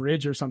under a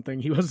bridge or something.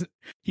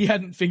 He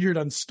hadn't figured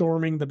on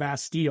storming the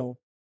Bastille.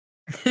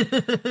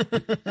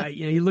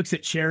 He looks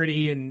at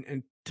Charity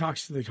and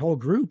talks to the whole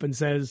group and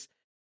says,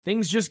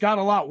 things just got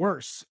a lot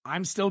worse.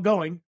 I'm still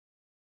going.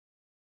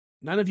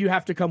 None of you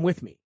have to come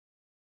with me.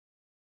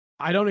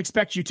 I don't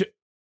expect you to.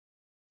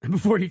 And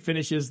before he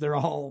finishes, they're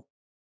all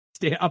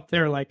stay up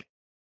there, like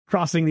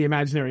crossing the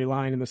imaginary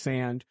line in the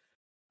sand,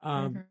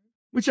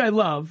 which I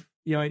love.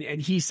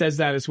 And he says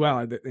that as well,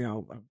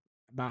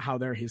 about how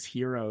they're his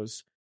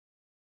heroes.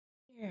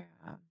 Yeah.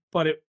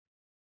 But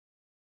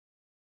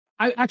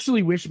I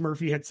actually wish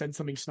Murphy had said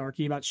something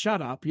snarky about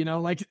shut up,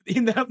 like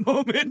in that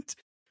moment,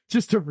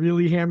 just to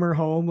really hammer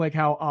home like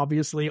how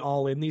obviously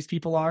all in these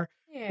people are.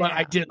 Yeah,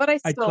 but I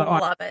still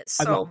love it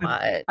so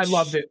much. I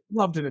loved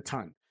it a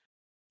ton.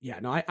 Yeah,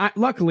 no, I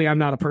luckily I'm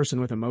not a person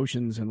with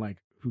emotions and like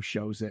who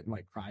shows it and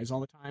like cries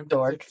all the time.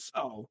 Dork.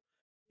 So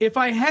if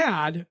I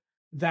had,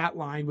 that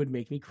line would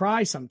make me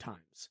cry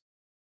sometimes.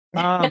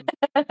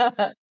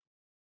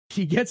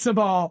 He gets them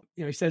all,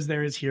 he says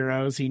they're his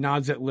heroes. He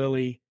nods at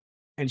Lily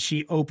and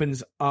she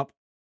opens up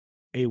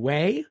a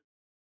way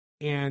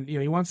and,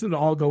 he wants them to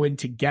all go in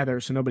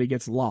together so nobody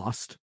gets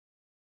lost.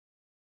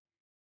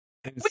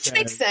 Which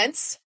makes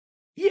sense.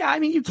 Yeah, I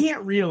mean, you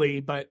can't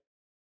really, but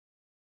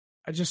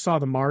I just saw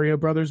the Mario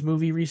Brothers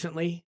movie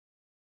recently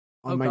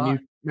on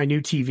my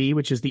new TV,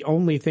 which is the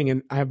only thing.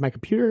 And I have my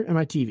computer and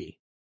my TV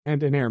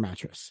and an air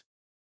mattress.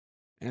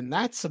 And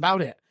that's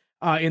about it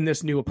in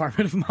this new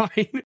apartment of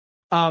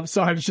mine.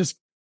 So I was just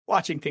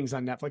watching things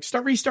on Netflix.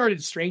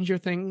 Restarted Stranger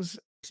Things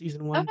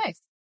season 1. Oh,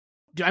 nice.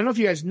 I don't know if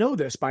you guys know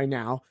this by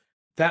now,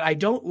 that I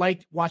don't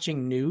like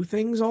watching new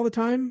things all the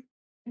time.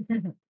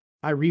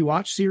 I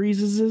rewatch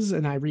series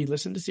and I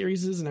re-listen to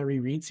series and I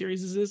reread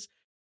series,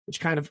 which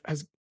kind of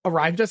has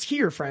arrived us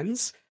here,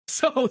 friends.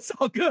 So it's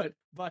all good.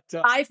 But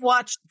I've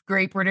watched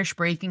Great British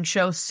Baking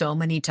Show so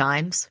many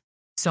times.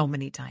 So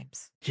many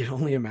times. You can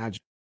only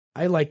imagine.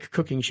 I like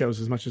cooking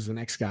shows as much as the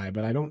next guy,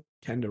 but I don't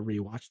tend to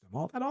rewatch them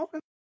all that often.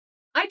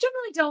 I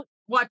generally don't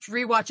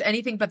rewatch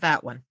anything but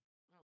that one.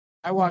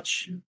 I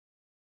watch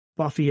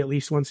Buffy at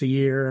least once a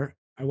year.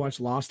 I watch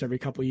Lost every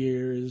couple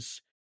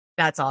years.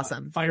 That's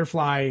awesome.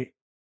 Firefly,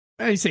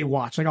 I say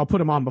watch. Like I'll put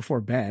them on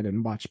before bed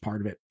and watch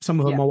part of it. Some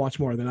of them I'll watch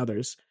more than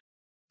others.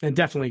 And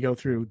definitely go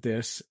through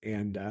this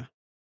and some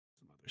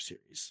other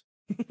series.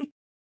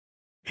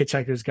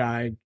 Hitchhiker's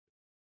Guide.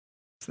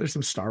 So there's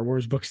some Star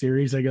Wars book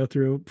series I go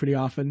through pretty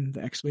often.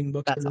 The X-Wing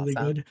books are really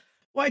good.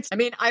 Well,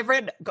 I've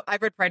read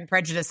Pride and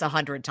Prejudice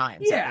 100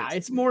 times. Yeah,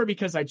 it's more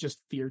because I just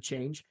fear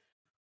change.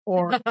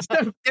 Or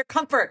their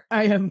comfort.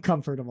 I am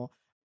comfortable.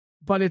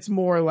 But it's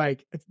more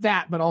like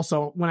that, but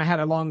also when I had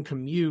a long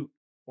commute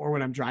or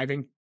when I'm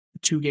driving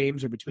to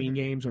games or between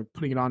games or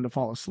putting it on to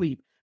fall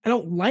asleep, I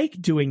don't like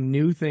doing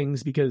new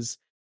things because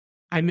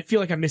I feel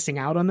like I'm missing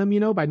out on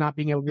them, by not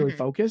being able to really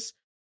focus.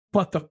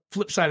 But the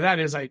flip side of that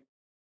is I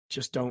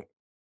just don't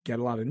get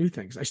a lot of new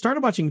things. I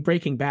started watching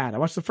Breaking Bad. I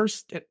watched the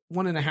first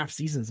 1.5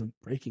 seasons of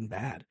Breaking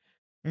Bad.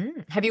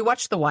 Have you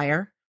watched The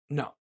Wire?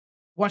 No.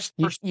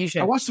 You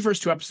should. I watched the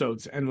first 2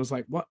 episodes and was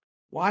like, what?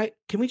 Why?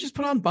 Can we just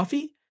put on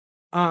Buffy?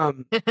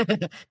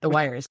 The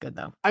Wire is good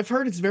though. I've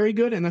heard it's very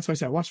good, and that's why I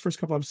said I watched the first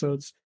couple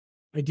episodes.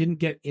 I didn't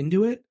get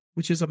into it,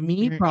 which is a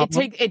me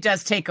problem. It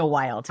does take a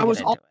while to get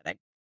into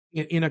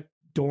it. In a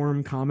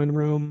dorm common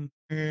room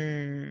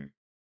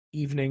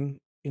evening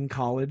in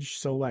college.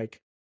 So like,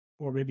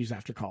 or maybe it was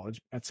after college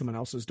at someone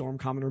else's dorm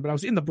common room, but I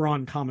was in the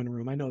Braun common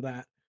room. I know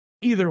that.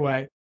 Either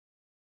way,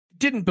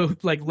 didn't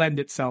both like lend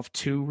itself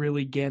to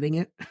really getting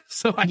it.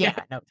 So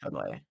no,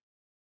 totally.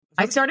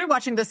 I started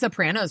watching The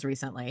Sopranos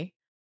recently.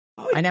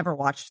 Oh, yeah. I never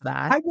watched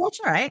that. I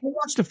watched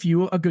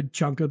a good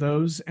chunk of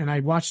those, and I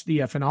watched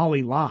the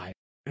finale live.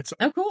 It's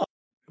cool.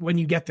 When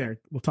you get there,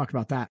 we'll talk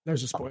about that.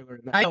 There's a spoiler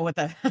in that. I know what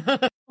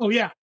the. Oh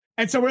yeah,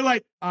 and so we're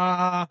like,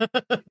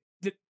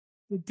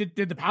 did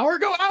the power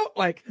go out?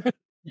 Like,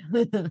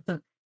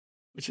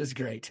 which is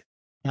great.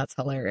 That's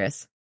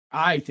hilarious.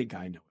 I think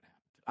I know what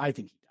happened. I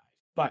think he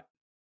died,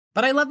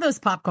 but I love those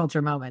pop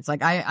culture moments.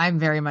 Like I'm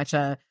very much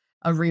a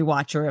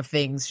rewatcher of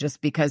things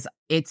just because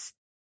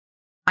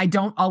I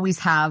don't always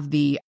have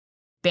the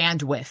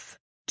bandwidth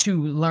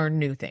to learn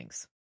new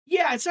things.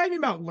 Yeah, it's not even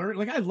about learning.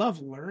 Like I love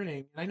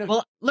learning. I know.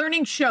 Well,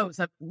 learning shows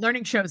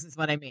is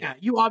what I mean. Yeah,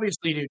 you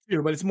obviously do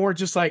too, but it's more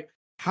just like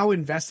how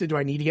invested do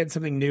I need to get in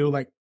something new?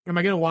 Like, am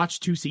I going to watch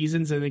 2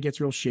 seasons and it gets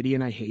real shitty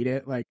and I hate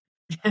it? Like,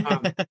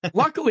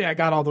 luckily I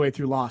got all the way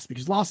through Lost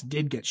because Lost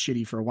did get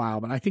shitty for a while,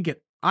 but I think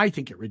it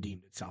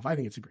redeemed itself. I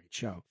think it's a great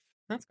show.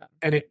 That's good.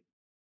 And it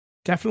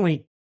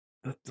definitely,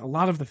 a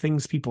lot of the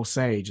things people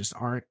say just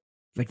aren't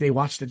like they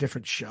watched a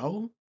different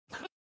show.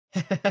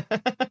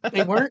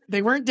 They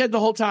weren't dead the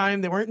whole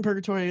time. They weren't in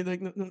purgatory.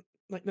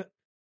 Like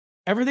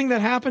everything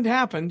that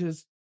happened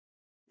is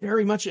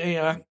very much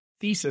a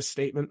thesis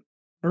statement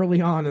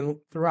early on and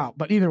throughout.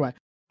 But either way,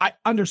 I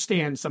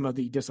understand some of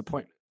the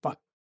disappointment, but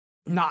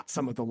not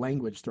some of the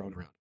language thrown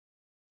around.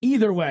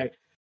 Either way,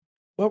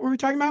 what were we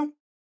talking about?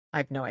 I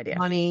have no idea.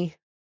 Money.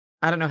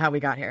 I don't know how we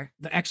got here.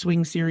 The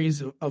X-Wing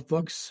series of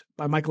books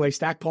by Michael A.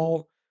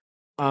 Stackpole,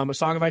 A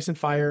Song of Ice and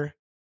Fire,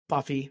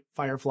 Buffy,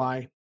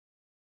 Firefly,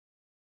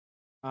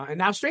 and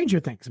now Stranger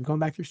Things. I'm going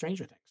back through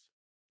Stranger Things.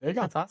 There you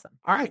go. That's awesome.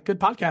 All right, good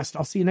podcast.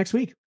 I'll see you next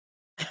week.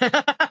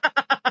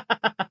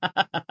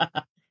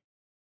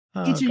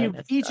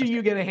 Each of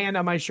you get a hand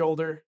on my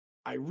shoulder.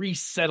 I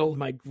resettled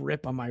my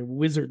grip on my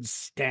wizard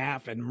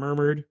staff and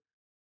murmured,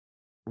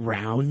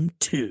 "Round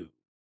 2.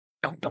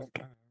 Dun, dun,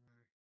 dun.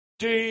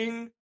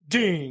 Ding,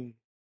 ding."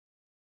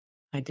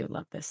 I do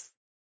love this.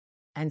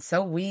 And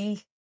so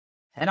we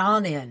head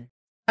on in.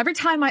 Every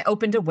time I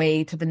opened a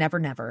way to the Never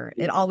Never,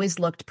 it always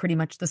looked pretty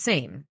much the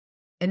same.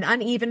 An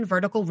uneven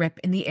vertical rip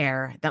in the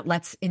air that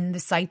lets in the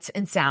sights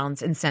and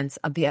sounds and sense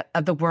of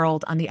the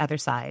world on the other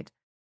side.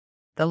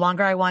 The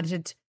longer I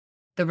wanted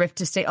the rift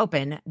to stay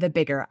open, the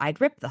bigger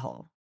I'd rip the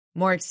hole.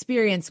 More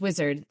experienced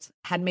wizards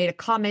had made a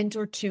comment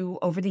or two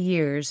over the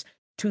years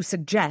to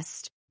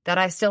suggest that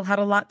I still had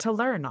a lot to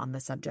learn on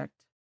the subject.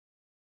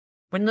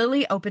 When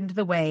Lily opened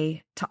the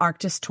way to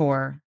Arctis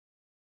Tor,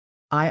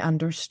 I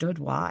understood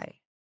why.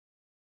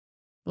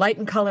 Light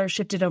and color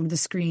shifted over the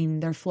screen,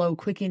 their flow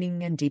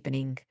quickening and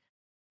deepening.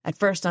 At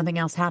first, nothing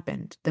else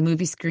happened. The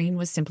movie screen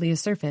was simply a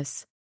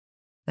surface.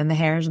 Then the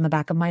hairs on the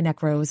back of my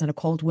neck rose and a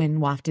cold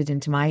wind wafted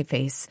into my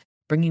face,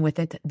 bringing with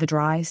it the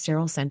dry,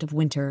 sterile scent of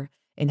winter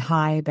in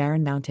high,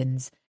 barren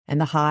mountains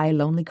and the high,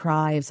 lonely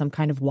cry of some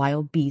kind of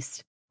wild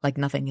beast like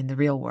nothing in the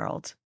real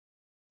world.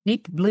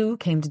 Deep blue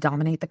came to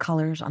dominate the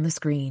colors on the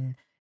screen,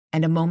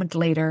 and a moment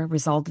later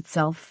resolved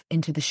itself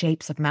into the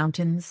shapes of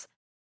mountains,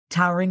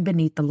 towering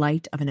beneath the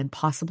light of an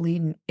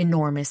impossibly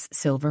enormous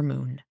silver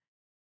moon.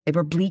 They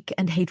were bleak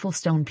and hateful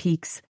stone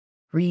peaks,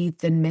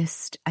 wreathed in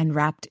mist and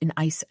wrapped in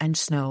ice and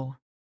snow.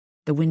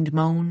 The wind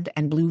moaned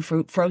and blew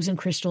frozen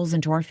crystals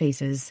into our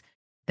faces,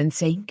 then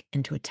sank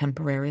into a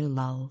temporary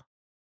lull.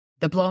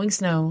 The blowing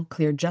snow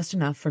cleared just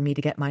enough for me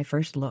to get my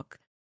first look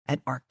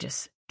at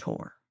Arctis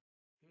Tor.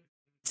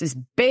 It's this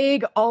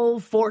big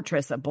old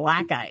fortress of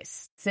black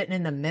ice sitting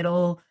in the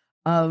middle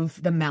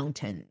of the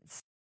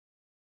mountains.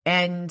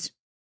 And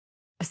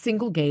a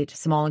single gate,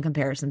 small in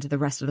comparison to the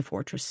rest of the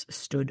fortress,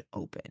 stood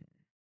open.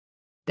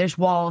 There's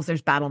walls,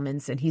 there's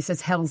battlements, and he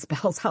says, "Hell's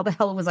bells, how the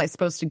hell was I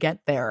supposed to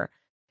get there?"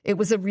 It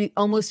was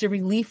almost a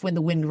relief when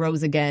the wind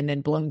rose again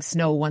and blowing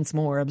snow once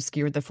more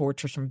obscured the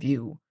fortress from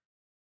view.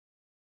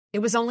 It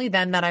was only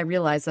then that I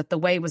realized that the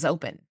way was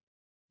open.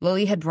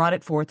 Lily had brought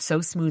it forth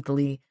so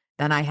smoothly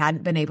that I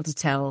hadn't been able to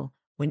tell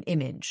when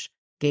image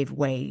gave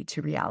way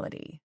to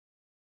reality.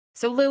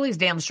 So Lily's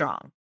damn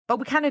strong, but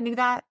we kind of knew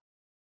that.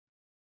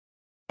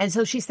 And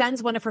so she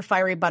sends one of her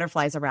fiery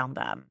butterflies around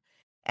them.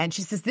 And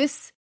she says,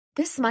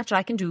 this much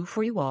I can do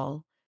for you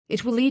all.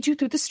 It will lead you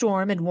through the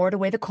storm and ward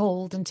away the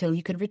cold until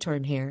you can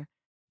return here.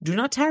 Do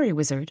not tarry,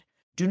 wizard.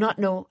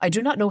 I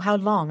do not know how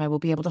long I will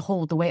be able to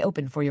hold the way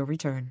open for your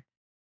return.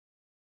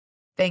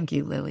 Thank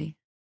you, Lily.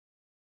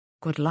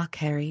 Good luck,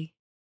 Harry.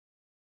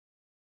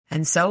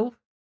 And so,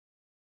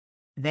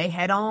 they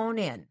head on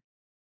in.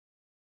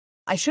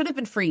 I should have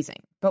been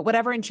freezing, but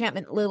whatever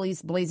enchantment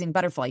Lily's blazing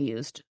butterfly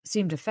used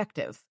seemed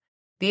effective.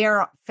 The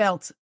air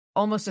felt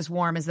almost as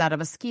warm as that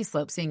of a ski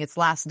slope seeing its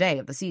last day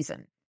of the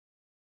season.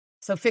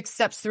 So Fix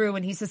steps through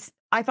and he says,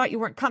 "I thought you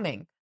weren't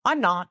coming."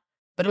 "I'm not,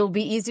 but it'll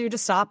be easier to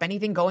stop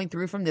anything going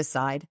through from this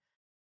side."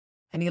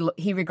 And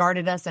he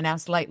regarded us and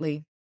asked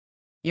lightly,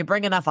 "You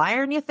bring enough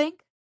iron, you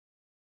think?"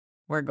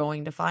 We're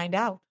going to find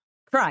out.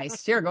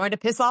 Christ, you're going to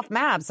piss off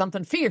Mab.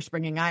 Something fierce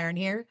bringing iron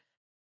here.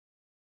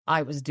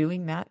 I was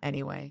doing that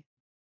anyway.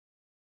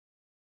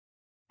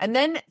 And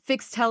then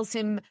Fix tells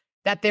him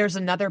that there's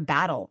another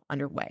battle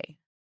underway.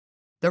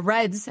 The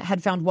Reds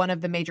had found one of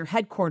the major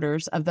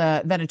headquarters of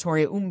the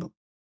Venatoria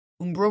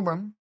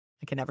Umbrorum.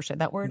 I can never say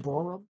that word.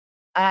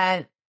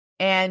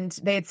 And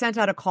they had sent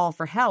out a call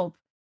for help,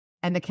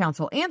 and the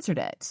council answered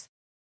it.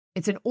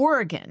 It's in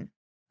Oregon,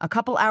 a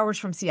couple hours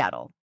from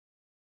Seattle.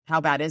 How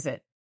bad is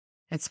it?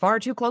 It's far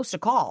too close to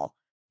call,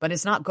 but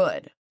it's not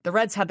good. The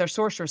Reds had their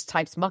sorceress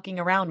types mucking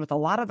around with a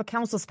lot of the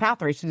council's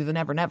pathways through the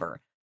Never Never.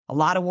 A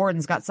lot of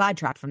wardens got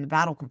sidetracked from the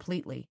battle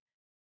completely.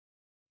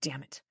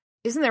 Damn it.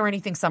 Isn't there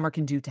anything Summer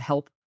can do to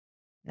help?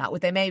 Not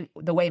with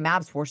the way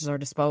Mab's forces are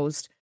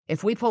disposed.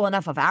 If we pull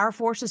enough of our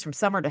forces from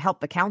Summer to help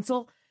the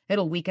council,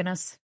 it'll weaken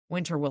us.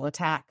 Winter will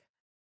attack.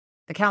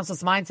 The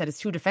council's mindset is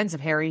too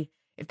defensive, Harry.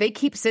 If they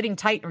keep sitting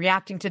tight and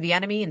reacting to the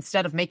enemy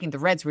instead of making the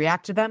Reds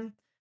react to them,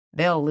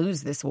 they'll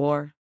lose this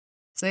war.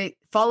 So they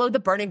followed the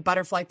burning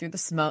butterfly through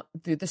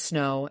the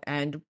snow,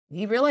 and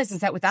he realizes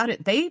that without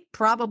it, they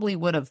probably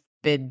would have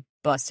been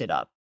busted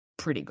up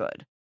pretty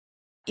good.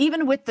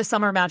 Even with the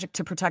summer magic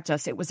to protect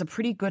us, it was a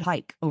pretty good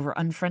hike over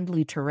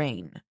unfriendly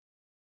terrain.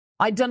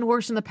 I'd done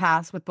worse in the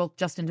past with both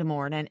Justin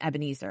DeMorn and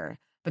Ebenezer,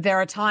 but there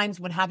are times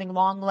when having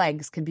long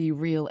legs can be a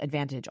real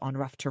advantage on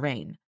rough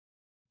terrain.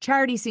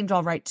 Charity seemed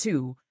all right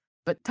too,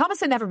 but Thomas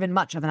had never been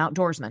much of an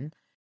outdoorsman,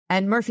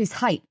 and Murphy's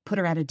height put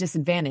her at a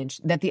disadvantage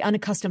that the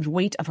unaccustomed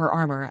weight of her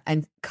armor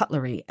and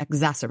cutlery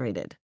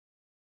exacerbated.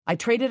 I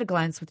traded a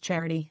glance with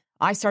Charity.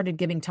 I started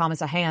giving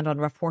Thomas a hand on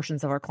rough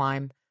portions of our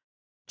climb.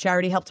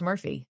 Charity helped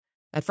Murphy.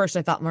 At first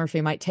I thought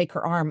Murphy might take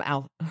her arm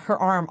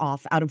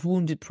off out of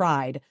wounded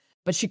pride,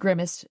 but she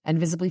grimaced and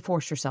visibly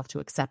forced herself to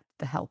accept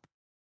the help.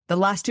 The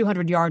last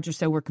 200 yards or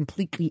so were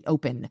completely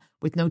open,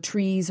 with no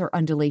trees or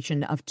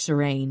undulation of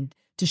terrain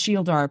to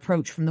shield our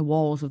approach from the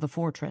walls of the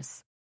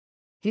fortress.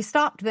 He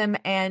stopped them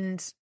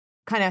and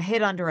kind of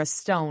hid under a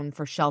stone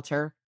for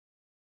shelter,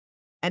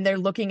 and they're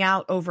looking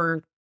out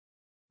over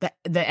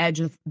the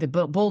edge of the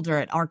boulder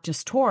at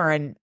Arctis Tor,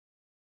 and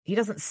he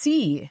doesn't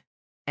see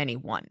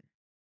anyone.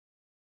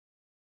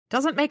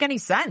 Doesn't make any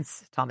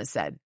sense, Thomas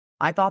said.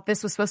 I thought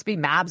this was supposed to be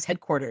Mab's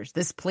headquarters.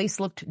 This place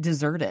looked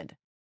deserted.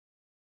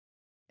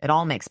 It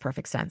all makes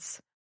perfect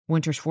sense.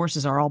 Winter's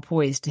forces are all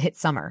poised to hit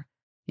Summer.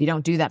 You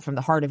don't do that from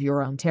the heart of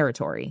your own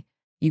territory.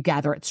 You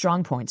gather at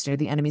strong points near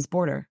the enemy's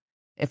border.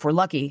 If we're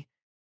lucky,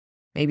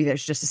 maybe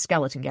there's just a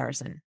skeleton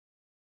garrison.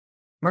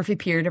 Murphy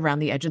peered around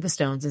the edge of the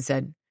stones and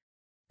said,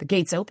 "The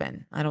gate's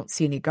open. I don't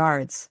see any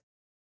guards.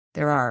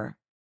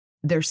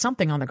 There's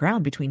something on the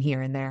ground between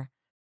here and there."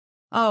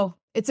 "Oh,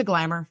 it's a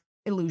glamour,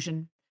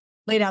 illusion,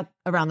 laid out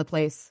around the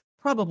place.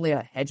 Probably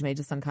a hedge mage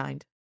of some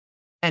kind."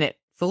 "And it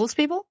fools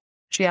people?"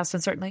 she asked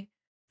uncertainly.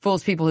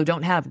 "Fools people who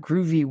don't have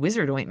groovy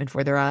wizard ointment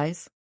for their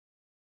eyes."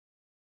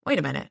 "Wait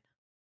a minute.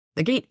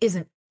 The gate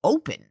isn't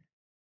open.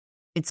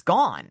 It's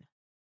gone."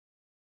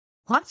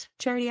 "What?"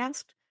 Charity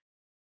asked.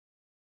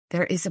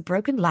 "There is a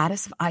broken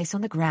lattice of ice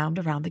on the ground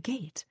around the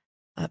gate.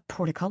 A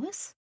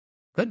portcullis?"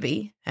 "Could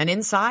be. And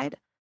inside?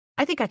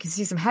 I think I can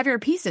see some heavier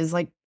pieces,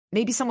 like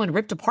maybe someone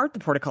ripped apart the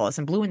portcullis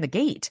and blew in the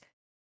gate.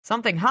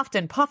 Something huffed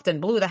and puffed and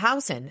blew the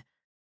house in.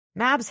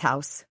 Mab's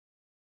house."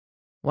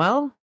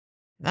 "Well,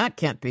 that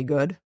can't be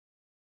good."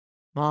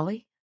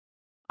 "Molly,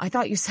 I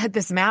thought you said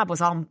this Mab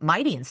was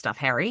almighty and stuff,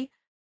 Harry."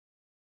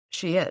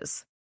 "She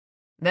is.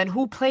 Then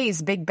who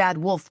plays Big Bad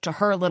Wolf to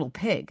her little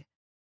pig?"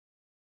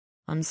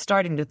 "I'm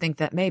starting to think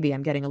that maybe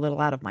I'm getting a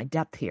little out of my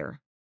depth here."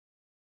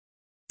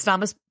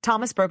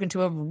 Thomas broke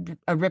into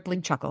a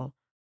rippling chuckle,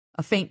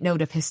 a faint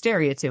note of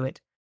hysteria to it.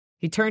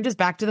 He turned his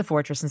back to the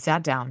fortress and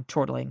sat down,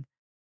 chortling.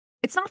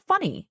 "It's not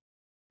funny."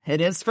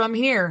 "It is from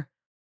here.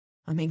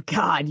 I mean,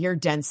 God, you're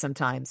dense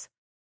sometimes.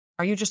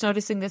 Are you just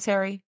noticing this,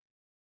 Harry?"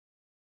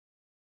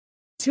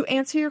 "To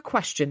answer your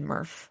question,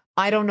 Murph,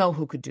 I don't know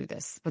who could do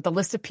this, but the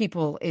list of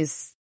people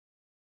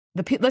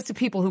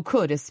who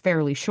could is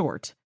fairly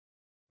short.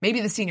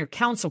 Maybe the senior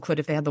council could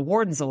if they had the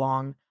wardens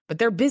along, but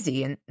they're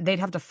busy and they'd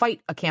have to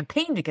fight a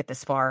campaign to get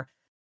this far.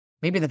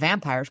 Maybe the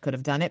vampires could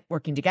have done it,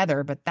 working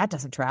together, but that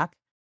doesn't track.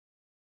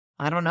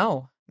 I don't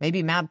know.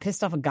 Maybe Mab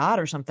pissed off a god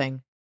or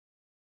something."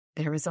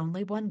 "There is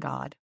only one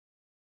god.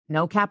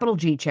 No capital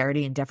G,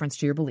 Charity, in deference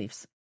to your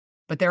beliefs.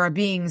 But there are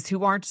beings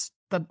who aren't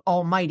the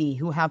almighty,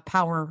 who have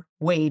power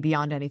way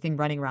beyond anything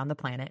running around the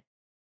planet."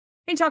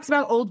 He talks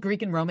about old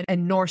Greek and Roman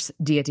and Norse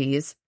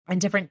deities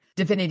and different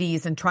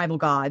divinities and tribal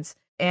gods,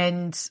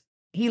 and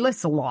he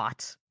lists a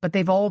lot, but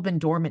they've all been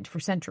dormant for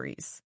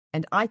centuries.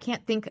 And I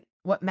can't think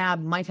what Mab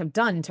might have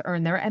done to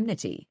earn their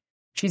enmity.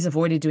 She's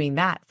avoided doing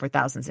that for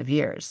thousands of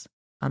years.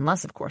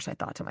 Unless, of course, I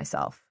thought to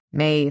myself,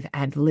 Maeve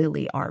and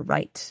Lily are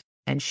right,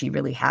 and she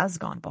really has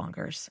gone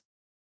bonkers.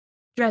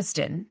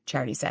 "Dresden,"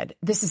 Charity said,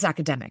 "this is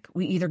academic.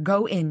 We either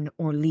go in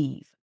or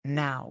leave.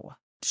 Now."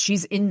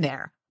 "She's in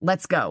there.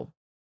 Let's go."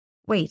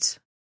 "Wait,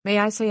 may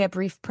I say a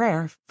brief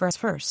prayer for us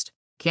first?"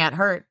 "Can't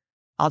hurt.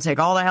 I'll take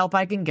all the help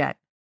I can get."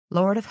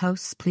 "Lord of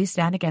hosts, please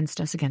stand against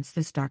us against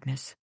this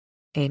darkness.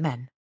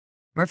 Amen.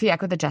 Murphy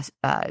echoed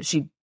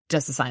she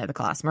just a sign of the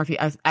class. Murphy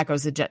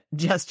echoes the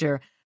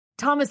gesture.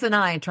 Thomas and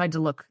I tried to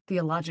look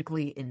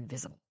theologically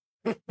invisible,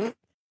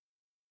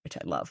 which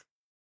I love.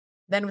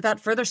 Then, without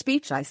further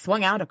speech, I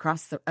swung out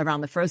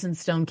around the frozen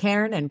stone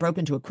cairn and broke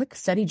into a quick,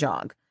 steady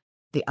jog.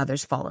 The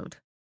others followed.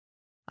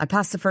 I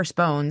passed the first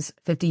bones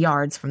 50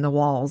 yards from the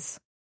walls,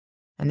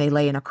 and they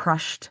lay in a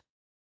crushed,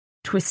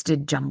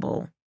 twisted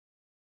jumble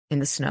in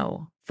the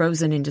snow,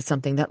 frozen into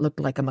something that looked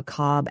like a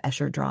macabre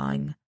Escher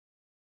drawing.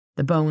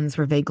 The bones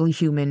were vaguely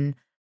human,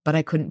 but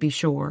I couldn't be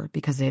sure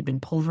because they had been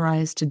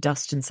pulverized to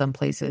dust in some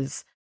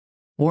places,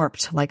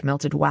 warped like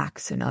melted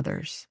wax in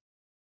others.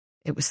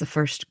 It was the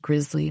first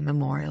grisly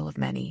memorial of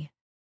many.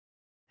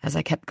 As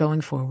I kept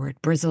going forward,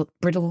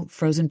 brittle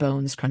frozen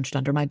bones crunched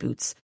under my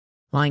boots,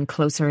 lying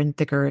closer and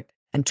thicker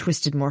and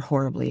twisted more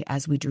horribly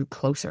as we drew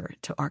closer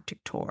to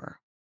Arctic Tor.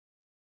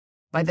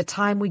 By the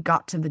time we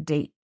got to the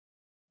gate,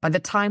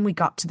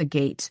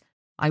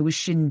 I was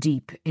shin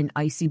deep in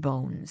icy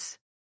bones.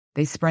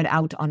 They spread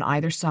out on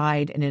either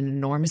side in an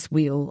enormous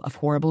wheel of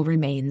horrible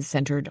remains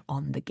centered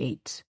on the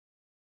gate.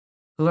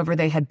 Whoever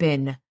they had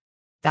been,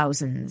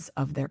 thousands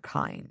of their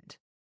kind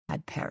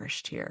had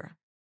perished here.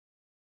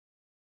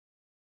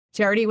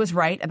 Charity was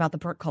right about the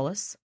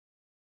portcullis.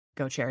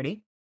 Go,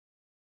 Charity.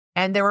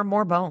 And there were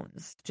more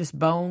bones, just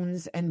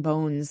bones and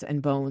bones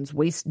and bones,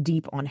 waist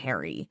deep on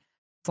Harry.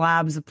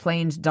 Slabs of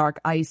planed dark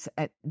ice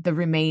at the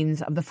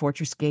remains of the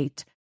fortress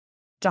gate,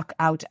 stuck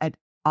out at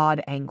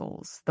odd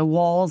angles. The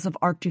walls of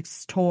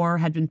Arctic's Tor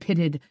had been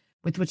pitted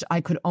with which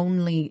I could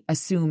only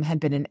assume had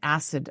been an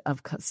acid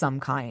of some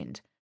kind.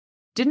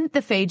 Didn't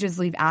the phages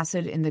leave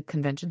acid in the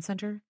convention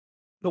center?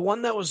 The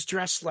one that was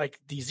dressed like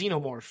the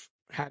xenomorph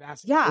had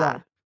acid.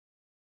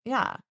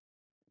 Yeah.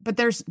 But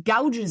there's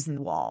gouges in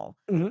the wall.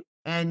 Mm-hmm.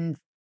 And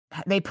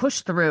they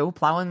pushed through,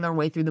 plowing their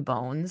way through the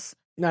bones.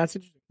 No, that's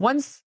interesting.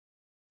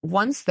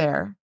 Once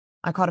there,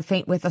 I caught a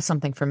faint whiff of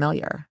something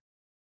familiar.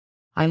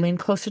 I leaned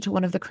closer to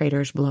one of the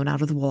craters blown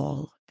out of the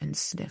wall and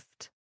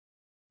sniffed.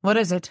 "What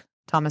is it?"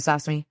 Thomas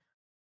asked me.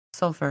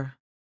 "Sulfur.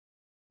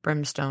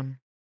 Brimstone."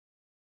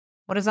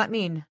 "What does that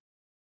mean?"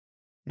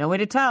 "No way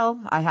to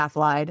tell," I half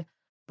lied,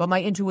 but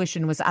my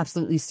intuition was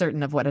absolutely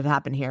certain of what had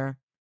happened here.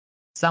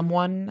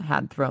 Someone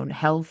had thrown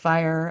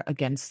hellfire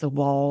against the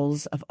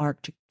walls of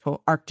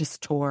Arctis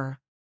Tor,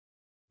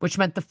 which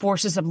meant the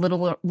forces of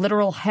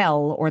literal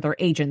hell or their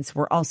agents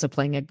were also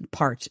playing a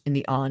part in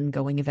the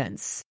ongoing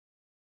events.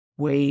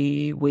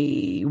 Way,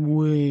 way,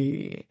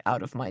 way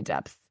out of my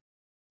depth.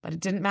 But it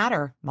didn't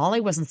matter.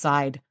 Molly was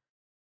inside.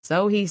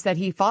 So he said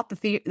he fought the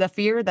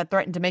fear that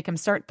threatened to make him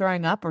start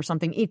throwing up or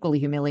something equally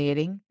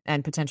humiliating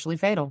and potentially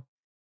fatal.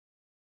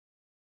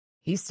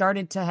 He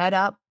started to head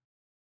up.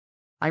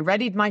 I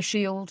readied my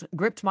shield,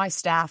 gripped my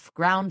staff,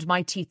 ground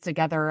my teeth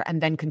together,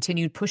 and then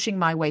continued pushing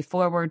my way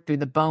forward through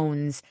the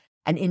bones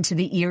and into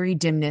the eerie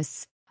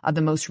dimness of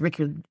the most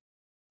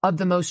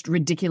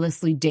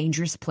ridiculously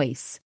dangerous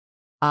place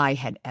I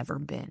had ever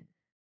been.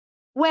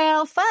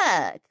 Well,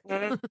 fuck.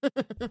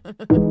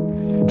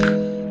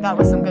 That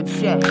was some good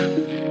shit.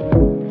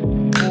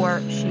 Or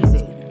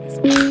cheesy.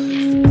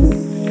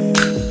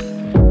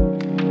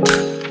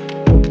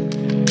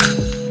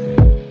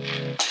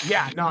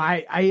 Yeah, no,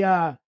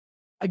 I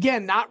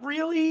again, not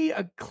really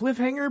a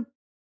cliffhanger,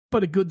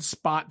 but a good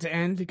spot to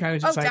end. To kind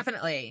of just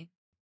definitely.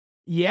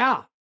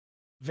 Yeah.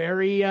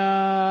 Very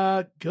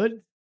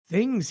good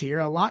things here.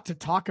 A lot to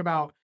talk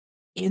about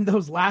in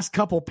those last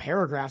couple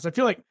paragraphs. I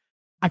feel like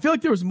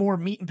there was more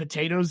meat and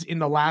potatoes in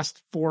the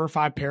last 4 or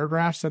 5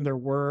 paragraphs than there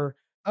were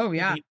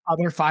the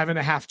other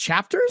 5.5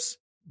 chapters.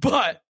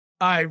 But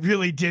I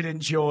really did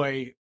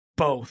enjoy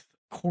both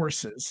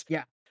courses.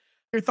 Yeah.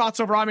 Your thoughts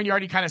overall? I mean, you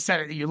already kind of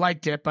said it that you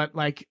liked it, but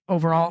like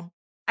overall?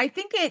 I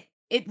think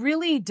it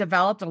really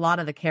developed a lot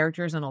of the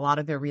characters and a lot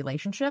of their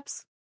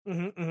relationships.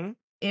 Mm-hmm, mm-hmm.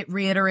 It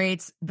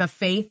reiterates the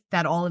faith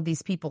that all of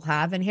these people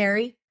have in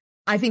Harry.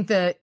 I think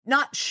the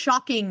not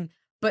shocking,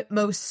 but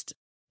most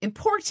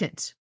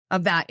important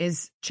of that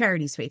is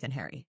Charity's faith in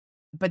Harry.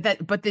 But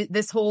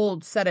this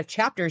whole set of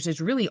chapters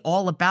is really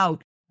all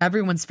about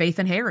everyone's faith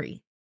in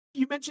Harry.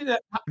 You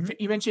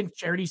mentioned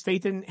Charity's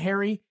faith in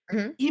Harry,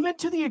 even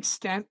to the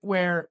extent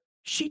where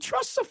she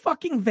trusts a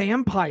fucking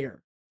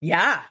vampire.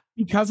 Yeah.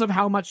 Because of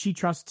how much she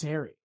trusts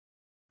Harry.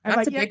 And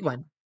that's a big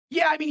one.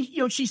 Yeah, I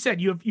mean, she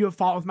said, you have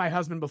fought with my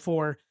husband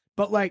before,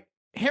 but like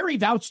Harry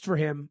vouched for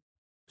him.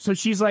 So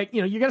she's like,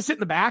 you got to sit in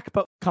the back,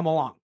 but come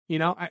along,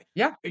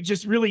 It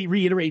just really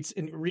reiterates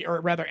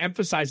or rather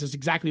emphasizes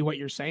exactly what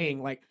you're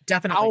saying. Like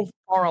definitely how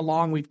far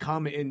along we've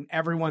come in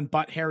everyone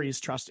but Harry's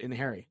trust in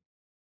Harry.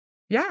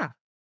 Yeah.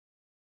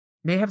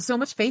 They have so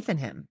much faith in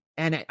him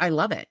and I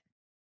love it.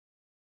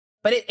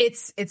 But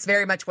it's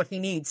very much what he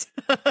needs.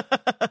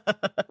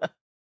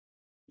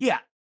 Yeah,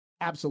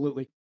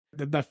 absolutely.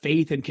 The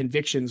faith and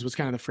convictions was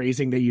kind of the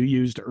phrasing that you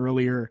used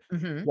earlier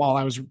while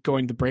I was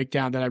going the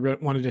breakdown that I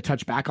wanted to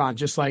touch back on.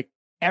 Just like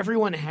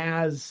everyone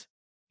has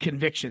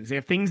convictions. They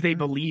have things they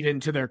believe in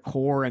to their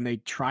core and they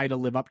try to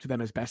live up to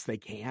them as best they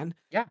can.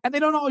 Yeah. And they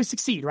don't always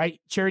succeed, right?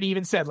 Charity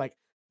even said, like,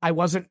 I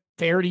wasn't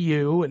fair to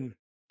you and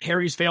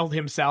Harry's failed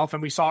himself.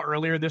 And we saw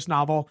earlier this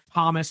novel,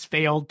 Thomas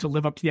failed to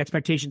live up to the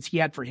expectations he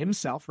had for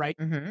himself, right?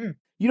 Mm-hmm.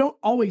 You don't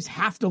always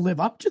have to live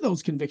up to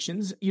those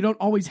convictions. You don't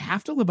always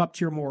have to live up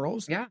to your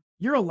morals. Yeah.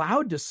 You're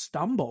allowed to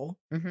stumble.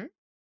 Mm-hmm.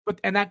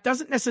 And that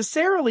doesn't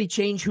necessarily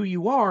change who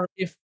you are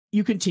if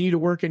you continue to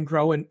work and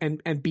grow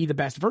and be the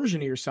best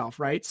version of yourself,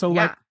 right? So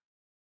like,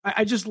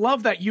 I just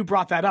love that you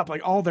brought that up,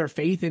 like all their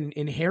faith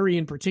in Harry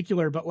in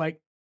particular, but like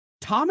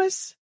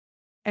Thomas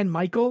and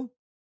Michael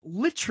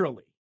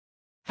literally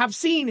have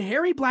seen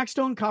Harry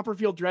Blackstone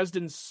Copperfield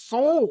Dresden's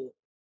soul,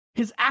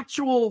 his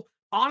actual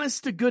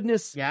honest to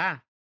goodness,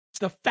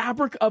 the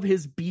fabric of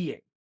his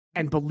being,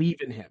 and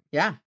believe in him.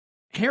 Yeah.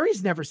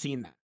 Harry's never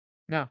seen that.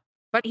 No.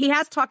 But he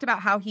has talked about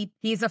how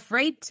he's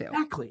afraid to.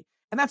 Exactly.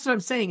 And that's what I'm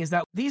saying is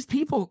that these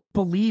people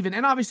believe in,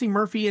 and obviously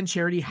Murphy and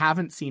Charity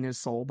haven't seen his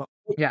soul, but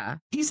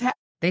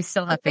they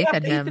still have faith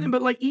in him.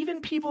 But like even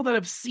people that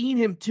have seen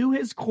him to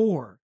his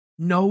core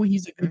know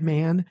he's a good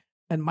man,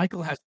 and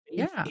Michael has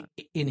faith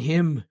in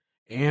him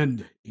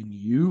and in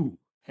you,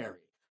 Harry.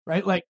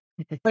 Right? Like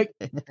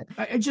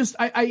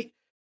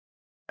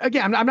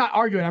again, I'm not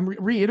arguing. I'm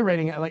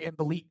reiterating it, like, and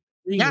believe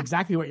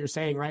exactly what you're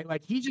saying, right?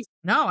 Like he just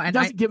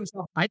doesn't give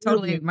himself. I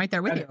totally am right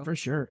there with you for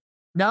sure.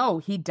 No,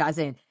 he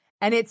doesn't,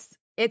 and it's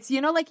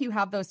like you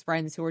have those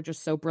friends who are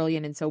just so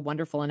brilliant and so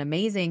wonderful and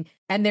amazing,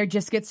 and they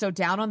just get so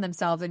down on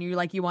themselves, and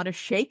you want to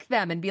shake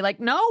them and be like,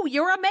 "No,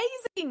 you're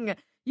amazing.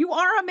 You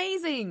are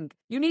amazing.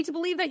 You need to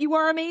believe that you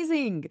are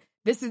amazing."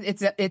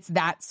 It's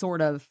that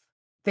sort of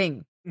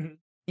thing,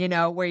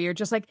 where you're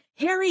just like,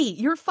 Harry,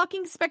 you're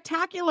fucking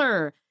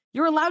spectacular.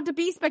 You're allowed to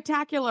be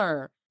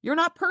spectacular. You're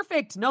not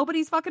perfect.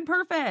 Nobody's fucking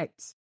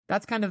perfect.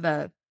 That's kind of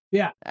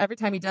every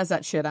time he does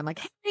that shit, I'm like,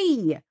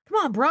 Harry,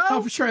 come on, bro.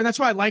 Oh, for sure. And that's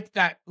why I like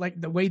that, like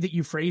the way that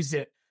you phrased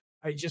it.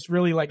 I just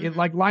really like it,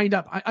 like lined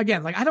up. I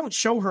don't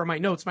show her my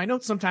notes. My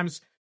notes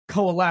sometimes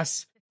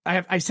coalesce.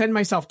 I send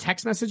myself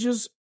text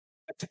messages.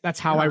 That's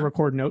how I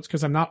record notes,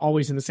 because I'm not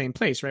always in the same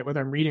place, right? Whether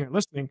I'm reading or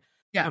listening,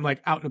 I'm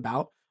like out and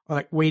about, or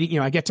like waiting.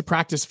 I get to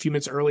practice a few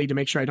minutes early to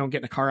make sure I don't get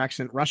in a car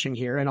accident rushing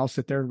here, and I'll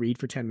sit there and read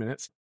for 10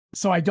 minutes.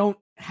 So I don't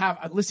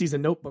have, Lissy's a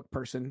notebook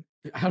person.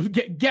 I'll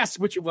guess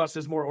which of us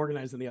is more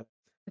organized than the other.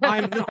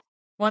 I'm not.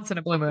 Once in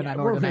a blue moon, I'm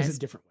we're organized in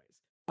different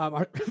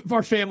ways.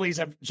 Our families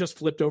have just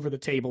flipped over the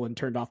table and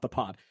turned off the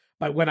pod.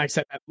 But when I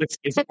said that Lissy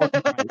is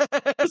organized,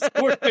 it's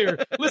more clear.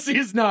 Lissy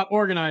is not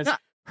organized.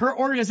 Her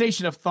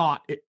organization of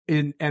thought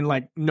and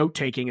like note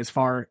taking is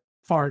far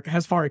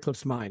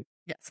eclipsed mine.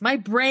 Yes, my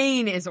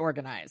brain is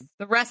organized.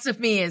 The rest of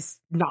me is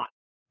not.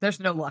 There's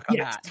no luck on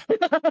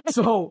that.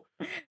 So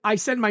I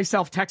send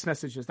myself text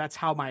messages. That's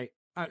how my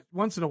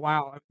once in a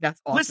while. That's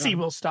awesome. Lissy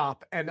will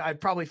stop, and I've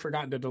probably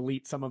forgotten to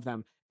delete some of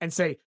them and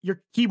say,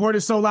 "Your keyboard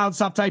is so loud,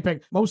 stop typing."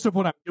 Most of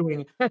what I'm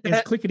doing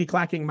is clickety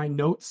clacking my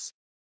notes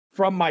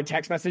from my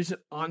text message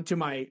onto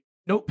my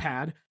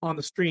notepad on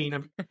the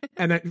screen,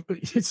 and then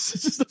it's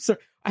just absurd.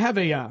 I have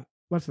a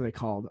what's they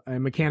called, a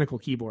mechanical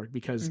keyboard,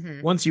 because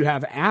once you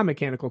have a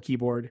mechanical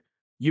keyboard,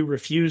 you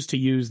refuse to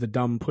use the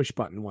dumb push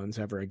button ones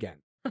ever again.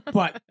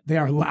 But they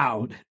are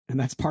loud, and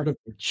that's part of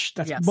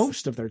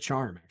most of their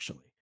charm.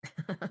 Actually,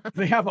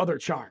 they have other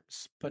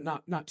charms, but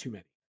not too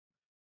many.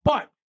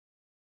 But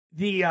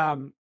the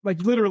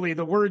like literally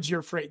the words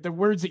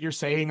that you're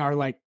saying are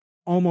like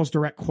almost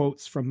direct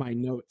quotes from my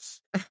notes.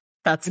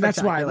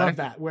 That's why I love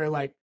that. Where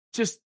like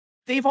just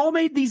they've all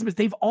made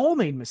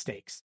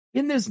mistakes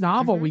in this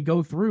novel. We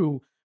go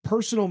through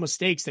personal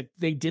mistakes that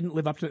they didn't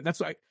live up to.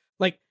 That's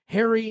like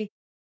Harry,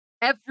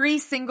 every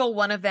single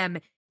one of them,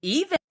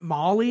 even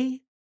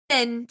Molly.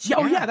 That's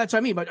what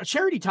I mean. But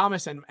Charity,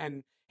 Thomas,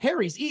 and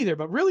Harry's either.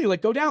 But really,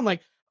 like, go down.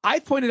 Like, I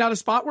pointed out a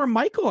spot where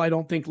Michael, I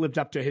don't think, lived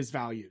up to his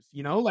values.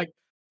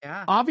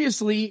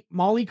 Obviously,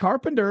 Molly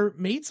Carpenter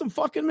made some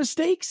fucking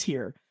mistakes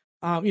here.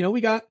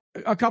 We got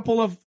a couple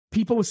of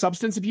people with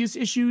substance abuse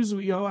issues.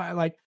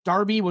 Like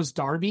Darby was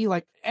Darby.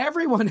 Like,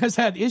 everyone has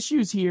had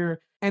issues here,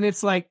 and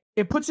it's like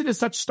it puts it in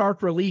such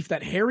stark relief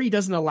that Harry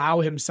doesn't allow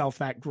himself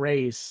that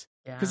grace.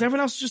 Because everyone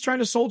else is just trying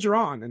to soldier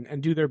on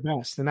and do their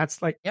best. And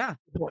that's like,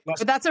 But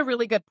that's a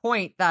really good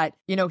point that,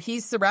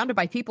 he's surrounded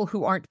by people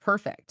who aren't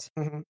perfect,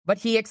 but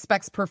he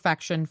expects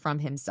perfection from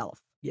himself.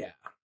 Yeah.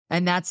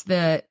 And that's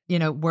the,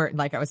 where,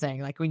 like I was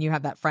saying, like when you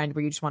have that friend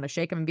where you just want to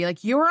shake him and be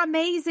like, you're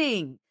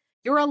amazing.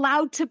 You're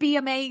allowed to be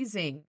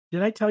amazing.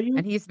 Did I tell you?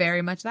 And he's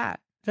very much that.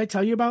 Did I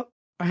tell you about,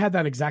 I had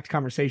that exact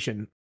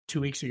conversation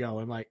 2 weeks ago,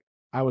 and like,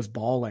 I was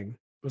bawling.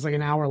 It was like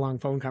an hour-long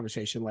phone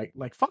conversation.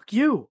 Like, fuck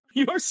you.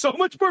 You are so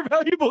much more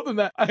valuable than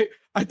that.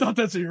 I thought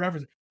that's what you're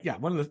referencing. Yeah,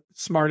 one of the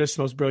smartest,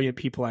 most brilliant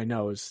people I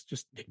know is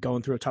just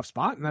going through a tough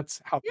spot, and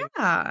that's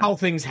how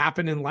things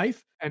happen in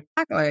life. And,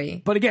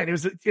 exactly. But again, it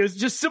was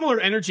just similar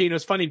energy, and it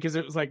was funny because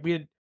it was like we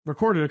had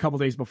recorded a couple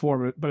days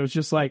before, but it was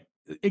just like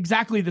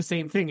exactly the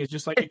same thing. It's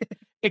just like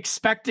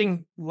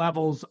expecting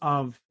levels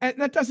of, and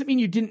that doesn't mean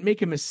you didn't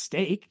make a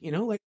mistake.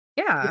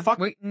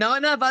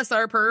 None of us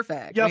are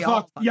perfect.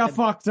 You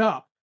fucked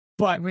up.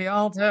 But we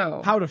all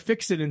do. How to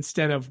fix it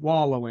instead of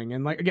wallowing.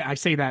 And like, again, I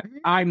say that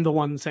I'm the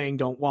one saying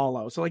don't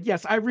wallow. So like,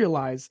 yes, I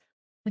realize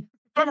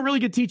I'm a really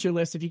good teacher,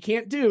 Liz. If you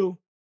can't do,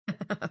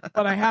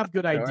 but I have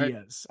good Sure.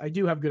 ideas. I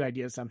do have good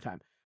ideas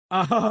sometimes. You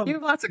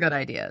have lots of good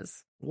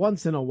ideas.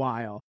 Once in a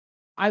while.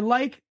 I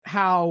like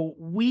how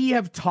we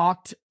have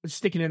talked,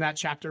 sticking in that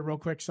chapter real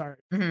quick, sorry.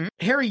 Mm-hmm.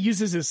 Harry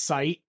uses his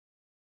sight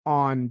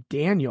on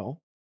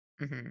Daniel,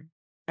 Mm-hmm.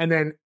 and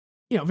then,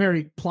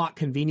 very plot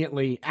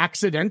conveniently,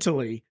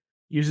 accidentally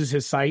uses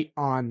his sight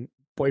on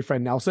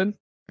boyfriend Nelson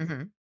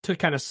Mm-hmm. to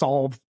kind of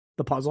solve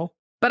the puzzle.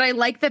 But I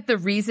like that the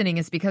reasoning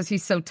is because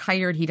he's so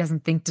tired he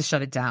doesn't think to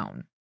shut it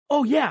down.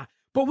 Oh, yeah.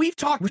 But we've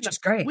talked, Which is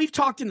great. We've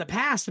talked in the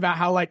past about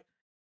how, like,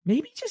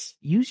 maybe just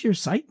use your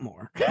sight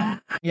more.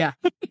 Yeah.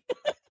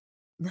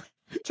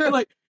 True.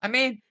 Like, I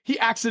mean, he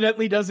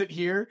accidentally does it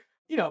here.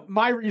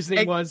 My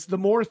reasoning was the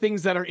more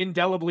things that are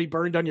indelibly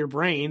burned on your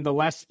brain, the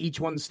less each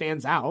one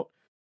stands out.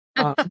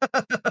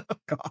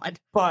 God.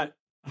 But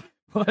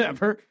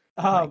whatever.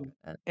 God.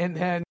 And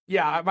then,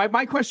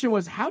 my question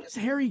was, how does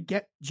Harry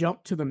get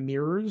jumped to the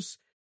mirrors?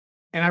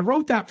 And I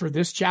wrote that for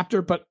this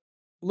chapter, but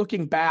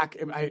looking back,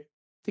 I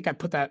think I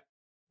put that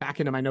back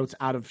into my notes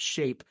out of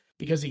shape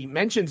because he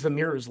mentions the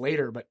mirrors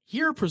later. But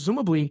here,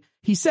 presumably,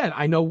 he said,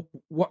 I know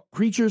what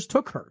creatures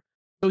took her.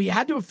 So he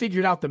had to have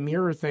figured out the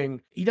mirror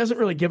thing. He doesn't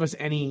really give us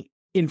any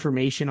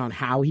information on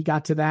how he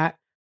got to that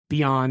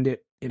beyond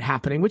it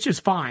happening, which is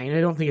fine.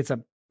 I don't think it's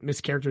a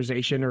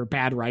mischaracterization or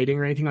bad writing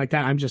or anything like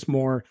that.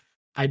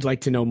 I'd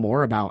like to know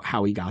more about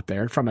how he got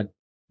there from a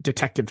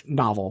detective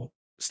novel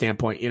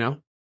standpoint,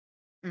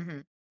 Mm-hmm.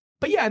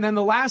 But yeah, and then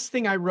the last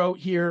thing I wrote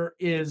here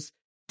is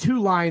 2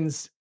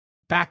 lines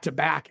back to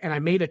back, and I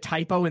made a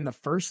typo in the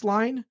first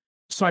line.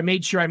 So I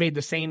made sure I made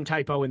the same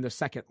typo in the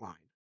second line,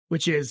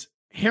 which is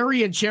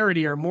Harry and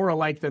Charity are more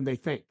alike than they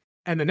think.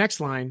 And the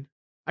next line,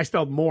 I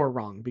spelled more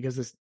wrong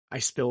because I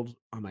spilled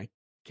on my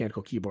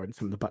mechanical keyboard and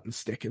some of the buttons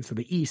stick, and so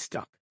the E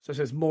stuck. So it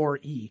says more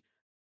E.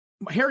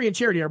 Harry and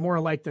Charity are more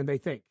alike than they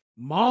think.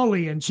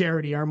 Molly and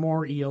Charity are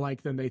more E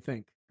alike than they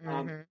think.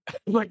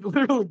 Like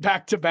literally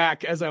back to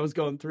back as I was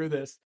going through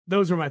this.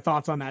 Those were my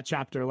thoughts on that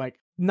chapter. Like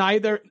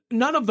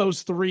none of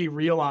those 3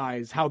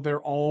 realize how they're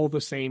all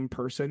the same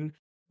person.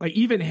 Like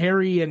even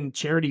Harry and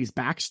Charity's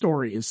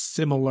backstory is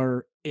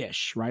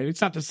similar-ish, right?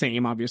 It's not the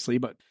same, obviously,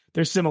 but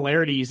there's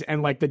similarities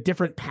and like the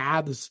different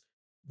paths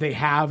they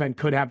have and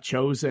could have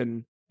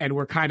chosen. And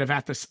we're kind of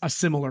at a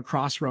similar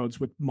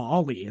crossroads with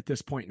Molly at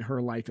this point in her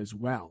life as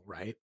well,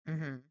 right?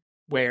 Mm-hmm.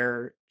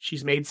 Where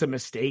she's made some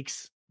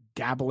mistakes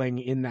dabbling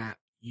in that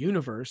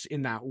universe,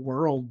 in that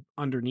world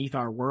underneath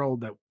our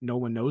world that no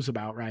one knows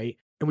about, right?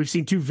 And we've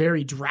seen 2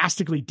 very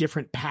drastically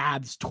different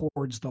paths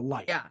towards the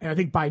light. Yeah. And I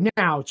think by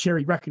now,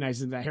 Charity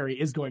recognizes that Harry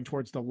is going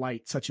towards the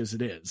light, such as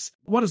it is.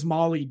 What does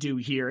Molly do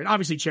here? And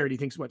obviously Charity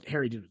thinks what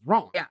Harry did was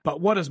wrong. Yeah.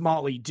 But what does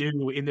Molly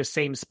do in this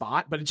same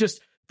spot? But it's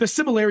just the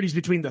similarities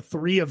between the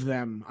 3 of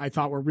them, I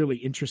thought were really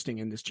interesting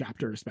in this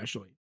chapter,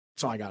 especially.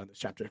 That's all I got in this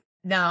chapter.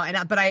 No,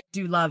 but I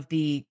do love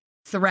the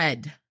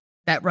thread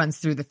that runs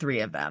through the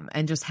 3 of them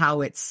and just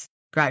how it's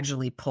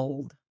gradually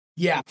pulled.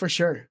 Yeah, for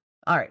sure.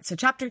 All right, so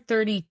chapter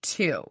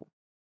 32.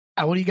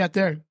 What do you got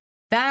there?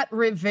 That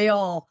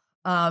reveal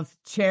of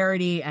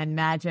Charity and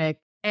magic.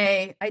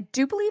 I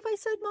do believe I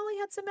said Molly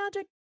had some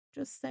magic.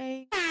 Just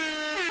saying.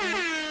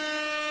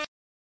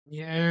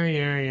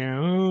 Yeah.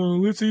 Oh,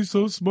 Lizzie's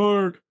so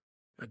smart.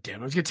 God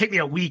damn, it's going to take me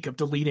a week of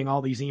deleting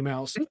all these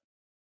emails.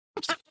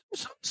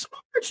 So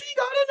smart. She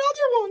got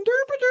another one.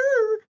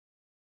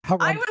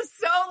 I was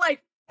so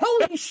like,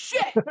 holy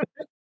shit.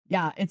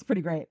 Yeah, it's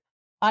pretty great.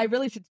 I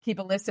really should keep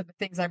a list of the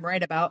things I'm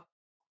right about.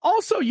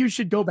 Also, you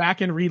should go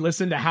back and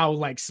re-listen to how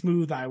like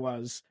smooth I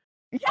was.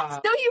 Yes,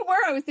 no, you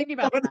were. I was thinking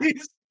about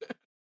that.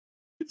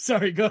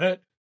 Sorry, go ahead.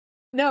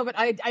 No, but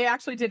I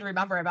actually did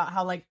remember about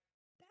how like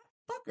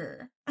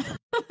that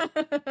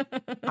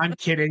fucker. I'm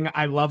kidding.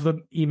 I love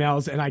the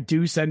emails, and I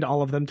do send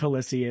all of them to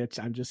Lissy.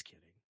 I'm just kidding.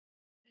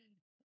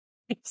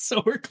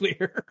 So we're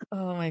clear.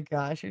 Oh my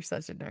gosh, you're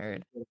such a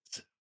nerd.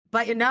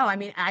 But I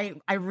mean,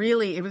 I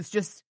really, it was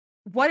just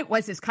what it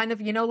was is kind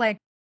of, like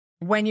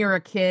when you're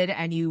a kid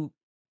and you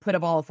put a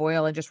ball of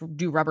foil and just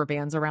do rubber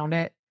bands around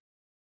it.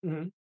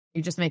 Mm-hmm.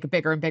 You just make it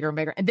bigger and bigger and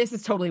bigger. And this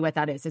is totally what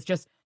that is. It's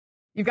just,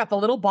 you've got the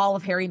little ball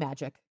of Harry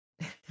magic.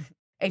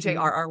 Harry,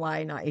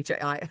 not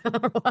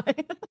Hai.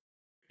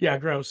 Yeah,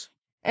 gross.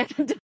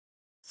 And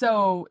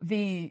so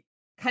the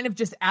kind of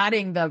just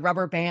adding the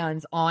rubber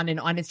bands on and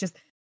on, it's just,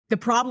 the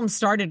problem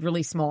started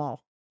really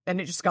small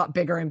and it just got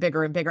bigger and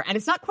bigger and bigger. And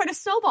it's not quite a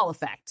snowball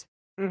effect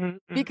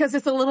because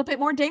it's a little bit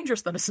more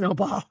dangerous than a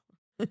snowball.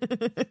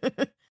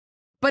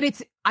 But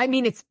it's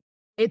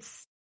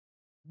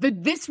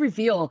this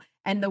reveal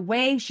and the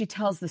way she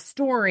tells the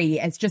story,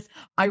 it's just,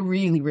 I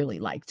really, really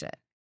liked it.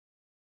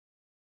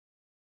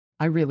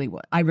 I really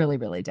would. I really,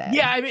 really did.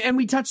 Yeah, I mean, and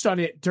we touched on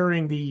it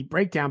during the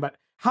breakdown, but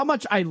how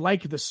much I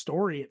like the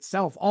story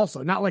itself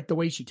also, not like the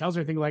way she tells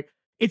everything, like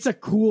it's a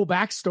cool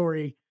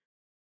backstory.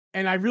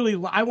 And I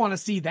want to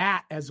see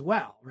that as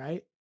well,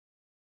 right?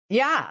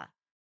 Yeah.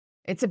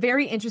 It's a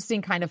very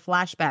interesting kind of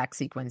flashback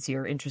sequence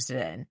you're interested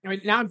in. I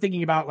mean, now I'm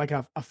thinking about like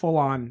a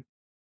full-on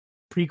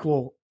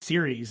prequel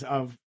series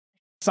of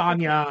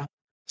Sonya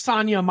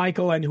Sonya,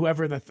 Michael, and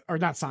whoever or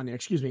not Sonya,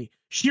 excuse me,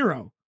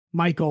 Shiro,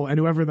 Michael, and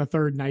whoever the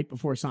third knight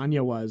before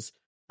Sonya was,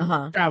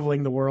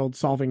 traveling the world,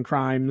 solving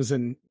crimes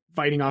and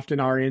fighting off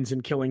Denarians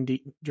and killing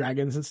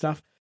dragons and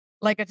stuff.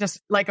 Like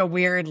a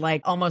weird,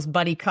 like almost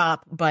buddy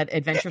cop, but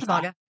adventure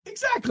saga.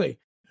 Exactly.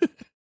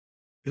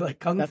 Like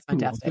Kung That's Fu,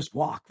 fantastic. just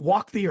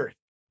walk the earth.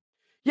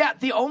 Yeah,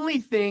 the only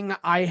thing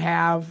I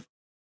have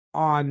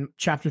on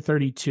chapter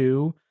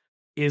 32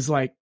 is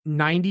like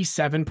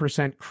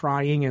 97%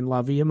 crying and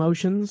lovey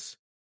emotions.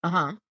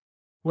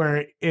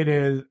 Where it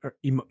is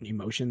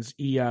emotions.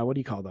 What do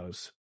you call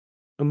those?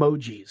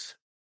 Emojis.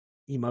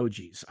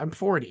 I'm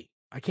 40.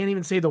 I can't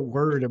even say the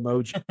word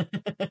emoji.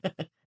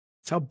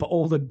 That's how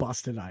old and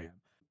busted I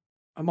am.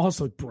 I'm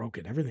also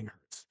broken. Everything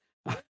hurts.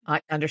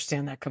 I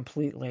understand that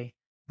completely.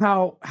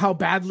 How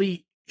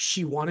badly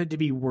she wanted to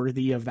be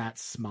worthy of that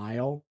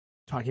smile,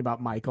 talking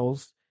about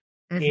Michael's.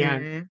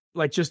 And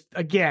like, just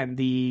again,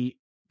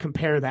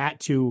 compare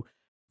that to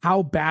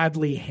how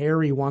badly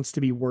Harry wants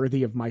to be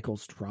worthy of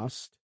Michael's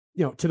trust,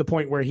 to the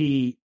point where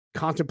he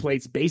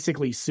contemplates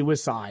basically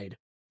suicide.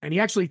 And he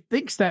actually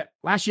thinks that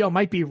Lashiel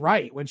might be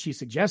right when she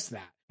suggests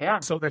that. Yeah.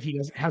 So that he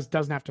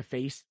doesn't have to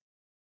face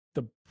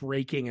the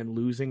breaking and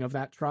losing of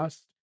that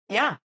trust.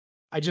 Yeah.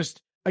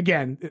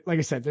 Again, like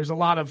I said, there's a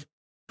lot of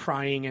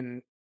crying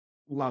and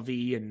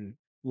lovey and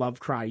love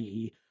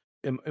cry-y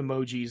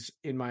emojis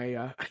in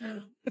my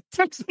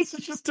text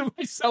messages to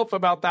myself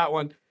about that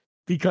one,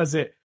 because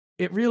it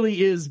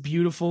really is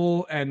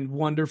beautiful and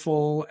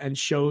wonderful and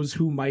shows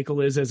who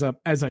Michael is as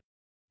a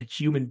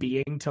human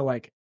being, to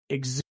like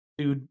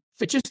exude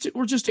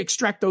just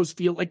extract those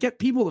get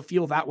people to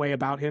feel that way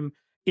about him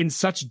in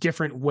such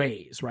different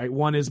ways, right?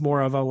 One is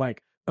more of a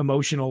like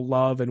emotional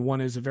love, and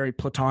one is a very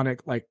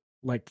platonic like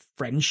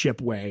friendship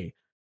way,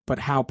 but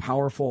how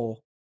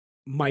powerful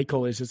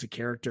Michael is as a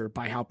character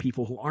by how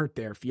people who aren't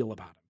there feel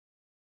about him.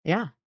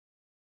 Yeah.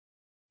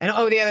 And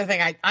the other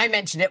thing, I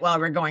mentioned it while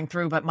we're going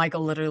through, but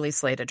Michael literally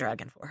slayed a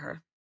dragon for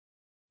her.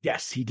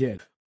 Yes, he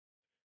did.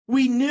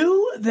 We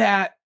knew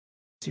that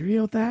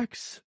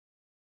Seriothax,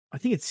 I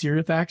think it's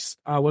Seriothax,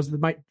 was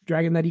the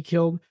dragon that he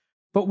killed,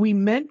 but we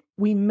met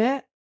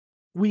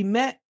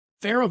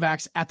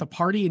Pharaohvax at the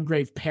party in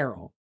Grave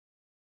Peril,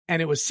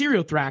 and it was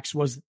Seriothrax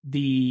was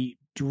the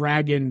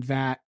dragon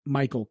that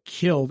Michael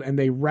killed, and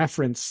they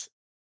reference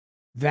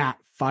that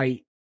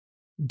fight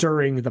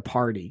during the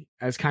party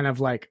as kind of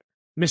like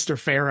Mr.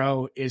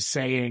 Pharaoh is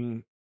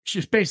saying,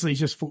 she's basically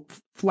just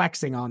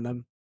flexing on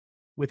them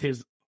with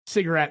his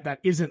cigarette that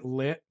isn't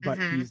lit, but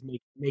he's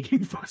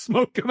making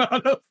smoke come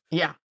out of.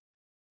 Yeah.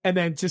 And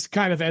then just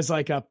kind of as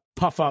like a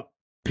puff up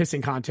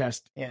pissing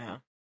contest. Yeah.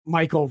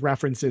 Michael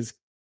references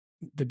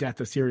the death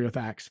of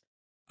Seriothrax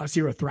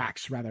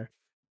rather.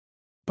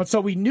 But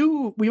so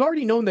we've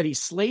already known that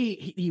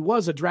he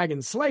was a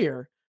dragon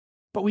slayer,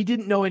 but we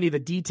didn't know any of the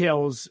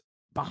details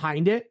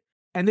behind it.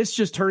 And this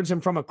just turns him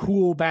from a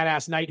cool,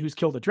 badass knight who's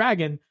killed a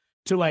dragon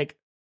to like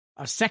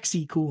a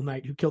sexy, cool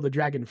knight who killed a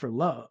dragon for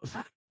love.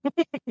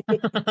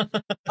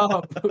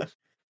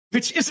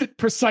 Which isn't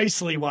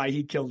precisely why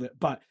he killed it,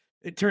 but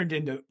it turned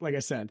into, like I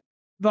said,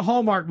 the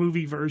Hallmark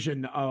movie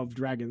version of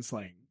dragon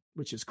slaying,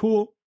 which is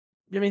cool.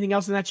 You have anything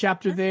else in that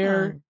chapter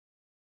there?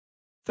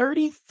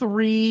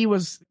 33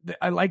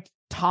 I liked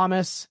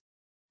Thomas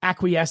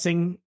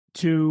acquiescing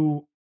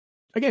to,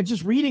 again,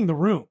 just reading the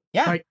room.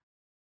 Yeah. Like,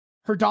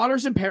 her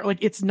daughter's in peril. Like,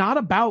 it's not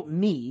about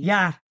me.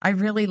 Yeah. I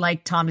really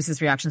like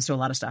Thomas's reactions to a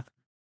lot of stuff.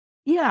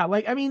 Yeah.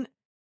 Like, I mean,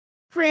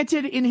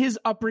 granted, in his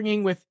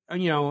upbringing with,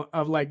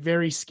 of like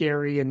very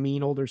scary and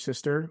mean older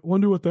sister,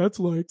 wonder what that's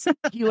like.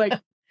 He like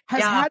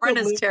has had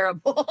Brenna's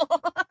terrible.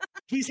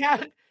 he's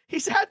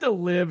had to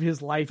live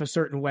his life a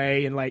certain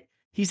way, and like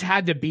he's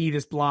had to be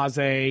this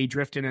blasé,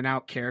 drift in and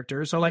out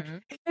character. So like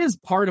it is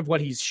part of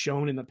what he's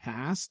shown in the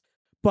past.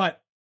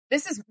 But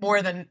this is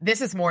more than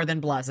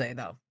blasé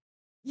though.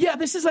 Yeah,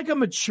 this is like a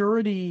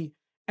maturity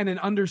and an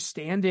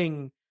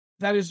understanding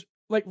that is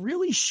like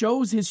really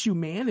shows his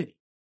humanity,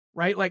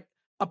 right? Like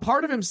a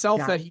part of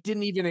himself that he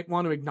didn't even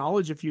want to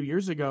acknowledge a few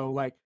years ago.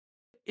 Like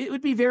it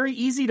would be very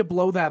easy to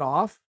blow that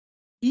off,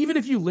 even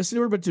if you listen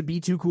to her, but to be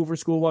too cool for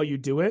school while you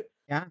do it.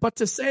 Yeah. But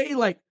to say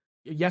like,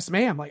 yes,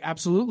 ma'am, like,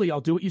 absolutely,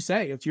 I'll do what you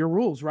say. It's your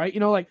rules, right?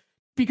 Like,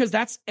 because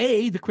that's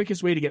A, the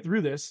quickest way to get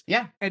through this.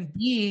 Yeah. And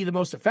B, the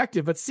most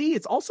effective. But C,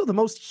 it's also the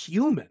most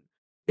human.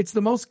 It's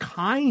the most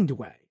kind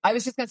way. I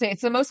was just going to say,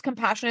 it's the most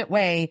compassionate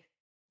way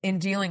in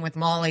dealing with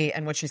Molly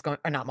and what she's going,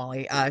 or not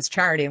Molly, it's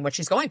Charity and what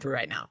she's going through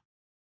right now.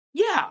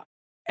 Yeah.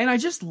 And I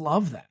just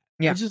love that.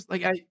 Yeah. I just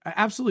like, I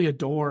absolutely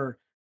adore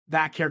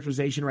that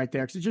characterization right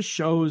there. Cause it just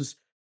shows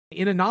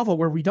in a novel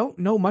where we don't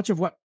know much of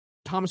what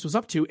Thomas was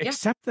up to,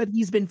 except that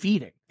he's been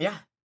feeding. Yeah.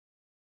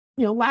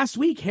 Last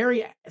week,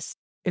 Harry,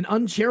 an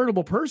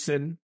uncharitable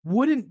person,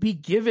 wouldn't be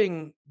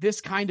giving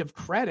this kind of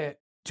credit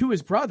to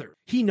his brother.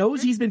 He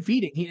knows he's been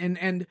feeding.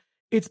 And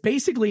it's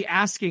basically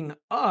asking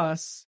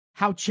us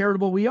how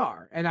charitable we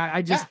are. And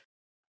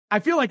I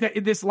feel like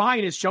that this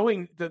line is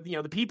showing the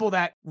people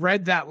that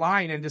read that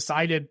line and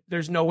decided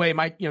there's no way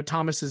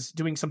Thomas is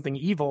doing something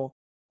evil,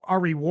 are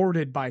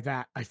rewarded by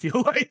that, I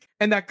feel like.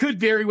 And that could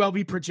very well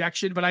be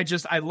projection, but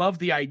I love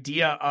the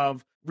idea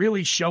of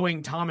really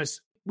showing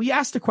Thomas. We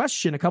asked a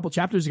question a couple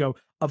chapters ago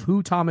of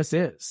who Thomas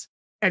is,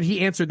 and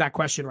he answered that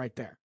question right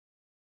there.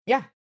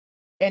 Yeah.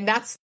 And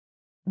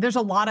there's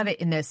a lot of it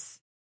in this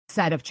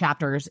set of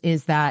chapters,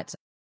 is that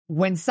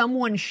when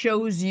someone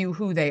shows you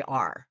who they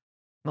are,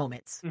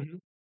 moments. Mm-hmm.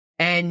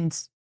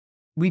 And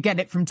we get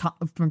it from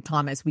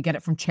Thomas, we get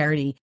it from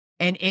Charity,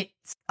 and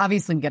it's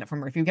obviously we get it from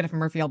Murphy. We get it from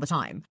Murphy all the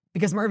time,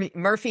 because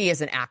Murphy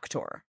is an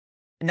actor,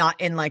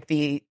 not in like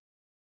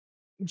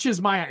which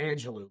is Maya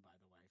Angelou, by the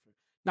way.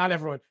 Not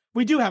everyone.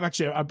 We do have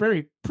actually a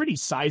pretty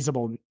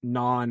sizable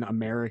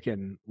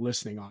non-American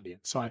listening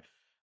audience. So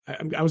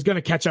I was going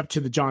to catch up to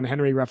the John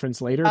Henry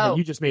reference later, but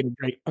you just made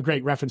a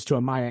great reference to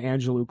a Maya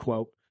Angelou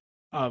quote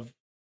of,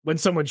 when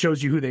someone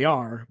shows you who they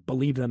are,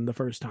 believe them the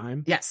first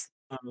time. Yes.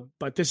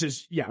 But this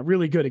is, a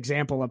really good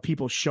example of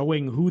people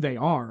showing who they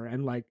are.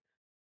 And like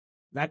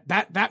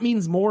that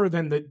means more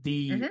than the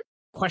mm-hmm.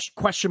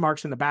 question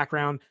marks in the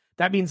background.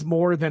 That means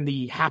more than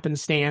the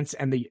happenstance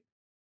and the,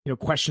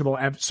 questionable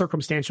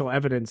circumstantial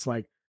evidence.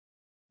 Like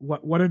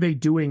what are they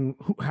doing?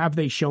 Have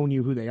they shown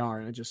you who they are?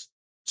 And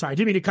sorry, I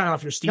didn't mean to cut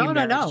off your steam.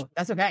 No.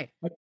 That's okay.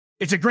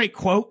 It's a great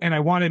quote, and I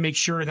want to make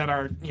sure that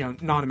our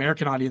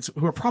non-American audience,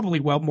 who are probably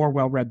more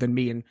well-read than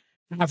me and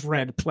have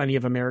read plenty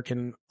of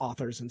American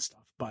authors and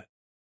stuff. But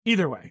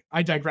either way,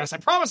 I digress. I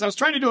promise I was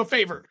trying to do a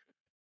favor.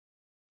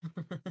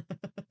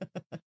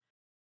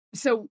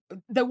 So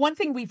the one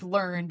thing we've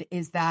learned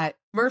is that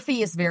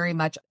Murphy is very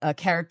much a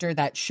character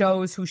that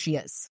shows who she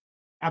is.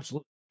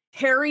 Absolutely.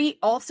 Harry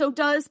also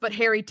does, but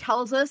Harry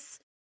tells us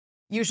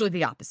usually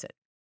the opposite.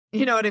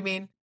 You know what I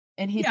mean?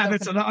 And he's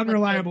that's an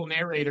unreliable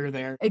narrator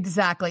there.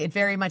 Exactly. It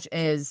very much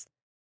is.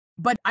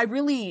 But I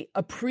really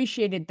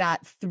appreciated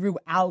that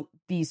throughout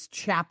these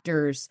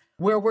chapters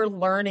where we're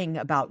learning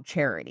about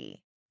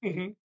Charity.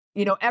 Mm-hmm.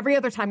 Every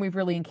other time we've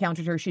really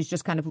encountered her, she's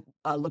just kind of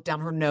looked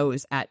down her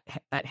nose at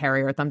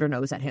Harry, or thumbed her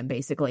nose at him,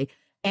 basically.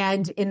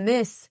 And in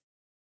this,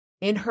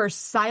 in her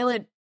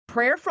silent,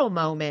 prayerful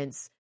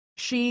moments,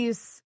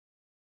 she's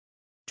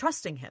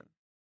trusting him.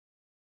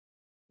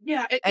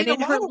 Yeah. And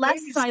in her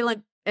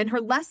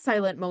less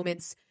silent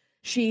moments,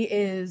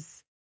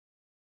 she's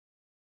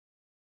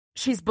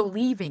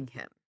believing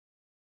him.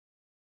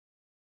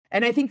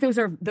 And I think those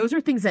are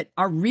things that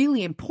are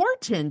really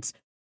important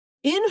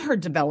in her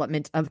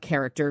development of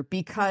character,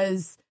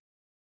 because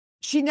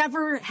she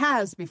never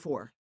has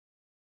before.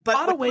 But in a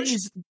lot of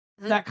ways,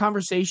 that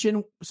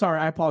conversation, sorry,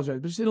 I apologize,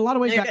 but in a lot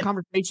of ways, that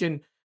conversation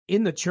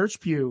in the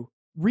church pew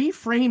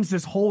reframes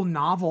this whole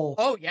novel.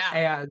 Oh,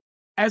 yeah.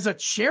 As a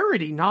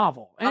charity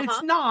novel. And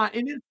it's not.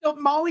 And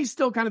Molly's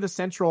still kind of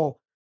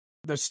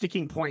the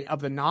sticking point of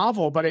the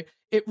novel, but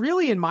it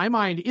really, in my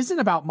mind, isn't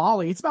about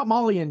Molly. It's about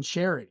Molly and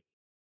Charity.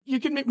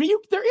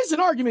 There is an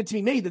argument to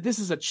be made that this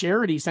is a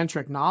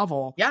Charity-centric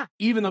novel. Yeah.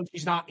 Even though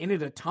she's not in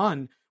it a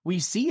ton. We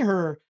see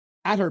her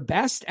at her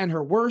best and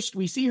her worst.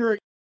 We see her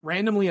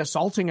randomly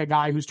assaulting a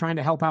guy who's trying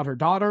to help out her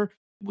daughter.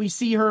 We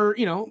see her,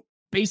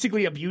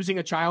 basically abusing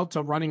a child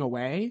to running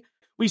away.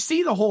 We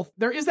see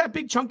there is that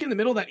big chunk in the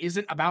middle that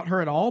isn't about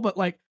her at all, but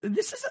like,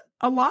 this is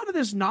a lot of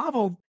this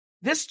novel.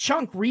 This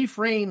chunk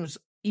reframes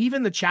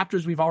even the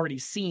chapters we've already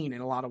seen in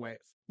a lot of ways.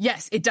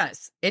 Yes, it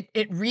does. It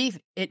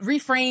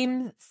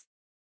reframes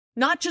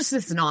not just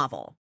this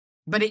novel,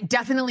 but it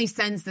definitely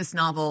sends this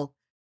novel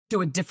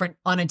to a different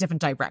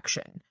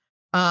direction.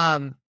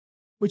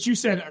 Which you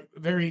said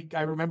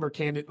I remember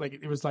candid, like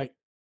it was like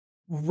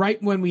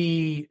right when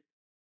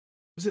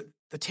was it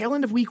the tail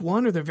end of week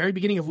 1 or the very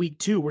beginning of week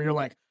 2 where you're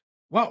like,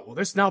 whoa, well,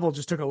 this novel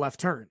just took a left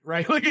turn,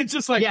 right? Like, it's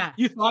just like,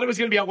 you thought it was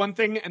going to be about one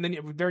thing, and then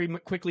it very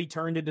quickly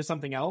turned into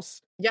something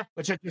else. Yeah.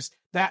 Which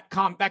that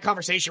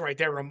conversation right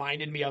there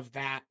reminded me of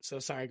that. So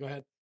sorry, go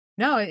ahead.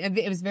 No,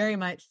 it was very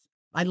much,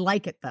 I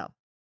like it though.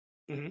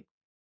 Mm-hmm.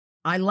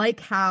 I like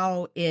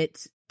how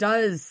it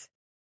does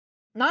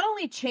not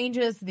only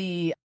changes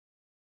the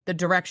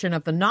direction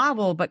of the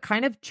novel, but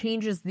kind of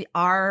changes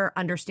our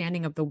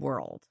understanding of the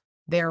world,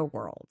 their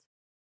world.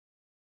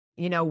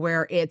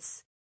 Where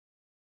it's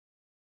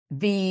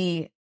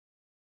like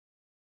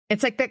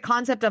that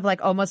concept of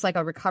like almost like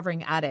a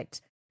recovering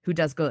addict who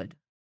does good,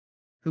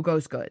 who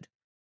goes good.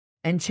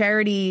 And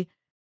Charity,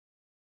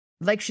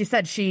 like she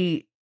said,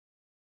 she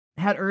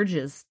had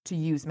urges to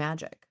use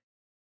magic,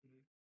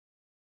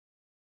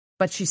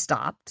 but she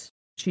stopped.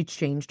 She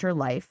changed her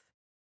life,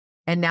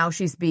 and now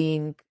she's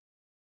being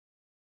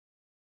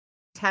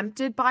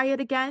tempted by it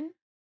again.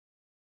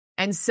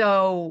 And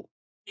so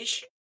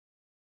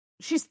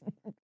she's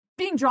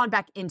being drawn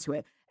back into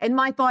it. And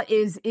my thought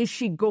is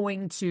she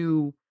going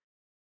to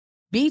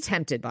be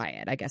tempted by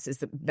it, I guess is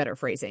the better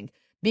phrasing,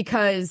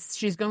 because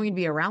she's going to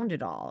be around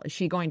it all. Is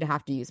she going to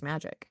have to use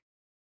magic?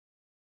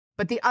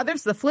 But the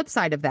flip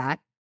side of that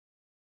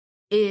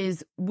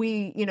is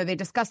they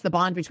discuss the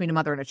bond between a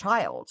mother and a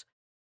child.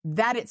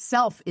 That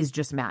itself is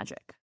just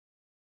magic.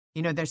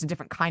 There's a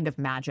different kind of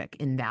magic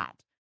in that.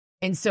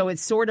 And so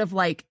it's sort of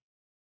like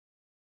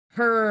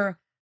her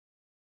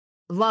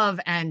love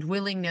and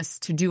willingness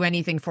to do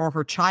anything for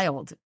her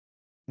child.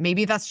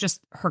 Maybe that's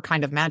just her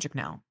kind of magic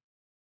now.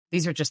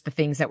 These are just the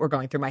things that were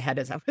going through my head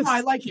as I was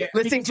I like it.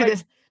 listening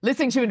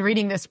to and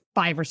reading this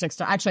 5 or 6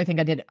 times. Actually, I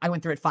think I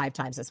went through it 5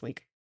 times this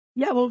week.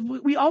 Yeah, well,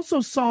 we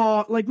also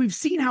saw, like, we've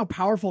seen how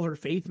powerful her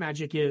faith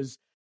magic is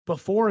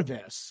before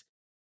this.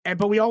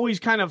 But we always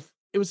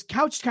it was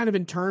couched kind of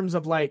in terms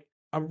of like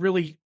a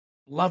really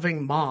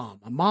loving mom,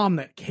 a mom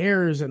that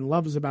cares and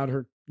loves about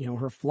her,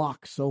 her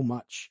flock so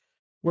much.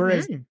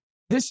 Whereas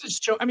this is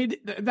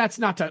that's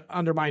not to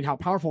undermine how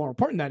powerful or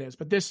important that is,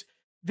 but this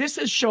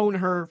has shown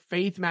her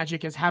faith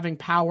magic as having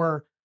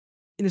power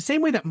in the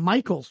same way that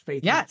Michael's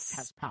faith magic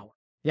has power.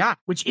 Yeah.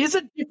 Which is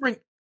a different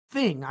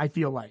thing, I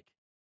feel like.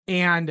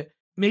 And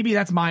maybe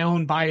that's my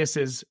own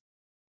biases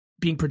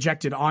being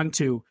projected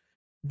onto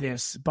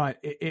this, but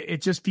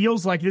it just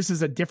feels like this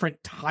is a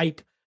different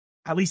type,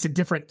 at least a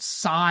different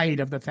side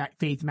of the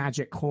faith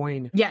magic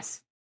coin.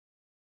 Yes.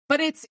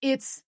 But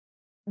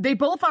they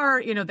both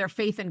are, their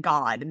faith in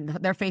God and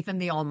their faith in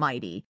the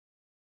Almighty.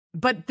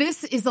 But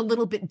this is a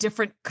little bit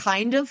different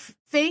kind of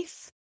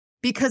faith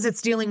because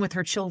it's dealing with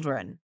her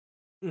children.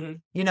 Mm-hmm.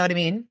 You know what I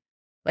mean?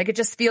 Like, it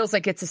just feels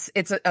like it's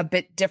a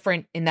bit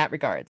different in that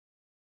regard.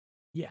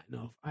 Yeah,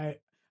 no, I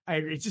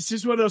agree. It's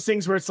just one of those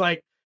things where it's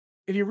like,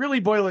 if you really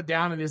boil it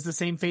down, it is the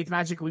same faith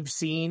magic we've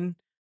seen,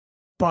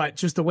 but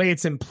just the way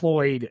it's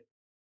employed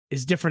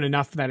is different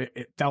enough that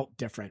it felt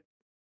different.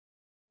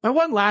 And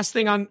one last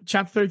thing on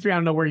chapter 33, I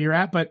don't know where you're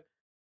at, but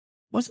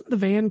wasn't the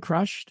van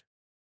crushed?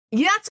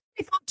 Yeah, that's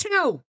what I thought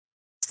too.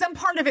 Some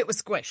part of it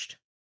was squished.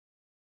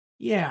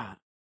 Yeah,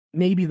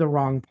 maybe the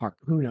wrong part.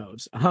 Who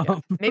knows? Yeah,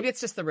 maybe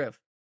it's just the roof.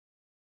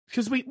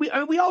 Because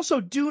we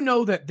also do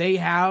know that they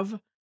have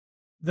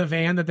the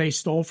van that they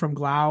stole from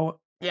Glau,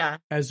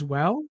 as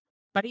well.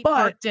 But he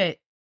parked it.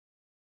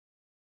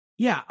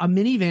 Yeah, a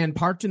minivan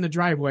parked in the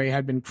driveway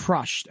had been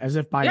crushed as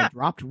if by a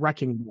dropped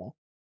wrecking ball.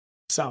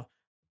 So,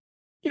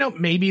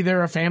 maybe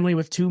they're a family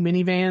with 2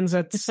 minivans.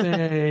 That's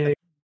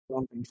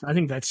I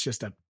think that's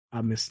just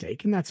a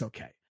mistake, and that's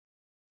okay.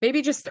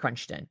 Maybe just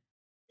crunched in.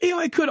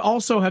 It could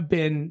also have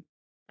been,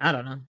 I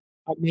don't know,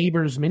 a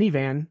neighbor's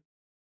minivan.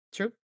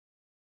 True.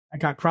 That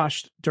got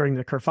crushed during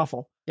the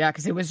kerfuffle. Yeah,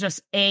 because it was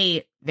just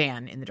a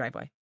van in the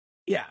driveway.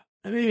 Yeah,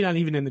 maybe not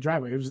even in the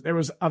driveway. There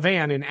was a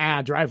van in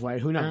a driveway.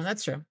 Who knows?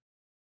 That's true.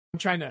 I'm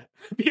trying to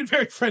be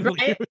very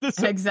friendly with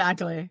this.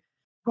 Exactly.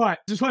 But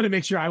just wanted to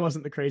make sure I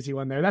wasn't the crazy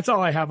one there. That's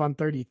all I have on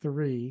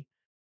 33.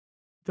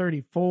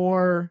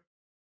 34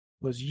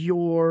 was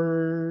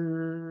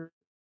your...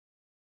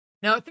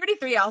 No,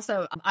 33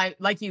 also, I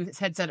like you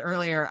had said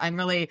earlier,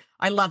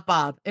 I love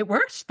Bob. It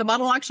worked. The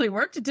model actually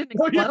worked. It didn't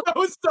explode. Oh, yeah, that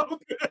was so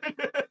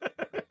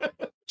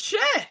good.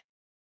 Shit.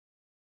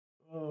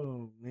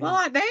 Oh, man.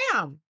 Well,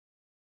 damn.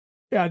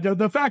 Yeah,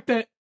 the fact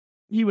that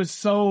he was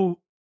so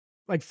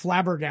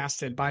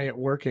flabbergasted by it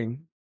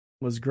working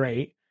was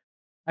great.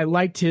 I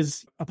liked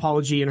his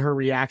apology and her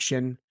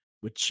reaction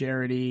with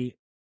Charity.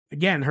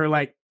 Again, her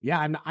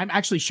I'm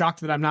actually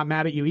shocked that I'm not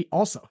mad at you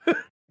also.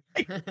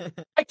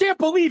 I can't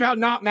believe how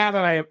not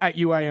mad at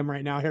you I am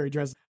right now, Harry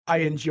Dresden. I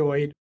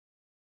enjoyed.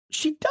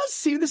 She does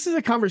seem, this is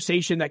a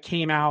conversation that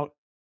came out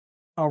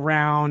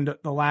around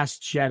The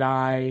Last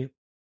Jedi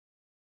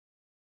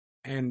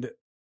and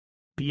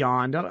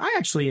beyond. I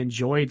actually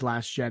enjoyed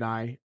Last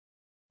Jedi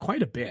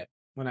quite a bit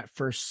when I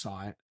first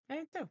saw it.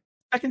 I do.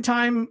 Second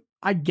time,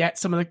 I get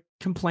some of the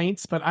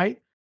complaints, but I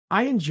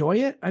enjoy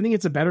it. I think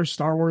it's a better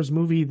Star Wars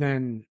movie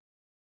than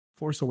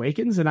Force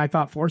Awakens, and I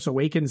thought Force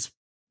Awakens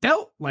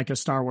felt like a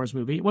Star Wars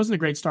movie. It wasn't a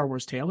great Star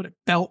Wars tale, but it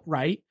felt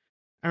right.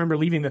 I remember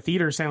leaving the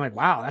theater saying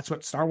wow, that's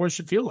what Star Wars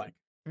should feel like.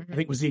 Mm-hmm. I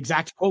think was the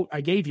exact quote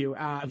I gave you.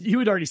 You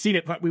had already seen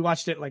it, but we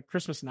watched it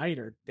Christmas night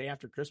or day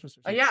after Christmas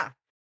or something. Oh, yeah.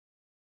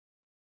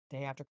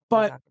 Day after.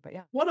 But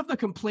yeah. One of the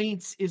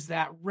complaints is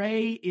that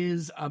Rey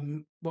is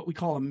what we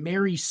call a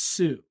Mary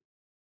Sue,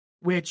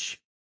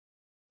 which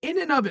in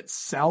and of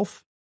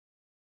itself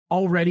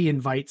already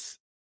invites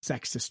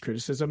sexist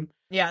criticism.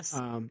 Yes.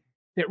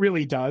 It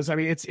really does. I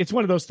mean, it's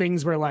one of those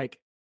things where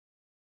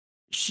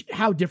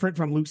how different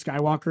from Luke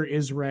Skywalker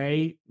is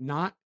Rey?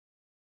 Not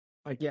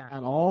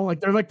at all.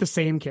 They're the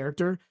same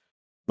character,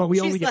 but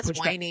she's only get pushed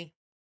whiny.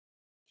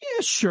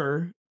 Yeah,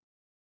 sure.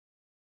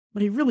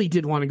 But he really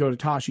did want to go to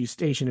Tosche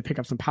Station to pick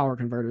up some power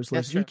converters.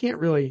 Liz. You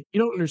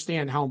don't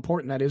understand how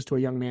important that is to a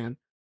young man.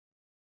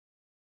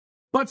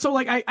 But so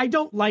I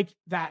don't like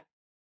that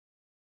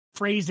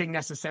phrasing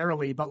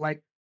necessarily, but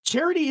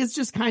Charity is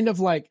just kind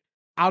of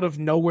out of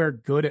nowhere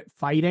good at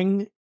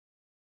fighting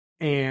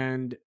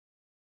and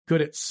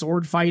good at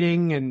sword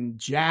fighting and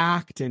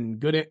jacked and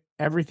good at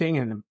everything.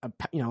 And,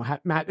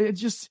 Matt, it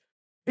just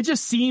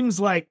seems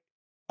like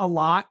a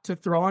lot to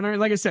throw on her.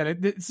 Like I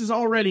said, this is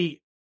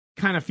already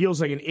kind of feels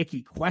like an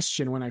icky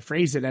question when I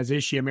phrase it as,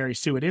 is she a Mary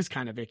Sue? It is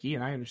kind of icky,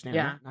 and I understand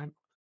that. I'm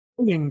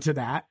into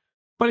that.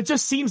 But it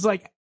just seems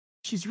like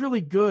she's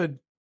really good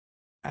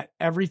at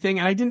everything.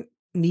 And I didn't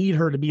need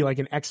her to be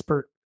an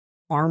expert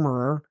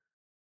armorer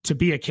to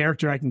be a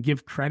character I can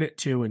give credit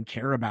to and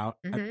care about.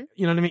 Mm-hmm.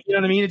 You know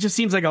what I mean? It just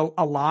seems like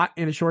a lot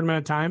in a short amount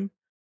of time.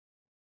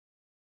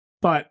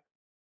 But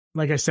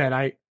like I said,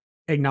 I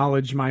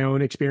acknowledge my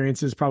own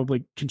experiences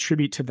probably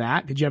contribute to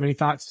that. Did you have any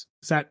thoughts?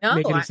 Does that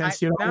make any sense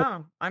to you?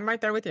 No, I'm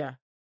right there with you.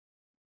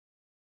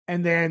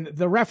 And then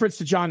the reference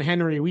to John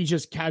Henry, we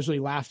just casually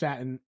laughed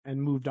at and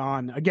moved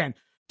on. Again,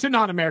 to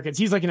non-Americans,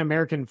 he's like an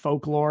American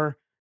folklore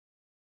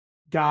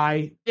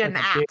guy. Yeah, like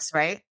an axe,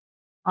 right?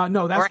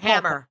 No, that's or a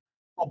hammer.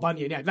 Paul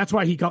Bunyan. Yeah, that's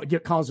why he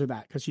calls her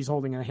that, because she's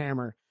holding a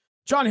hammer.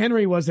 John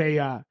Henry was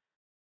a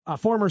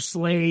former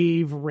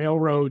slave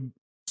railroad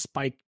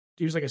spike.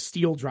 He was like a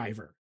steel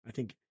driver, I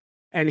think.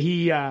 And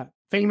he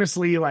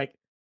famously, like,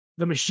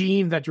 the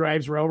machine that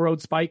drives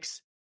railroad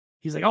spikes,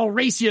 he's like, I'll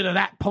race you to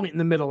that point in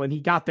the middle. And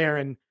he got there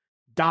and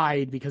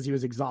died because he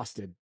was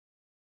exhausted.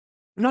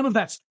 None of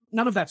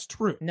that's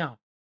true. No.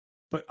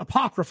 But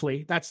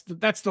apocryphally, that's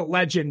the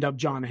legend of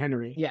John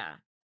Henry. Yeah.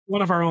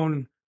 One of our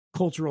own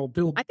cultural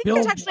I think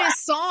there's actually a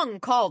song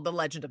called The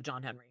Legend of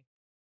John Henry.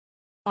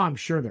 I'm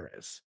sure there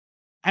is.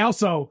 I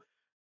also,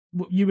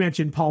 you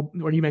mentioned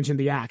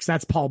the axe.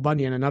 That's Paul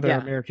Bunyan, another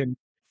American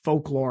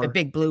folklore. The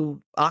big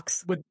blue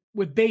ox.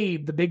 With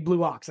Babe, the big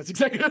blue ox. That's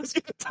exactly what I was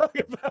going to talk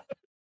about.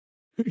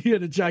 He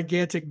had a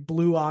gigantic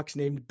blue ox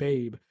named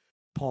Babe.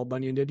 Paul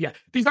Bunyan did. Yeah.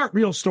 These aren't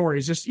real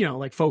stories, just,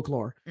 like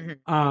folklore.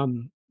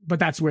 Mm-hmm. But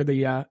that's where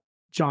the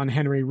John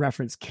Henry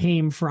reference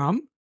came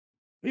from.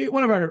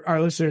 One of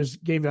our listeners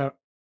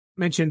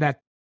mentioned that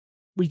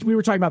we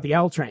were talking about the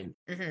L train.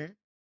 Mm-hmm.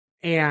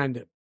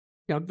 And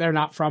they're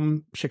not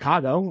from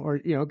Chicago, or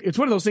it's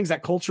one of those things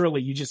that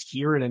culturally you just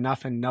hear it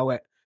enough and know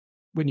it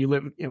when you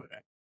live, at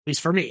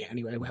least for me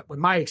anyway, with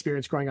my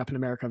experience growing up in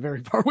America,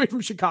 very far away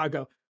from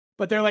Chicago.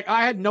 But they're like,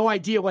 I had no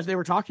idea what they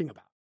were talking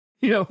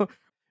about,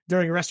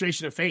 during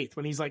Restoration of Faith,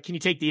 when he's like, can you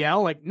take the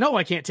L? Like, no,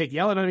 I can't take the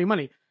L. I don't have any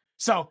money.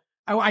 So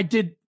I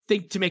did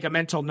think to make a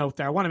mental note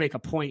there. I want to make a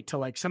point to,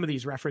 like, some of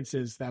these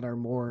references that are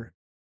more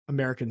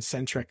American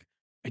centric.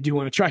 I do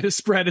want to try to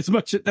spread as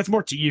much. That's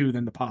more to you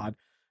than the pod,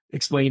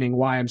 explaining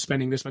why I'm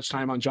spending this much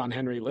time on John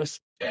Henry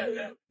lists.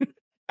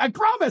 I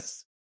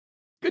promise.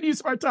 Good use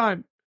of our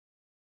time.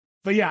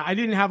 But yeah, I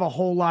didn't have a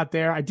whole lot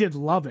there. I did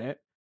love it.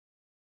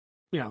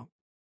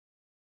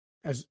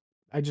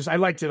 I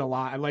liked it a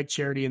lot. I like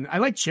Charity, and I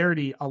like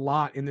Charity a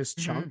lot in this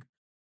chunk.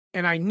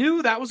 And I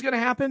knew that was going to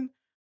happen,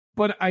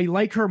 but I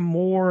like her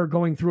more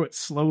going through it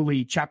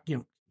slowly,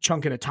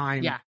 chunk at a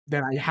time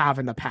than I have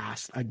in the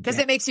past. Because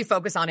it makes you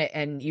focus on it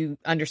and you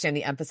understand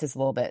the emphasis a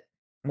little bit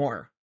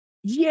more.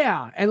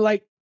 Yeah. And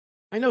like,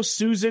 I know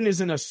Susan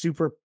isn't a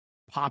super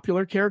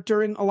popular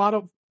character in a lot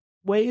of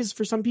ways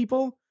for some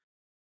people.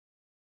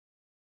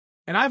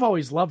 And I've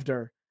always loved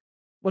her.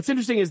 What's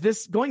interesting is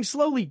this going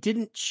slowly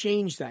didn't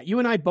change that. You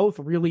and I both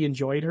really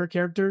enjoyed her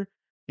character.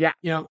 Yeah.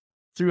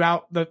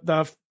 Throughout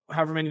the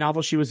however many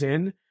novels she was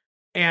in.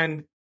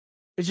 And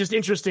it's just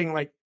interesting.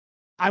 Like,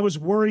 I was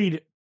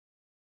worried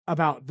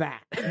about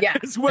that. Yeah,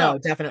 as well. No,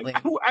 definitely.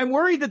 I'm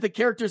worried that the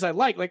characters I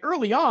like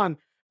early on,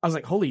 I was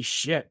like, holy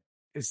shit,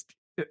 is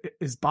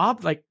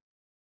Bob, like,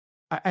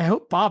 I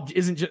hope Bob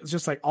isn't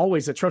just like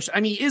always atrocious.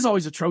 I mean, he is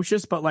always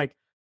atrocious, but like,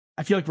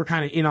 I feel like we're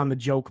kind of in on the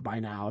joke by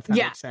now, if that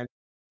makes sense.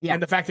 Yeah.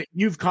 And the fact that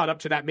you've caught up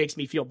to that makes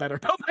me feel better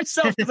about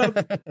myself.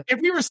 If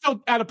we were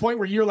still at a point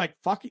where you're like,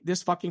 fuck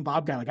this fucking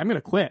Bob guy, like, I'm going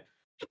to quit,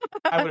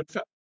 I would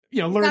have,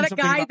 learned not something.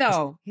 A guy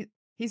though.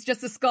 He's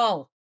just a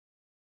skull.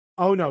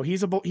 Oh no,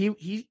 he's a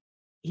he,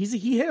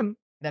 him.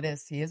 That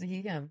is, he is a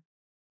he, him.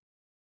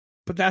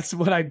 But that's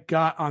what I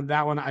got on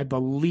that one. I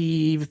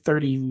believe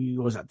 30,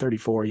 what was that?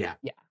 34. Yeah.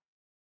 Yeah.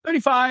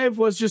 35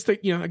 was just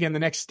again, the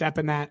next step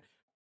in that.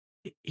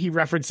 He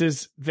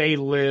references They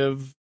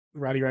Live,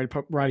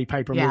 Roddy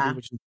Piper movie,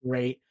 which is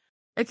great.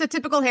 It's a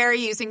typical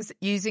Harry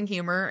using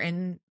humor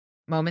in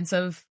moments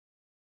of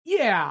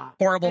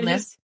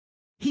horribleness.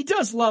 He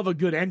does love a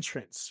good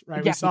entrance,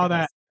 right? Yeah, we saw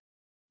that,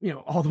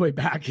 all the way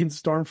back in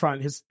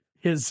Stormfront,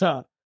 his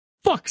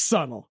fuck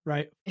Sunnel,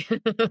 right?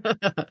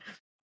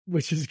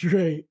 Which is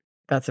great.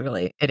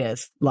 It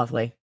is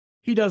lovely.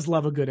 He does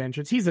love a good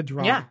entrance. He's a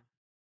drama. Yeah.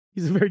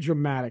 He's a very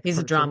dramatic He's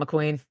person. A drama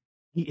queen.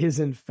 He is,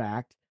 in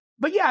fact.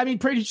 But yeah, I mean,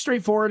 pretty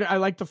straightforward. I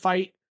like the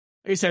fight.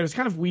 Like I said, it was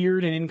kind of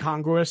weird and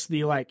incongruous.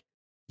 The like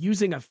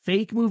using a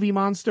fake movie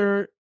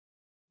monster,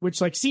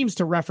 which like seems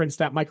to reference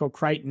that Michael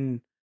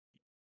Crichton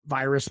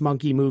virus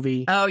monkey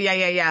movie. Oh,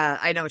 yeah.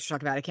 I know what you're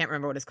talking about. I can't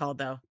remember what it's called,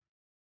 though.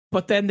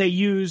 But then they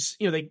use,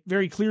 they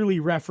very clearly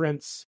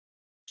reference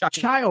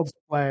Child's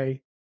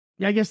Play.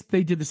 Yeah, I guess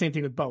they did the same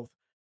thing with both.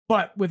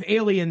 But with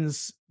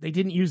Aliens, they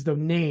didn't use the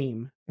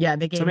name. Yeah,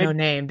 they gave no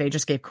name. They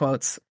just gave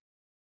quotes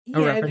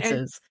or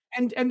references.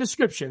 And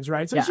descriptions,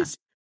 right? So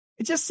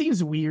it just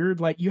seems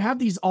weird. Like, you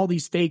have all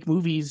these fake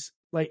movies.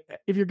 Like,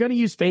 if you're going to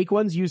use fake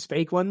ones, use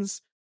fake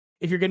ones.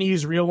 If you're going to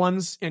use real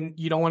ones and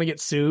you don't want to get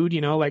sued,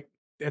 like,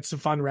 it's a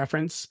fun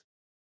reference.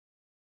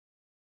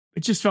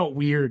 It just felt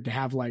weird to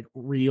have like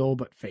real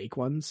but fake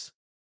ones.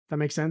 That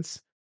makes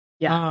sense.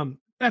 Yeah.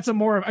 That's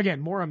more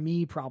a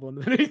me problem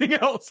than anything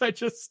else.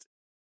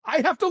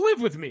 I have to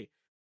live with me.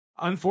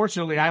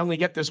 Unfortunately, I only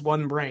get this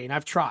one brain.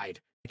 I've tried.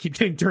 I keep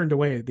getting turned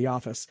away at the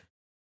office.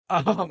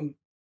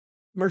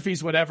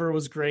 Murphy's Whatever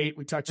was great.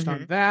 We touched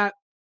on that.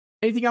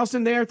 Anything else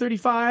in there?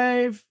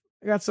 35.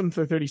 I got some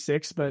for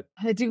 36, but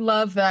I do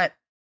love that.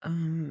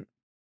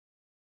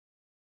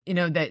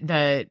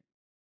 That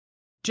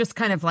just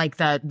kind of like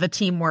the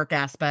teamwork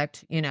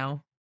aspect,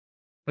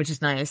 which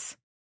is nice.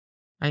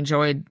 I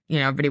enjoyed,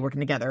 everybody working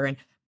together and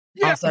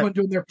also everyone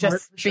doing their part,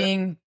 just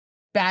being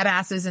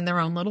badasses in their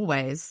own little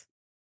ways.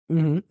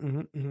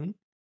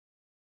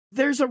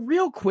 There's a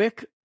real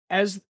quick,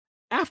 as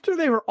after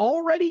they were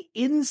already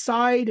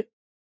inside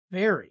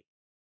Barry,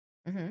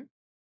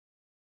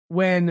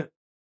 when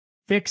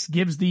Fix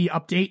gives the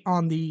update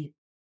on the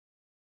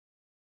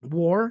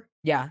war.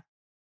 Yeah.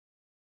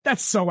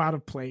 That's so out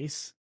of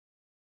place.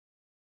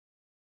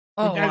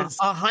 Oh,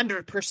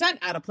 100%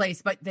 out of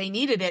place, but they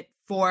needed it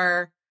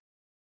for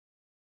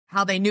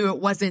how they knew it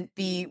wasn't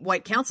the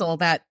White Council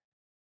that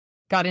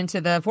got into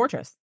the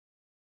fortress.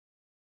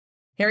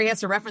 Harry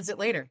has to reference it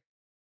later.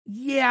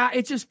 Yeah,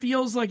 it just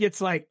feels like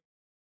it's like,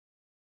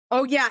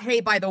 oh yeah, hey,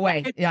 by the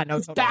way.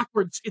 It's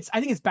backwards. I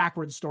think it's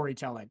backwards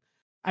storytelling.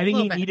 I think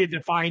he needed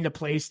to find a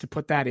place to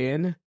put that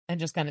in. And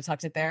just kind of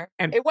tucked it there.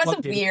 And it was a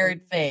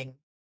weird thing.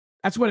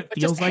 That's what it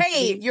feels like.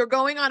 Hey, you're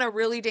going on a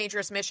really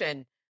dangerous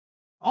mission.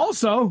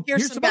 Also,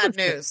 here's some bad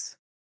news.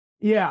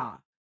 Yeah.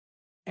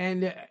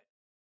 And,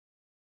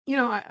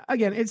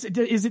 again, is it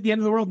the end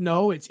of the world?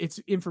 No, it's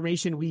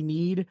information we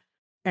need.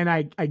 And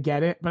I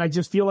get it. But I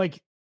just feel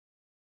like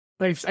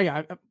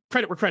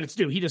credit where credit's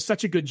due. He does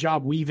such a good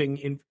job weaving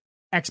in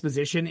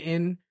exposition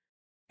in.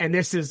 And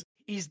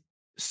he's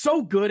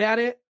so good at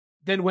it.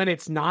 Then when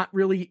it's not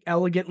really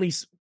elegantly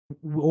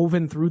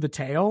woven through the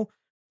tale,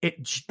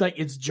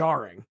 it's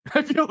jarring.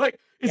 I feel like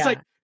it's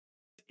like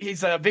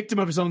he's a victim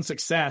of his own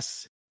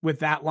success with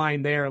that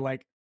line there.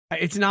 Like,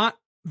 it's not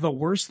the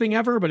worst thing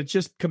ever, but it's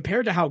just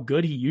compared to how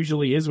good he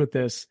usually is with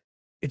this,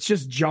 it's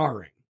just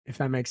jarring, if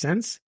that makes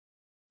sense.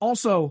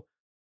 Also,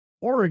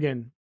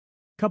 Oregon,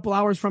 a couple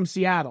hours from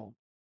Seattle,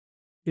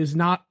 is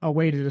not a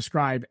way to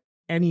describe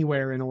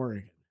anywhere in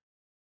Oregon.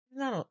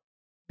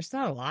 There's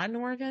not a lot in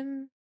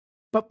Oregon.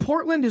 But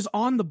Portland is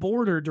on the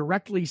border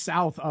directly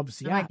south of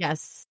Seattle.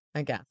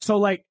 I guess. So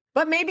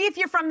but maybe if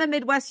you're from the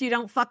Midwest, you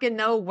don't fucking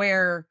know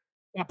where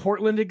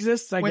Portland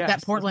exists. I guess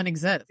that Portland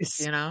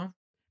exists,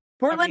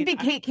 Portland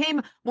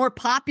became more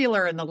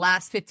popular in the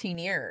last 15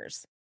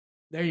 years.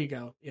 There you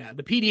go. Yeah.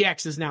 The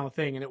PDX is now a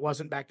thing and it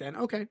wasn't back then.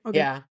 Okay.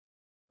 Yeah.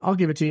 I'll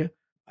give it to you.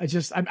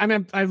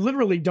 I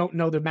literally don't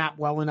know the map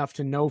well enough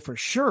to know for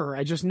sure.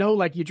 I just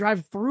know you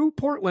drive through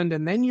Portland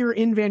and then you're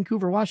in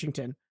Vancouver,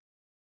 Washington.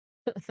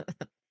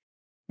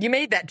 You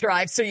made that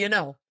drive, so you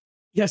know.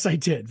 Yes, I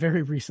did.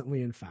 Very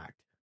recently, in fact.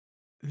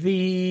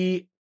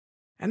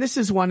 And this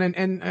is one,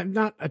 and I'm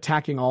not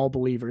attacking all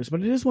believers,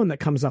 but it is one that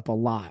comes up a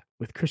lot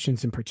with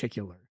Christians in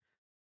particular,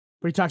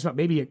 where he talks about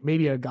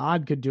maybe a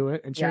God could do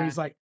it. And Cherry's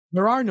like,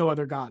 there are no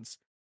other gods.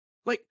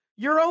 Like,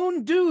 your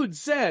own dude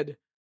said,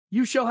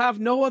 you shall have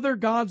no other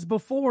gods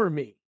before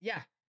me.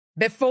 Yeah.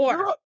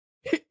 Before.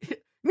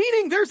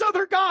 Meaning there's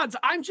other gods.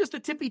 I'm just a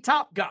tippy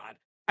top god.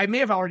 I may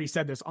have already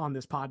said this on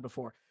this pod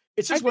before.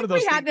 It's just one of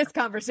those. We had this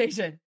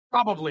conversation.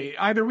 Probably.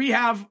 Either we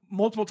have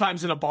multiple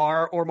times in a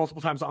bar or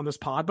multiple times on this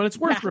pod, but it's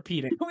worth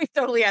repeating. We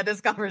totally had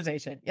this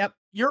conversation. Yep.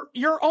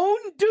 Your own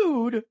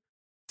dude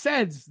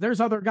says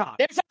there's other gods.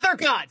 There's other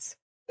gods.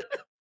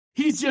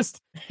 He's just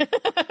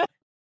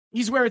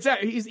he's where it's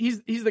at.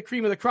 He's the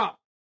cream of the crop.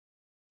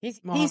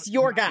 He's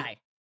your guy.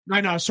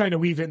 I know. I was trying to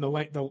weave in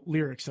the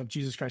lyrics of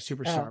Jesus Christ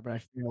Superstar, but I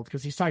failed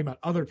because he's talking about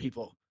other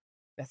people.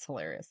 That's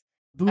hilarious.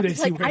 Buddha,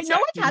 I know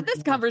I've had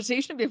this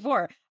conversation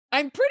before.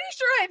 I'm pretty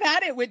sure I've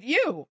had it with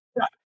you.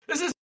 Yeah, this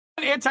is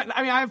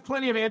I have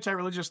plenty of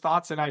anti-religious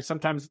thoughts, and I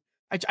sometimes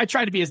I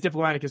try to be as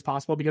diplomatic as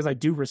possible because I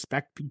do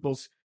respect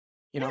people's,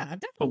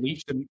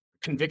 beliefs and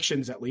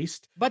convictions at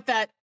least. But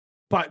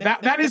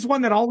that is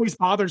one that always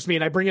bothers me,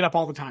 and I bring it up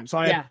all the time.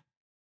 So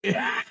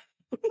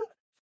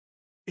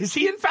is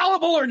he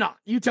infallible or not?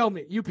 You tell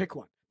me. You pick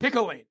one. Pick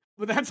a lane.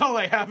 But that's all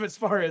I have as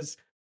far as.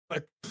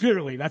 But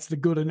clearly, that's the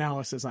good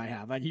analysis I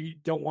have. You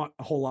don't want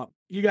a whole lot.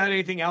 You got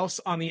anything else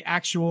on the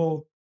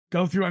actual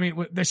go through? I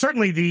mean, there's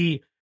certainly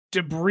the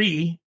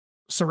debris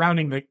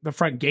surrounding the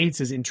front gates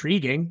is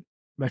intriguing.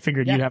 I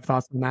figured you'd have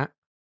thoughts on that.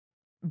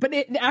 But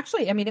it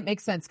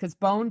makes sense because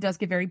bone does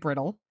get very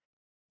brittle.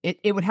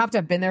 It would have to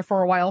have been there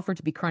for a while for it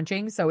to be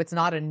crunching. So it's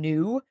not a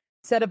new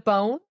set of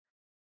bone.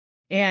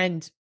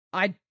 And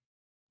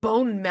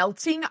bone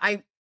melting,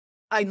 I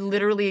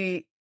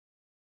literally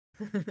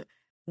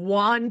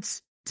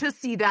want to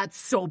see that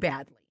so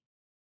badly.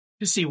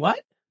 To see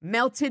what?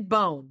 Melted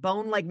bone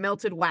like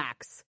melted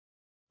wax.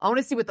 I want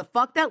to see what the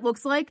fuck that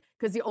looks like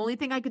because the only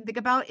thing I can think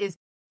about is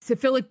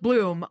syphilic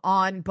bloom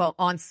on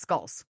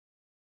skulls.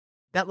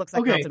 That looks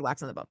like melted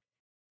wax on the bone.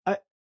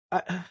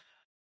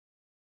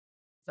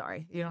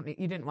 Sorry, you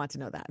didn't want to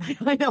know that.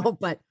 I know,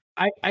 but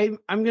I'm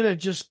gonna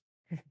just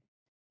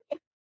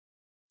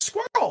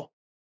squirrel.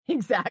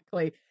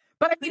 Exactly.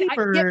 But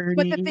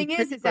but the thing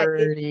is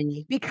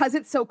that because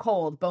it's so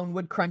cold, bone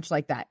would crunch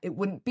like that. It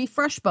wouldn't be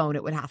fresh bone.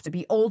 It would have to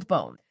be old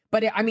bone.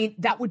 But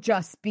that would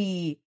just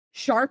be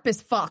sharp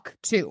as fuck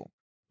too.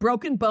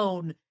 Broken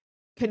bone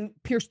can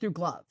pierce through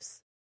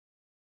gloves.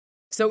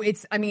 So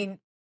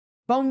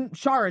bone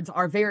shards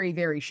are very,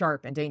 very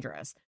sharp and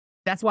dangerous.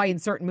 That's why in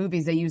certain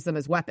movies they use them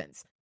as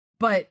weapons.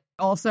 But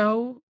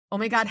also, oh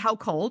my God, how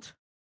cold?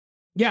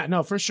 Yeah,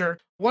 no, for sure.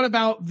 What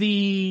about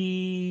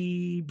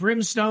the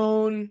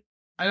brimstone?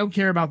 I don't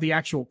care about the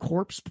actual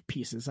corpse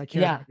pieces. I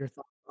care about your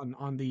thoughts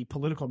on the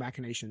political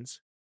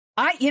machinations.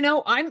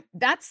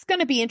 That's going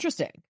to be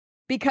interesting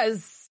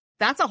because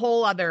that's a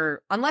whole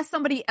other, unless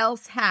somebody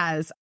else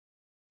has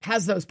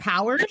those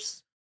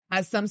powers,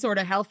 has some sort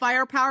of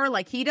hellfire power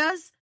like he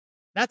does,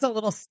 that's a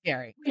little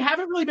scary. We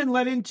haven't really been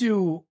let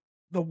into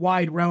the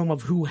wide realm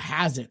of who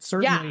has it.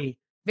 Certainly,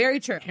 very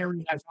true.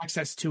 Harry has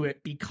access to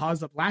it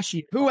because of last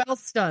year. Who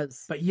else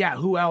does? But yeah,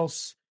 who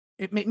else?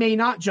 It may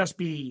not just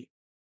be,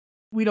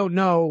 we don't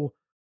know.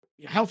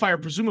 Hellfire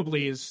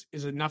presumably is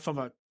enough of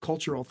a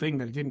cultural thing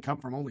that it didn't come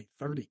from only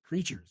 30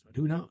 creatures, but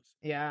who knows?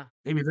 Yeah.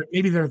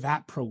 Maybe they're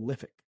that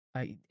prolific.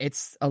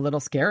 It's a little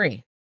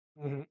scary.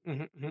 Mm-hmm,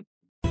 mm-hmm.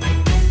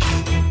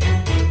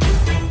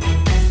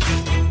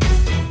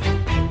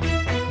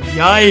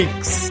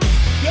 Yikes.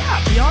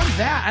 Yeah, beyond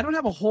that, I don't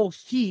have a whole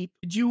heap.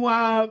 Did you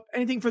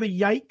anything for the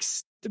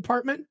yikes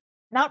department?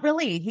 Not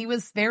really. He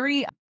was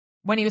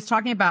when he was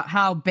talking about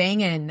how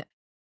banging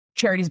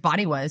Charity's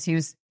body was,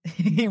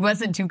 he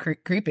wasn't too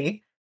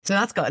creepy. So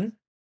that's good.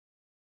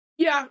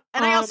 Yeah.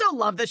 And I also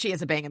love that she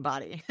has a banging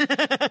body.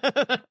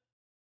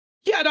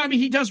 Yeah, no, I mean,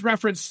 he does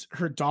reference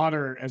her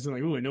daughter as in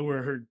like, oh, I know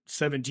where her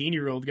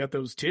 17-year-old got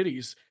those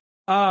titties.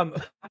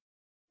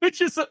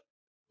 Which is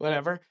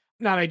whatever.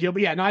 Not ideal,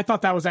 but yeah, no, I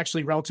thought that was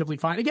actually relatively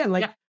fine. Again,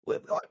 want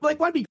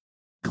to be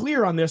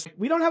clear on this.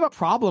 We don't have a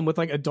problem with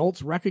like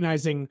adults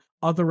recognizing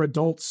other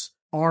adults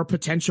are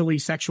potentially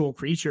sexual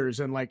creatures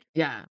and like,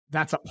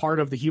 that's a part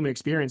of the human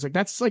experience. Like,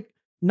 that's like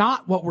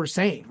not what we're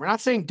saying. We're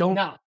not saying don't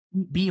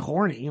be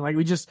horny. Like,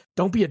 we just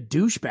don't be a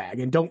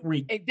douchebag and don't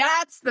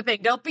That's the thing.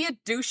 Don't be a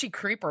douchey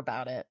creeper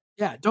about it.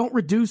 Yeah, don't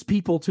reduce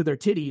people to their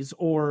titties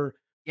or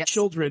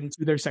children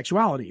to their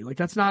sexuality. Like,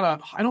 that's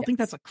not I don't think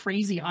that's a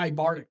crazy high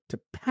bar to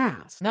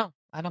pass. No,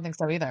 I don't think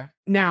so either.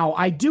 Now,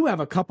 I do have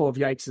a couple of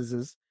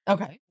yikeses.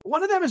 Okay.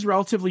 One of them is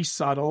relatively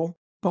subtle,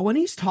 but when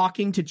he's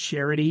talking to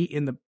Charity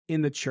in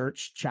the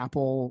church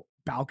chapel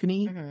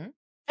balcony,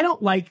 I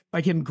don't like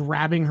him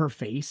grabbing her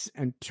face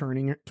and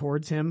turning it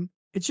towards him.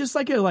 It's just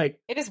like it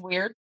is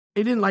weird.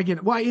 I didn't like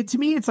it. Why? To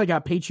me, it's like a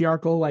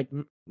patriarchal, like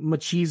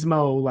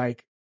machismo,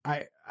 like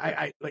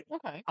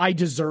I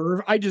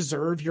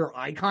deserve your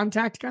eye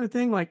contact kind of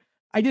thing. Like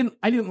I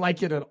didn't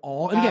like it at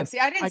all. And again,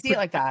 I didn't see it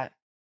like that.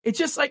 It's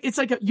just like, it's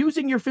like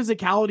using your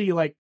physicality.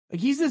 Like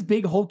he's this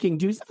big hulking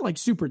dude. He's not like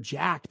super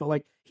jacked, but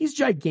like he's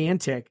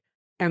gigantic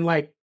and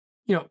like,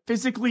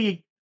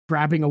 physically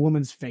grabbing a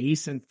woman's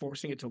face and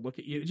forcing it to look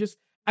at you.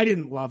 I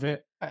didn't love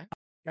it. Okay.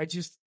 I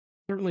just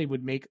certainly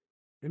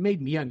it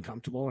made me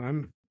uncomfortable, and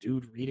I'm a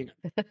dude reading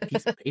a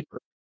piece of paper.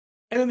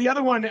 And then the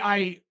other one,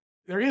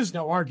 there is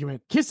no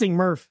argument. Kissing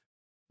Murph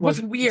was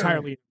weird.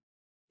 Entirely.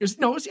 It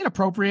was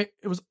inappropriate.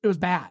 It was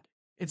bad.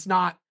 It's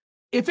not.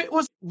 If it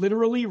was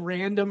literally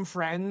random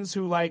friends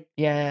who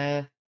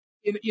in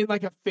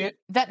like a fit,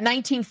 that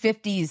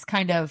 1950s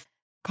kind of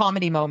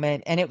comedy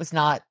moment, and it was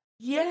not.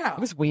 Yeah, it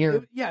was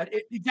weird.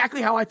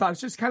 Exactly how I thought.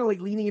 It's just kind of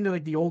like leaning into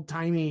like the old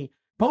timey.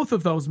 Both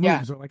of those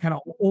moves are like kind of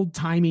old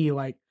timey.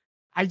 Like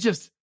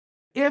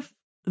if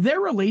their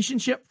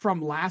relationship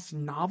from last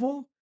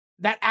novel,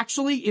 that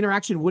actually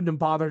interaction wouldn't have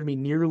bothered me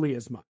nearly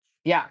as much.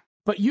 Yeah.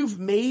 But you've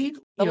made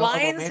the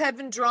lines have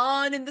been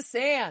drawn in the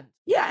sand.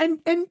 Yeah,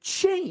 and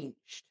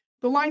changed.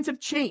 The lines have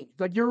changed.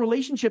 Like your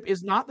relationship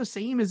is not the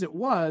same as it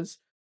was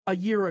a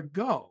year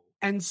ago.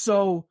 And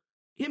so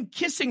him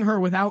kissing her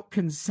without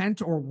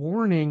consent or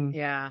warning.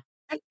 Yeah.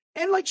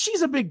 And like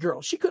she's a big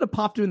girl. She could have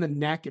popped him in the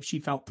neck if she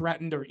felt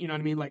threatened, or you know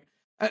what I mean? Like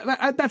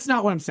that's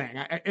not what I'm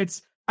saying.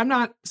 I'm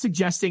not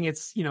suggesting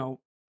it's,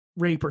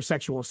 rape or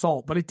sexual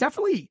assault, but it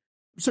definitely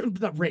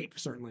not rape,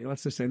 certainly.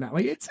 Let's just say that.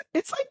 Like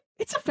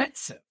it's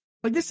offensive.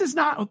 Like this is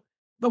not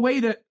the way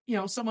that,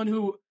 someone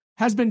who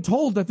has been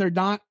told that they're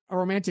not a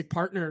romantic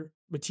partner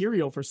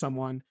material for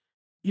someone,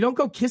 you don't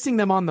go kissing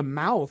them on the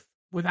mouth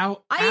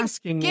without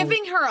asking.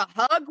 Giving her a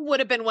hug would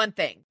have been one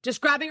thing. Just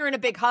grabbing her in a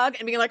big hug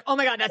and being like, oh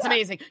my God, that's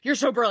amazing. You're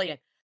so brilliant.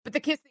 But the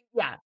kissing,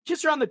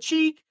 kiss her on the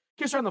cheek,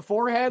 kiss her on the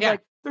forehead. Yeah.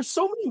 Like there's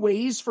so many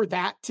ways for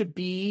that to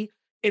be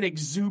an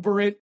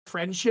exuberant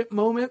friendship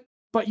moment,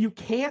 but you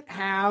can't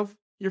have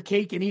your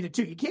cake and eat it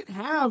too. You can't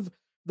have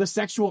the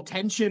sexual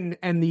tension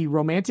and the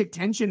romantic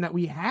tension that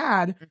we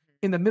had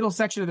in the middle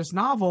section of this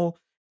novel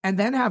and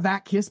then have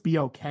that kiss be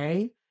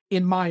okay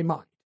in my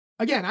mind.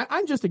 Again,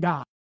 I'm just a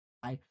guy.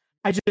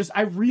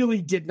 I really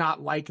did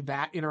not like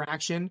that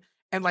interaction.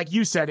 And like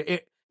you said,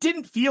 it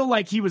didn't feel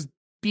like he was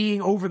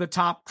being over the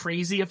top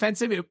crazy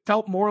offensive. It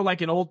felt more like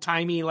an old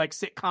timey like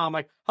sitcom,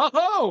 like,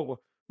 ho,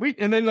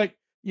 and then like,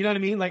 you know what I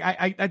mean? Like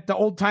I the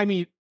old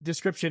timey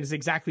description is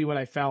exactly what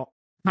I felt.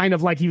 Kind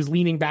of like he was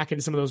leaning back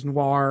into some of those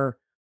noir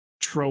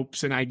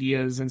tropes and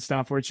ideas and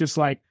stuff where it's just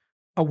like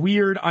a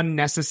weird,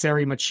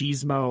 unnecessary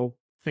machismo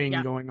thing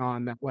going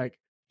on that like.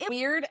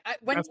 Weird.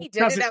 When he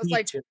did it, I was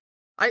like,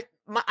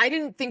 I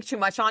didn't think too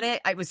much on it.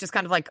 I was just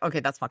kind of like, okay,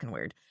 that's fucking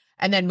weird.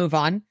 And then move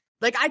on.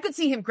 Like, I could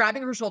see him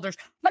grabbing her shoulders,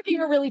 hugging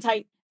her really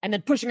tight, and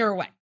then pushing her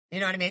away. You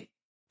know what I mean?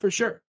 For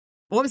sure.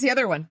 What was the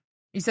other one?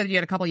 You said you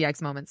had a couple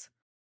yikes moments.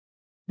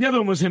 The other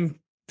one was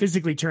him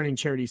physically turning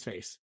Charity's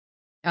face.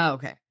 Oh,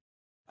 okay.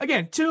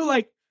 Again, two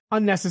like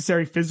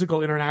unnecessary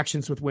physical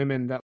interactions with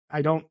women that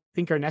I don't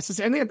think are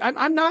necessary. And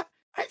I'm not,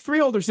 I have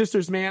 3 older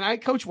sisters, man. I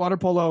coach water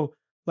polo.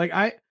 Like,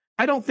 I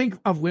don't think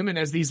of women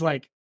as these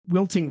like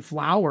wilting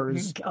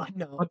flowers. God,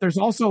 no. But there's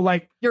also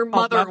like your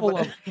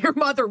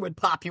mother would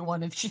pop you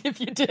one if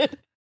you did.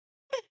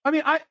 I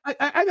mean,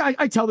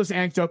 I tell this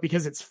anecdote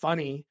because it's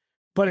funny,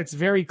 but it's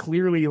very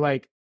clearly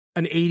like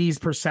an 80s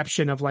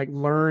perception of like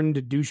learned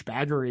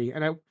douchebaggery.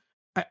 And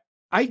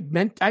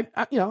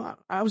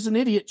I was an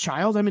idiot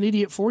child. I'm an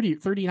idiot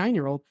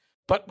 39-year-old,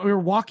 but we were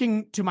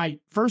walking to my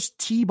first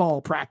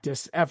T-ball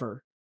practice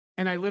ever.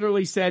 And I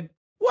literally said,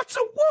 "What's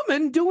a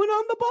woman doing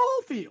on the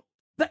ball field?"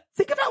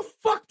 Think of how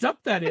fucked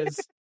up that is.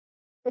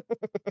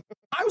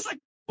 I was like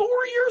 4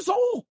 years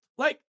old.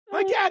 Like,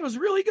 my dad was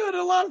really good at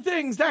a lot of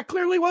things. That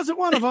clearly wasn't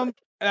one of them.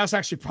 That's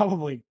actually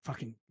probably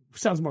fucking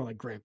sounds more like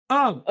Graham.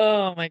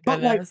 Oh my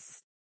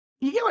goodness.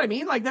 Like, you get what I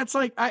mean? Like, that's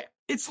like,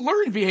 it's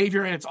learned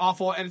behavior and it's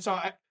awful. And so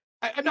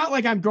I'm not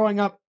like I'm growing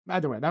up.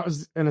 Either way, that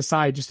was an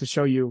aside just to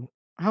show you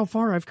how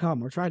far I've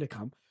come or tried to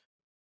come.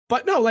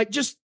 But no, like,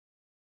 just,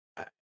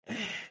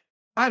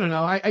 I don't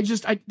know.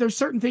 There's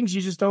certain things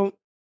you just don't,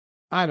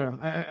 I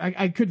don't know.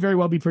 I could very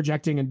well be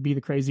projecting and be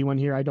the crazy one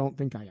here. I don't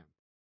think I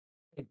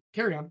am.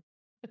 Carry on.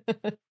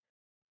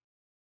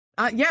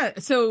 Yeah.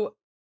 So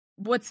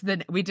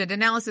we did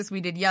analysis.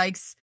 We did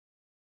yikes.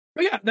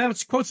 Oh yeah.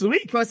 That's quotes of the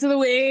week. Quotes of the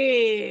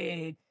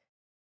week.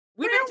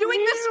 We've been doing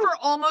this for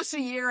almost a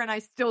year and I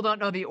still don't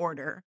know the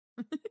order.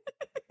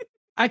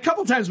 A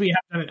couple times we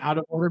have done it out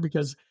of order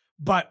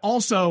but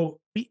also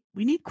we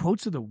need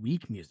quotes of the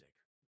week music.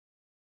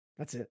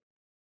 That's it.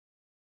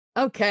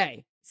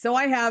 Okay. So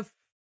I have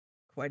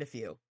quite a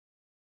few.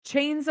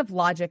 Chains of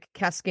logic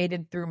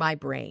cascaded through my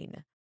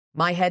brain.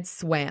 My head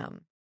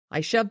swam.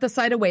 I shoved the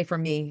side away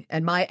from me,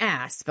 and my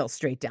ass fell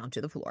straight down to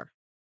the floor.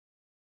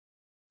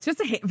 It's just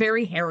a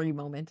very hairy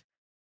moment.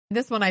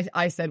 This one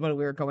I said when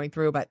we were going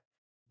through, but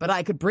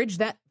I could bridge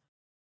that.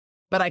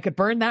 But I could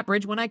burn that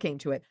bridge when I came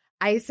to it.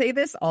 I say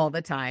this all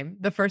the time.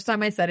 The first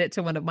time I said it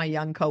to one of my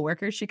young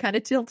coworkers, she kind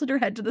of tilted her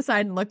head to the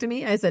side and looked at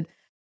me. I said,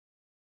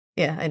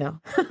 "Yeah, I know."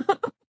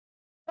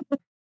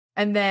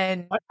 And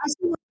then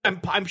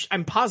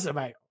I'm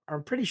positive.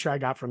 I'm pretty sure I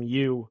got from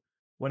you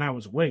when I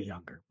was way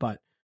younger, but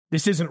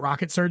this isn't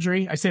rocket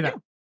surgery. I say that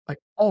like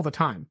all the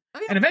time. Oh,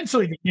 yeah. And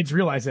eventually the kids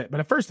realize it, but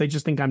at first they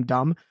just think I'm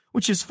dumb,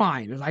 which is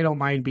fine. I don't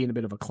mind being a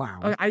bit of a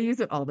clown. I use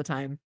it all the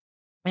time.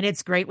 And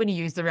it's great when you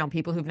use it around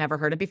people who've never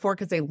heard it before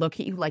because they look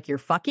at you like you're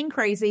fucking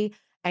crazy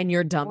and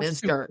you're dumb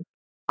as dirt.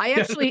 I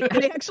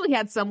actually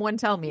had someone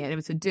tell me, and it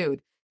was a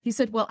dude. He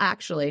said, "Well,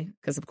 actually,"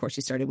 because of course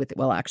she started with it.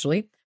 Well,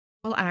 actually,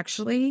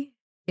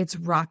 it's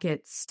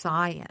rocket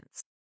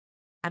science.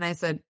 And I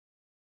said,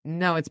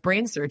 "No, it's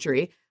brain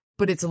surgery,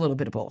 but it's a little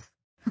bit of both."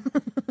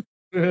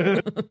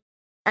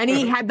 And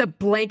he had the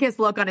blankest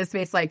look on his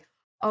face like,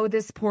 "Oh,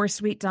 this poor,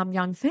 sweet, dumb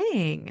young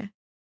thing."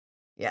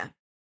 Yeah.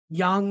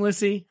 Young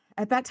Lissy.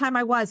 At that time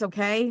I was,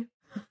 okay?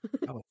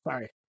 Oh,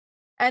 sorry.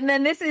 And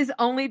then this is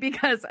only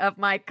because of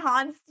my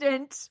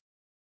constant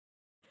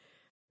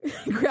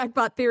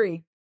crackpot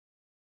theory.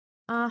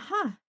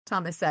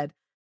 Thomas said.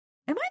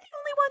 Am I the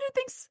only one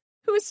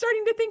who is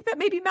starting to think that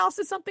maybe Mouse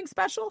is something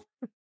special?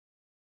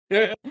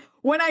 Yeah.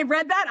 When I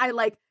read that,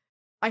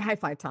 I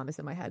high-fived Thomas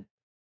in my head.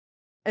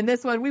 And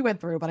this one we went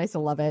through, but I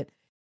still love it.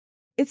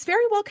 It's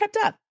very well kept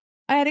up.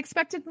 I had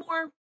expected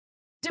more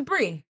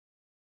debris.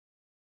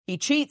 He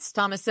cheats,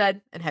 Thomas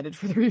said, and headed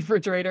for the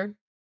refrigerator.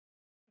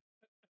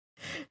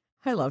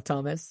 I love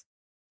Thomas.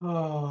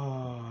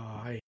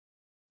 And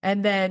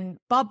then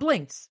Bob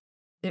blinked.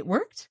 It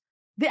worked?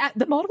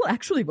 The model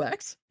actually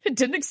worked? It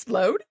didn't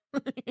explode?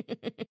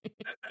 Okay,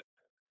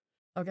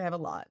 I have a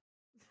lot.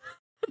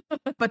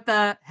 But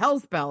the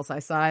hell's bells, I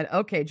sighed.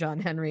 Okay, John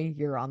Henry,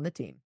 you're on the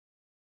team.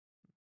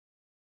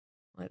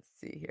 Let's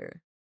see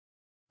here.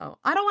 Oh,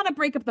 I don't want to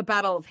break up the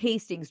Battle of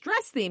Hastings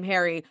dress theme,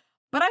 Harry,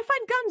 but I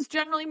find guns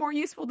generally more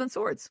useful than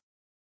swords.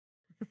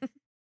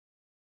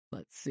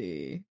 Let's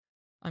see.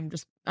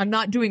 I'm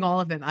not doing all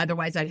of them.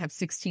 Otherwise, I'd have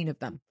 16 of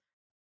them.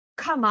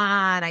 Come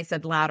on, I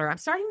said louder. I'm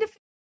starting to feel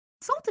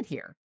insulted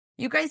here.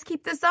 You guys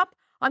keep this up,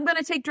 I'm going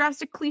to take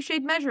drastic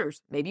cliched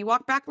measures. Maybe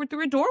walk backward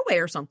through a doorway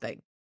or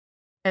something.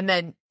 And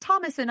then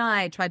Thomas and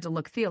I tried to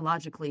look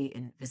theologically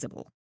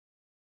invisible.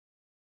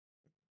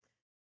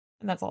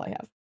 And that's all I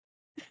have.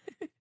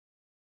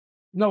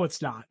 No,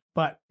 it's not.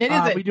 But it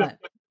isn't.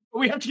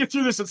 We have to get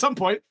through this at some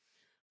point.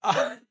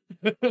 But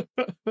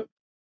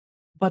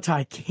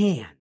I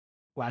can,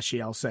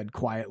 Lashiel said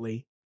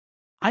quietly.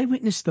 I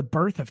witnessed the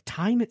birth of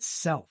time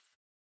itself.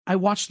 I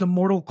watched the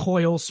mortal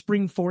coil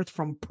spring forth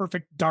from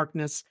perfect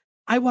darkness.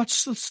 I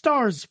watched the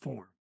stars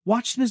form,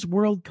 watched this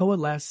world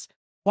coalesce,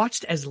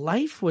 watched as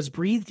life was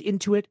breathed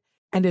into it,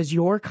 and as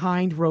your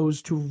kind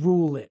rose to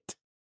rule it.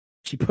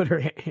 She put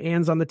her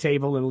hands on the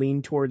table and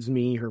leaned towards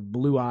me, her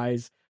blue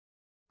eyes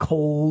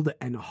cold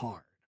and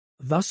hard.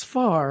 Thus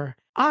far,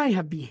 I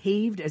have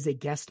behaved as a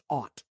guest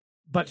ought,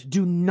 but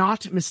do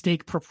not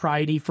mistake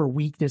propriety for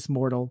weakness,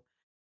 mortal.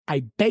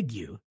 I beg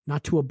you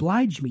not to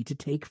oblige me to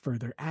take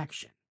further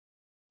action.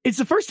 It's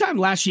the first time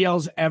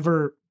Lashiel's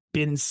ever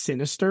been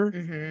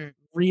sinister,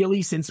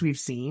 really, since we've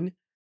seen.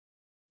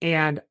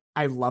 And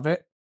I love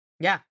it.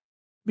 Yeah.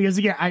 Because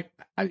again,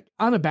 I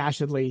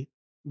unabashedly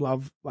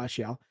love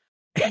Lashiel.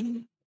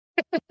 And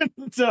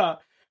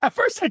at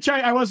first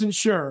I wasn't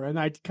sure, and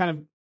I kind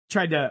of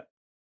tried to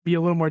be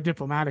a little more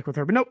diplomatic with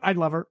her, but nope, I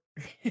love her.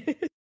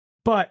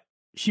 But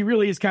she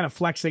really is kind of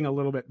flexing a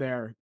little bit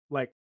there.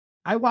 Like,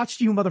 I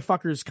watched you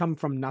motherfuckers come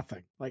from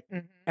nothing, like,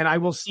 and I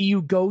will see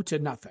you go to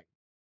nothing.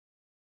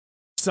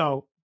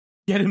 So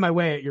get in my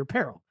way at your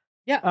peril.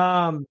 Yeah.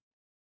 I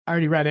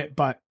already read it,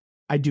 but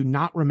I do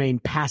not remain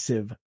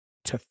passive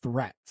to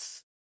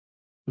threats.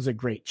 It was a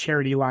great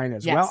charity line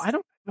as well. I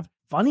don't have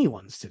funny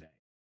ones today.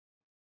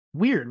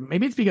 Weird.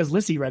 Maybe it's because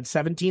Lissy read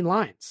 17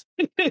 lines.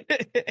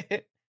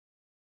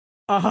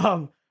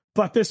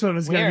 But this one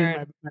was going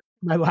to be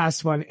my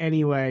last one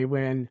anyway,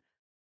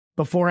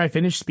 before I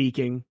finished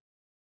speaking,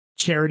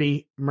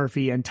 Charity,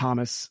 Murphy, and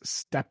Thomas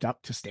stepped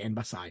up to stand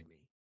beside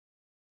me.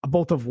 A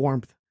bolt of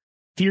warmth,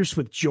 fierce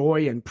with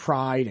joy and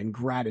pride and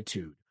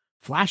gratitude,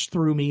 flashed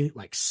through me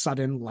like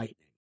sudden lightning.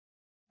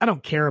 I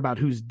don't care about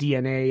whose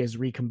DNA is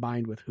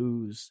recombined with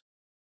whose.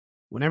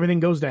 When everything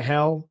goes to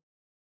hell,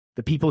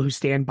 the people who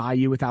stand by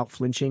you without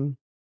flinching,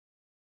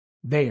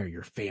 they are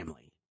your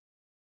family.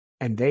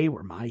 And they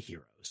were my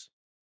heroes.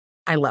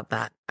 I love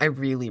that. I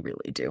really,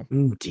 really do.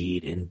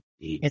 Indeed.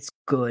 It's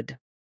good.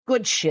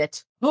 Good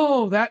shit.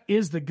 Oh, that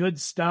is the good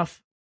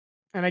stuff.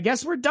 And I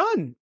guess we're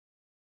done.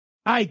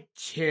 I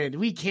kid.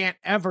 We can't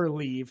ever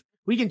leave.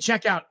 We can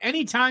check out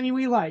anytime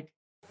we like,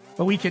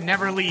 but we can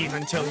never leave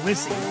until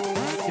Lissy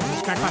gives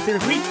us Crackpot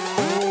Theater Week.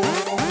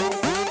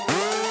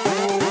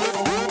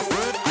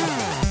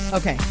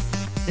 Okay.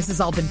 This has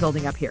all been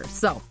building up here.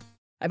 So,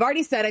 I've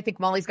already said I think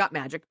Molly's got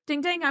magic.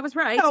 Ding, ding, I was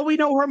right. Well, we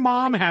know her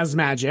mom has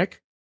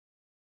magic.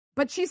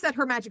 But she said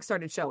her magic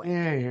started showing.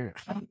 Yeah.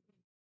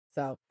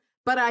 So,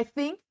 but I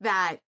think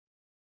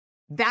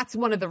that's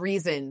one of the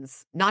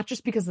reasons, not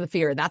just because of the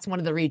fear, that's one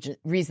of the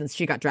reasons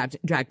she got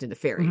dragged into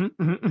Fairy.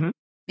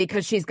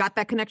 Because she's got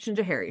that connection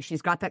to Harry.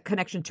 She's got that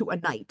connection to a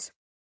knight.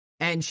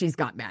 And she's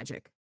got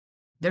magic.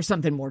 There's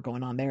something more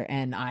going on there,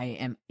 and I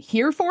am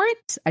here for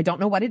it. I don't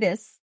know what it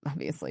is,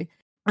 obviously,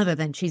 other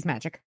than she's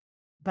magic.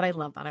 But I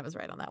love that I was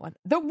right on that one.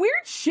 The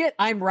weird shit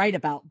I'm right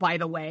about, by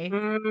the way.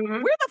 Where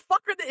the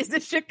fuck is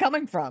this shit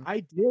coming from?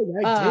 I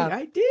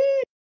did.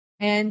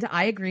 And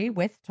I agree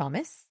with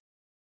Thomas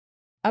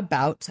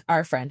about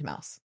our friend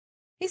Mouse.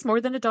 He's more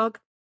than a dog.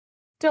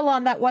 Still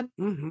on that one.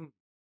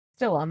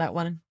 Still on that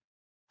one.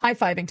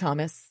 High-fiving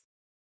Thomas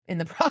in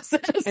the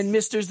process. And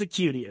Mr.'s the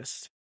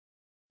cutest.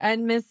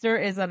 And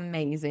Mr. is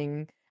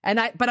amazing.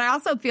 But I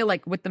also feel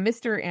like with the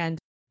Mr. and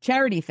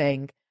Charity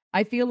thing,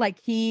 I feel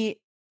like he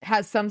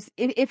has some,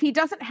 if he's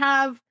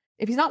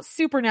not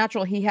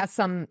supernatural, he has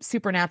some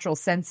supernatural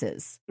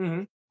senses.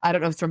 I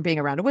don't know if it's from being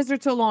around a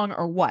wizard so long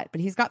or what,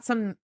 but he's got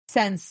some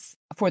sense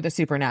for the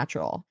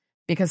supernatural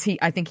because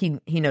I think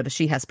he noticed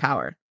she has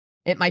power.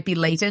 It might be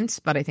latent,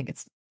 but I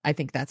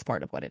think that's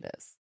part of what it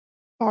is.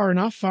 Far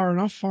enough. I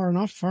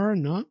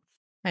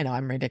know,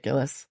 I'm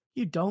ridiculous.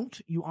 You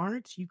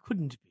aren't, you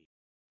couldn't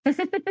be.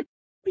 But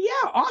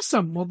yeah,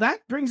 awesome. Well,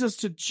 that brings us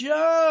to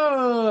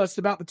just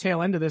about the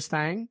tail end of this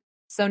thing.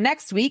 So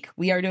next week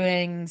we are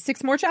doing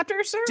 6 more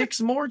chapters, sir?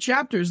 6 more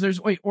chapters. If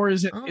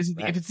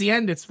it's the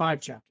end, it's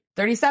 5 chapters.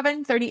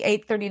 37,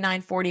 38,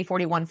 39, 40,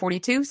 41,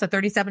 42. So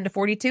 37 to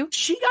 42.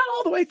 She got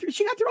all the way through.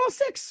 She got through all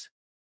 6.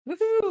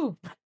 Woohoo!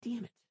 God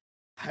damn it.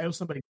 I owe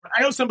somebody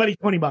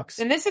 $20.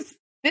 And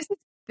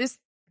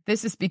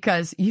this is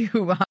because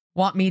you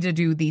want me to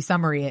do the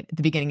summary at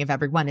the beginning of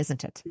every one,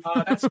 isn't it?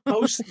 That's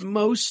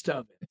most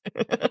of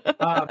it.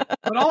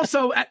 But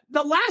also,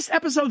 the last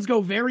episodes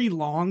go very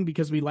long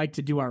because we like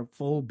to do our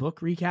full book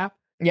recap.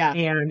 Yeah.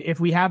 And if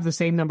we have the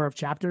same number of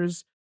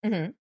chapters,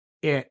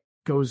 it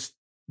goes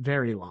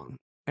very long.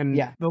 And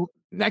the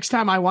next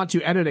time I want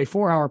to edit a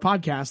 4-hour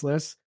podcast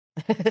list,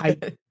 I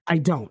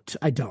don't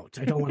want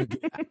to do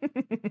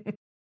that.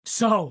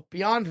 So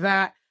beyond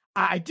that,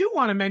 I do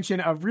want to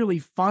mention a really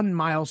fun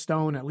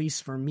milestone, at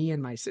least for me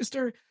and my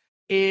sister,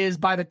 is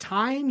by the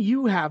time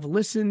you have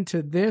listened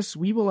to this,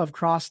 we will have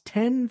crossed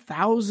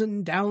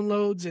 10,000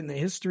 downloads in the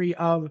history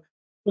of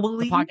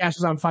The Podcast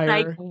Is on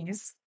Fire.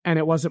 Nice. And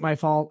it wasn't my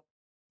fault.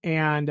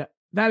 And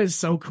that is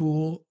so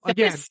cool.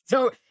 Again,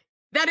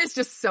 that is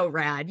just so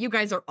rad. You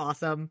guys are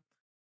awesome.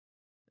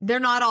 They're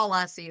not all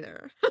us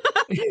either.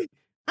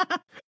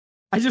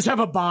 I just have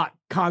a bot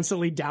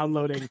constantly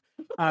downloading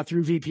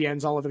through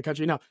VPNs all over the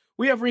country. No,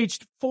 we have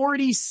reached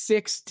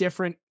 46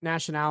 different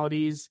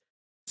nationalities.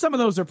 Some of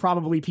those are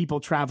probably people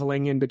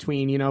traveling in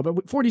between,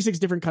 but 46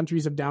 different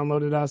countries have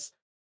downloaded us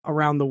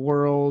around the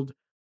world.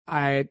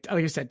 Like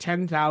I said,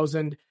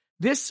 10,000.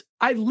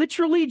 I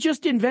literally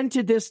just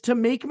invented this to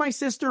make my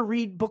sister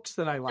read books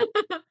that I like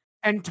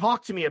and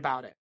talk to me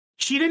about it.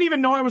 She didn't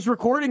even know I was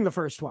recording the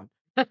first one.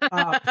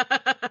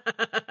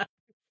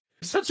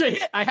 Such a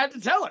hit. I had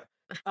to tell her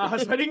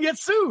so I didn't get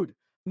sued.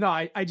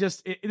 No,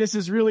 this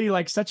is really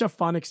like such a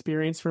fun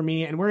experience for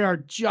me. And we are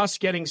just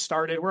getting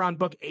started. We're on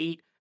book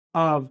 8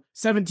 of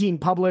 17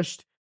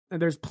 published,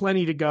 and there's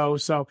plenty to go.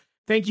 So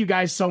thank you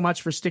guys so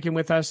much for sticking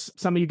with us.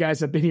 Some of you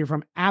guys have been here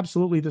from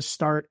absolutely the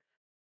start.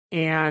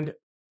 And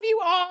you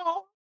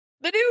all,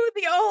 the new,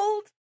 the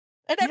old,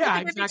 and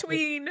everything in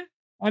between.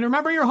 And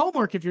remember your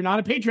homework. If you're not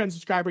a Patreon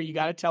subscriber, you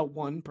got to tell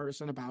one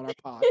person about our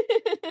pod.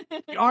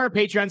 If you are a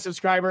Patreon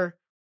subscriber,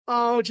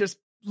 just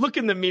look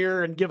in the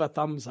mirror and give a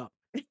thumbs up.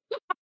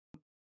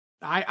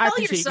 I tell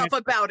yourself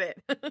about it.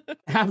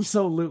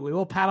 Absolutely. A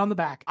little pat on the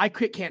back. I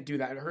can't do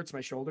that. It hurts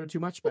my shoulder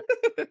too much. But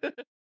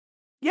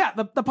yeah,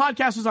 the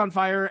podcast was on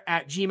fire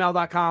at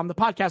gmail.com. The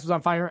podcast was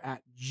on fire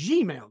at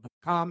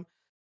gmail.com.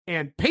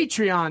 And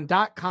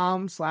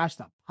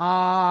patreon.com/the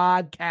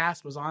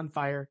podcast was on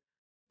fire.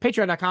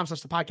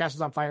 Patreon.com/the podcast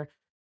was on fire.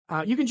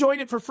 You can join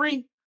it for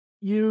free.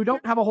 You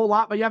don't have a whole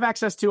lot, but you have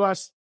access to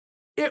us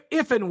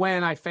if and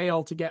when I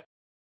fail to get.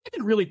 I've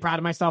been really proud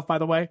of myself, by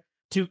the way,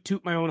 to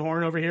toot my own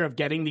horn over here of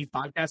getting these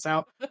podcasts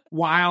out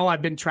while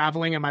I've been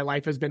traveling and my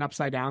life has been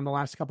upside down the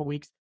last couple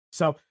weeks.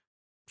 So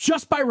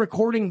just by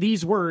recording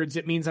these words,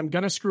 it means I'm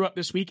going to screw up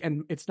this week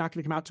and it's not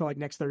going to come out till like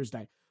next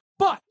Thursday.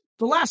 But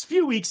the last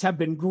few weeks have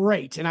been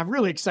great, and I'm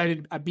really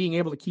excited at being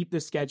able to keep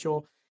this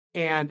schedule.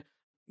 And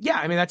yeah,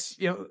 I mean, that's,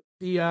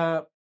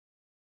 the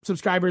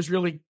subscribers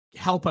really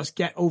help us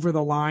get over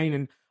the line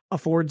and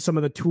afford some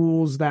of the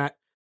tools that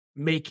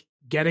make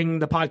getting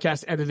the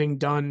podcast editing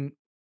done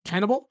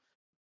tenable.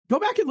 Go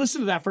back and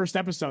listen to that first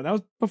episode. That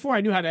was before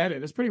I knew how to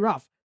edit. It's pretty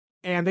rough.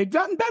 And they've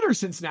gotten better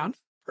since now.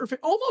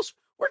 Perfect. Almost,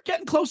 we're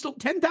getting close to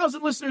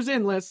 10,000 listeners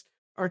in, Liz,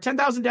 or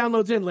 10,000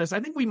 downloads in, Liz. I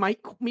think we might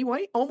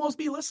almost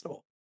be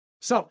listenable.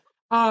 So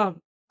I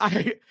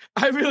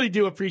really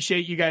do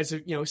appreciate you guys,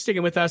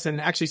 sticking with us,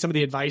 and actually some of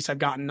the advice I've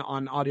gotten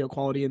on audio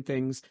quality and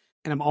things.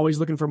 And I'm always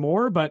looking for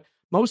more, but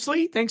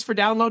mostly thanks for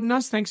downloading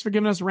us. Thanks for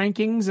giving us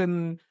rankings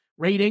and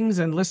ratings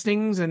and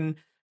listings and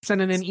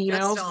sending in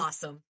emails. That's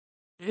awesome.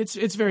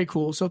 It's very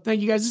cool. So thank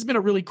you guys. This has been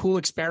a really cool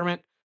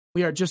experiment.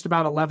 We are just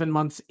about 11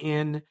 months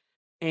in,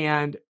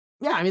 and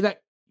yeah, I mean,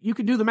 that you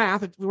can do the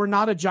math. We're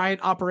not a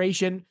giant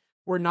operation.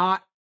 We're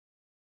not,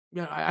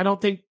 I don't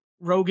think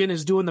Rogan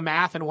is doing the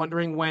math and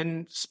wondering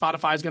when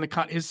Spotify is going to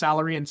cut his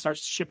salary and start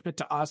shipping it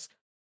to us.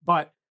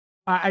 But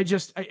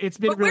it's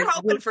been really, we're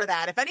hoping for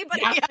that. If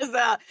anybody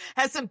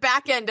has some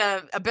back end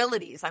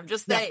abilities, I'm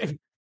just saying.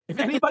 If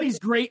anybody's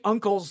great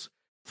uncle's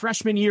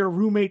freshman year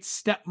roommate's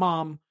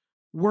stepmom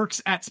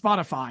works at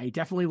Spotify,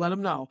 definitely let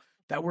them know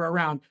that we're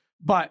around.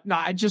 But no,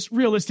 I just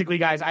realistically,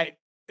 guys,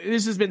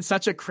 this has been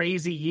such a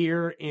crazy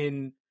year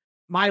in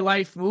my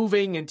life,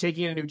 moving and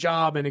taking a new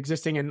job and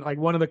existing. And like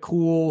one of the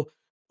cool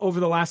over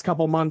the last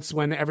couple months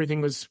when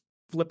everything was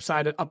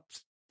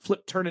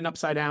turning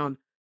upside down,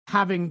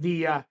 having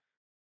the,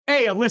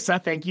 hey,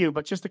 Alyssa, thank you,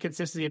 but just the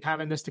consistency of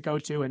having this to go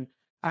to. And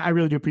I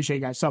really do appreciate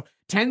you guys. So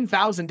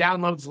 10,000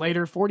 downloads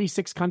later,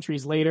 46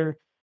 countries later.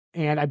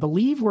 And I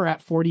believe we're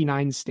at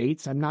 49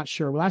 states. I'm not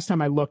sure. Last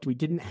time I looked, we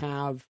didn't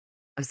have.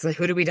 I was like,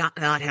 who do we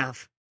not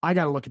have? I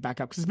got to look it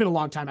back up because it's been a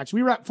long time.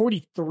 Actually, we were at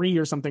 43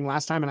 or something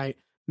last time. And I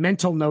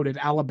mental noted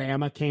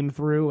Alabama came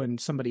through and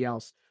somebody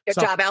else.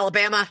 Good job,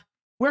 Alabama.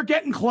 We're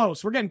getting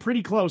close. We're getting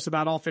pretty close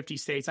about all 50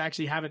 states. I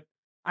actually haven't.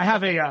 I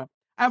have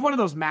one of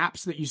those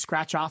maps that you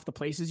scratch off the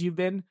places you've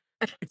been.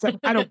 Except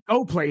I don't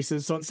go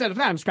places. So instead of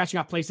that, I'm scratching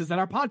off places that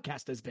our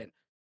podcast has been.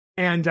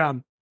 And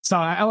so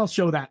I'll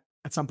show that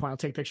at some point. I'll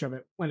take a picture of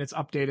it when it's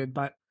updated.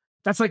 But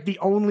that's like the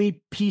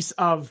only piece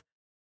of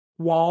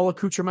wall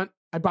accoutrement.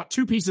 I bought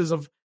two pieces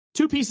of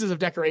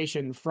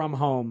decoration from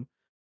home.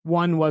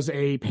 One was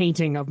a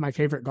painting of my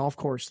favorite golf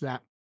course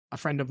that a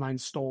friend of mine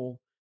stole,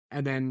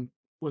 and then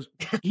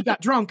he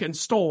got drunk and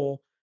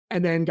stole,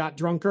 and then got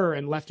drunker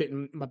and left it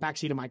in the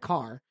backseat of my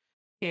car.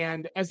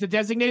 And as the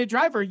designated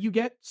driver, you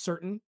get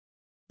certain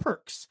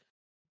perks.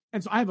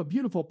 And so I have a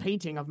beautiful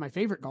painting of my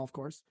favorite golf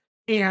course,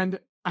 and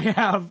I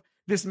have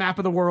this map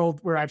of the world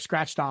where I've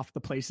scratched off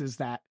the places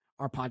that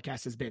our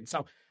podcast has been.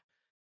 So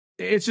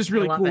it's just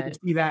really cool to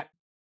see that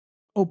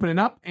opening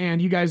up,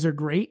 and you guys are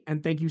great.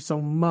 And thank you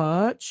so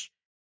much.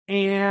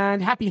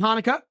 And happy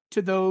Hanukkah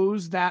to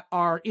those that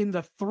are in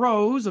the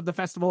throes of the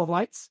Festival of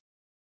Lights.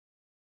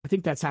 I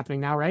think that's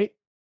happening now, right?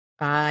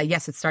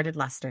 Yes, it started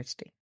last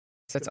Thursday.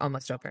 So it's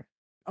almost over.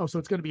 Oh, so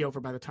it's going to be over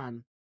by the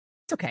time.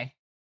 It's okay.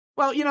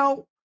 Well,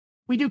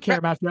 we do care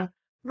about you.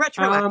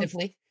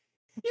 Retroactively.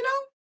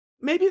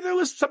 Maybe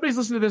somebody's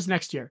listening to this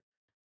next year.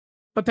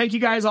 But thank you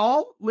guys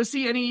all.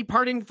 Lissy, any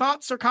parting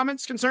thoughts or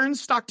comments, concerns,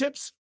 stock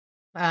tips?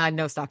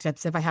 No stock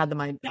tips. If I had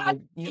them, I'd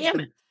damn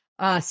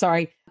it.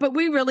 Sorry. But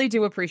we really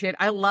do appreciate it.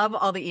 I love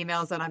all the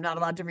emails that I'm not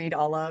allowed to read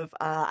all of.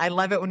 I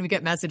love it when we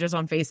get messages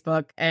on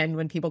Facebook and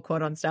when people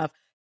quote on stuff.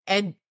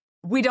 And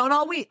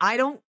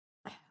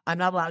I'm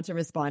not allowed to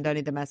respond to any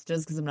of the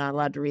messages because I'm not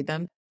allowed to read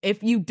them.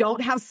 if you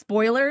don't have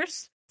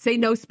spoilers, say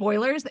no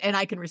spoilers and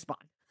I can respond.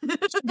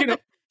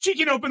 She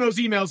can open those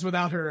emails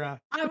without her.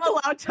 I'm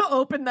allowed to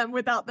open them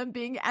without them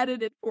being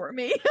edited for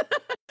me.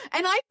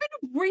 And I've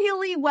been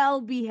really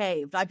well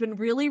behaved. I've been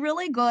really,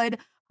 really good.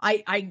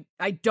 I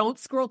don't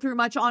scroll through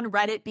much on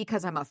Reddit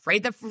because I'm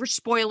afraid that for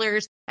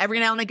spoilers, every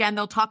now and again,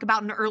 they'll talk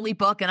about an early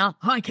book and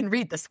I can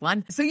read this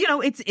one. So,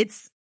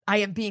 I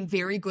am being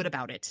very good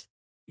about it.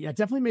 Yeah,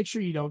 definitely make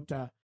sure you don't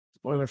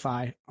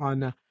spoilerify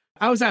on.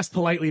 I was asked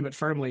politely but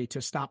firmly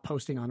to stop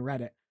posting on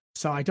Reddit.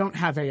 So I don't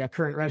have a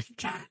current Reddit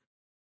account.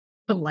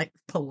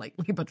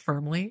 Politely but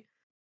firmly.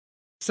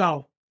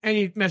 So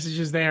any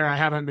messages there I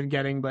haven't been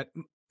getting, but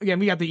again,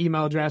 we got the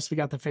email address, we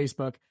got the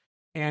Facebook,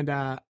 and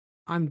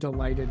I'm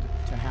delighted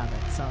to have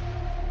it. So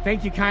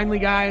thank you kindly,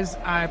 guys.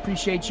 I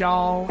appreciate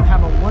y'all.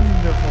 Have a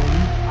wonderful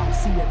week. I'll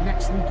see you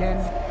next weekend.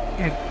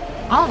 And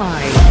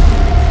I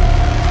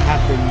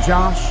have been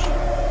Josh.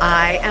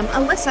 I am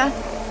Alyssa.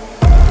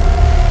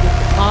 The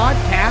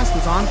podcast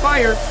was on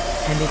fire.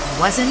 And it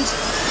wasn't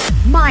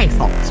my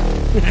fault.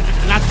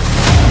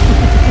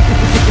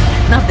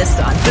 Not this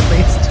time, at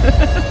least.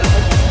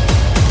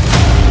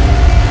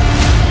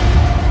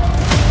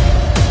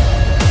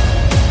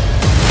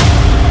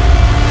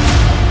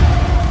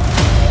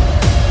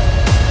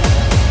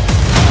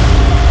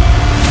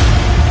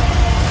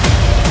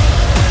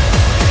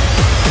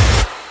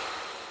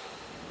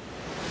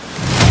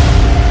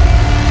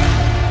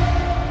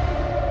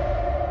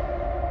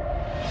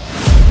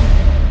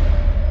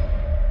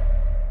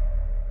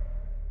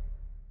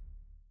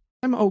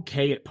 I'm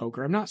okay at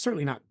poker. I'm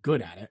certainly not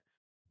good at it,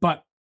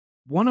 but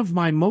one of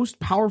my most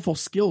powerful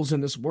skills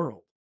in this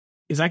world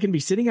is I can be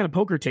sitting at a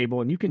poker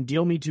table and you can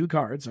deal me 2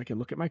 cards. I can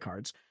look at my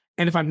cards.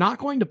 And if I'm not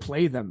going to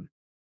play them,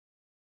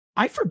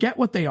 I forget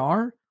what they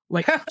are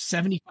like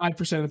 75%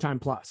 of the time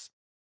plus.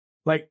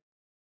 Like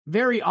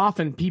very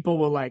often people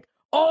will like,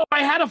 oh,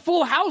 I had a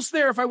full house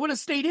there if I would have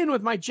stayed in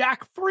with my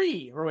Jack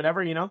 3 or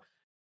whatever, I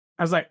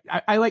was like,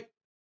 I like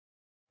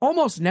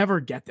almost never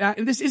get that.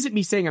 And this isn't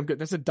me saying I'm good.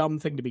 That's a dumb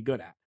thing to be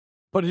good at.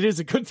 But it is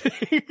a good thing.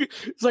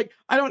 It's like,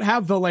 I don't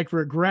have the like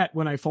regret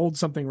when I fold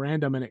something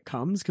random and it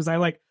comes because I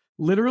like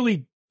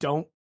literally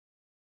don't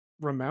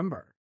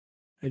remember.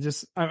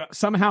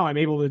 Somehow I'm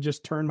able to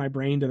just turn my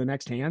brain to the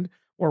next hand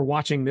or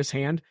watching this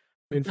hand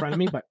in front of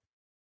me. But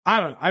I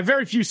don't know. I have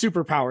very few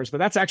superpowers, but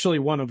that's actually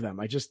one of them.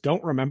 I just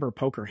don't remember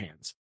poker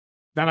hands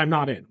that I'm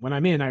not in. When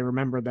I'm in, I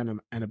remember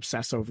them and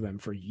obsess over them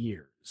for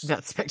years.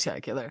 That's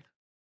spectacular.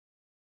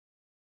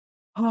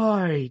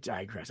 I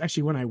digress.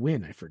 Actually, when I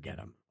win, I forget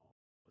them.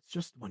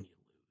 Just when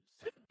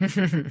you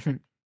lose.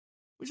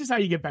 Which is how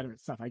you get better at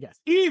stuff, I guess.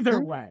 Either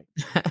way.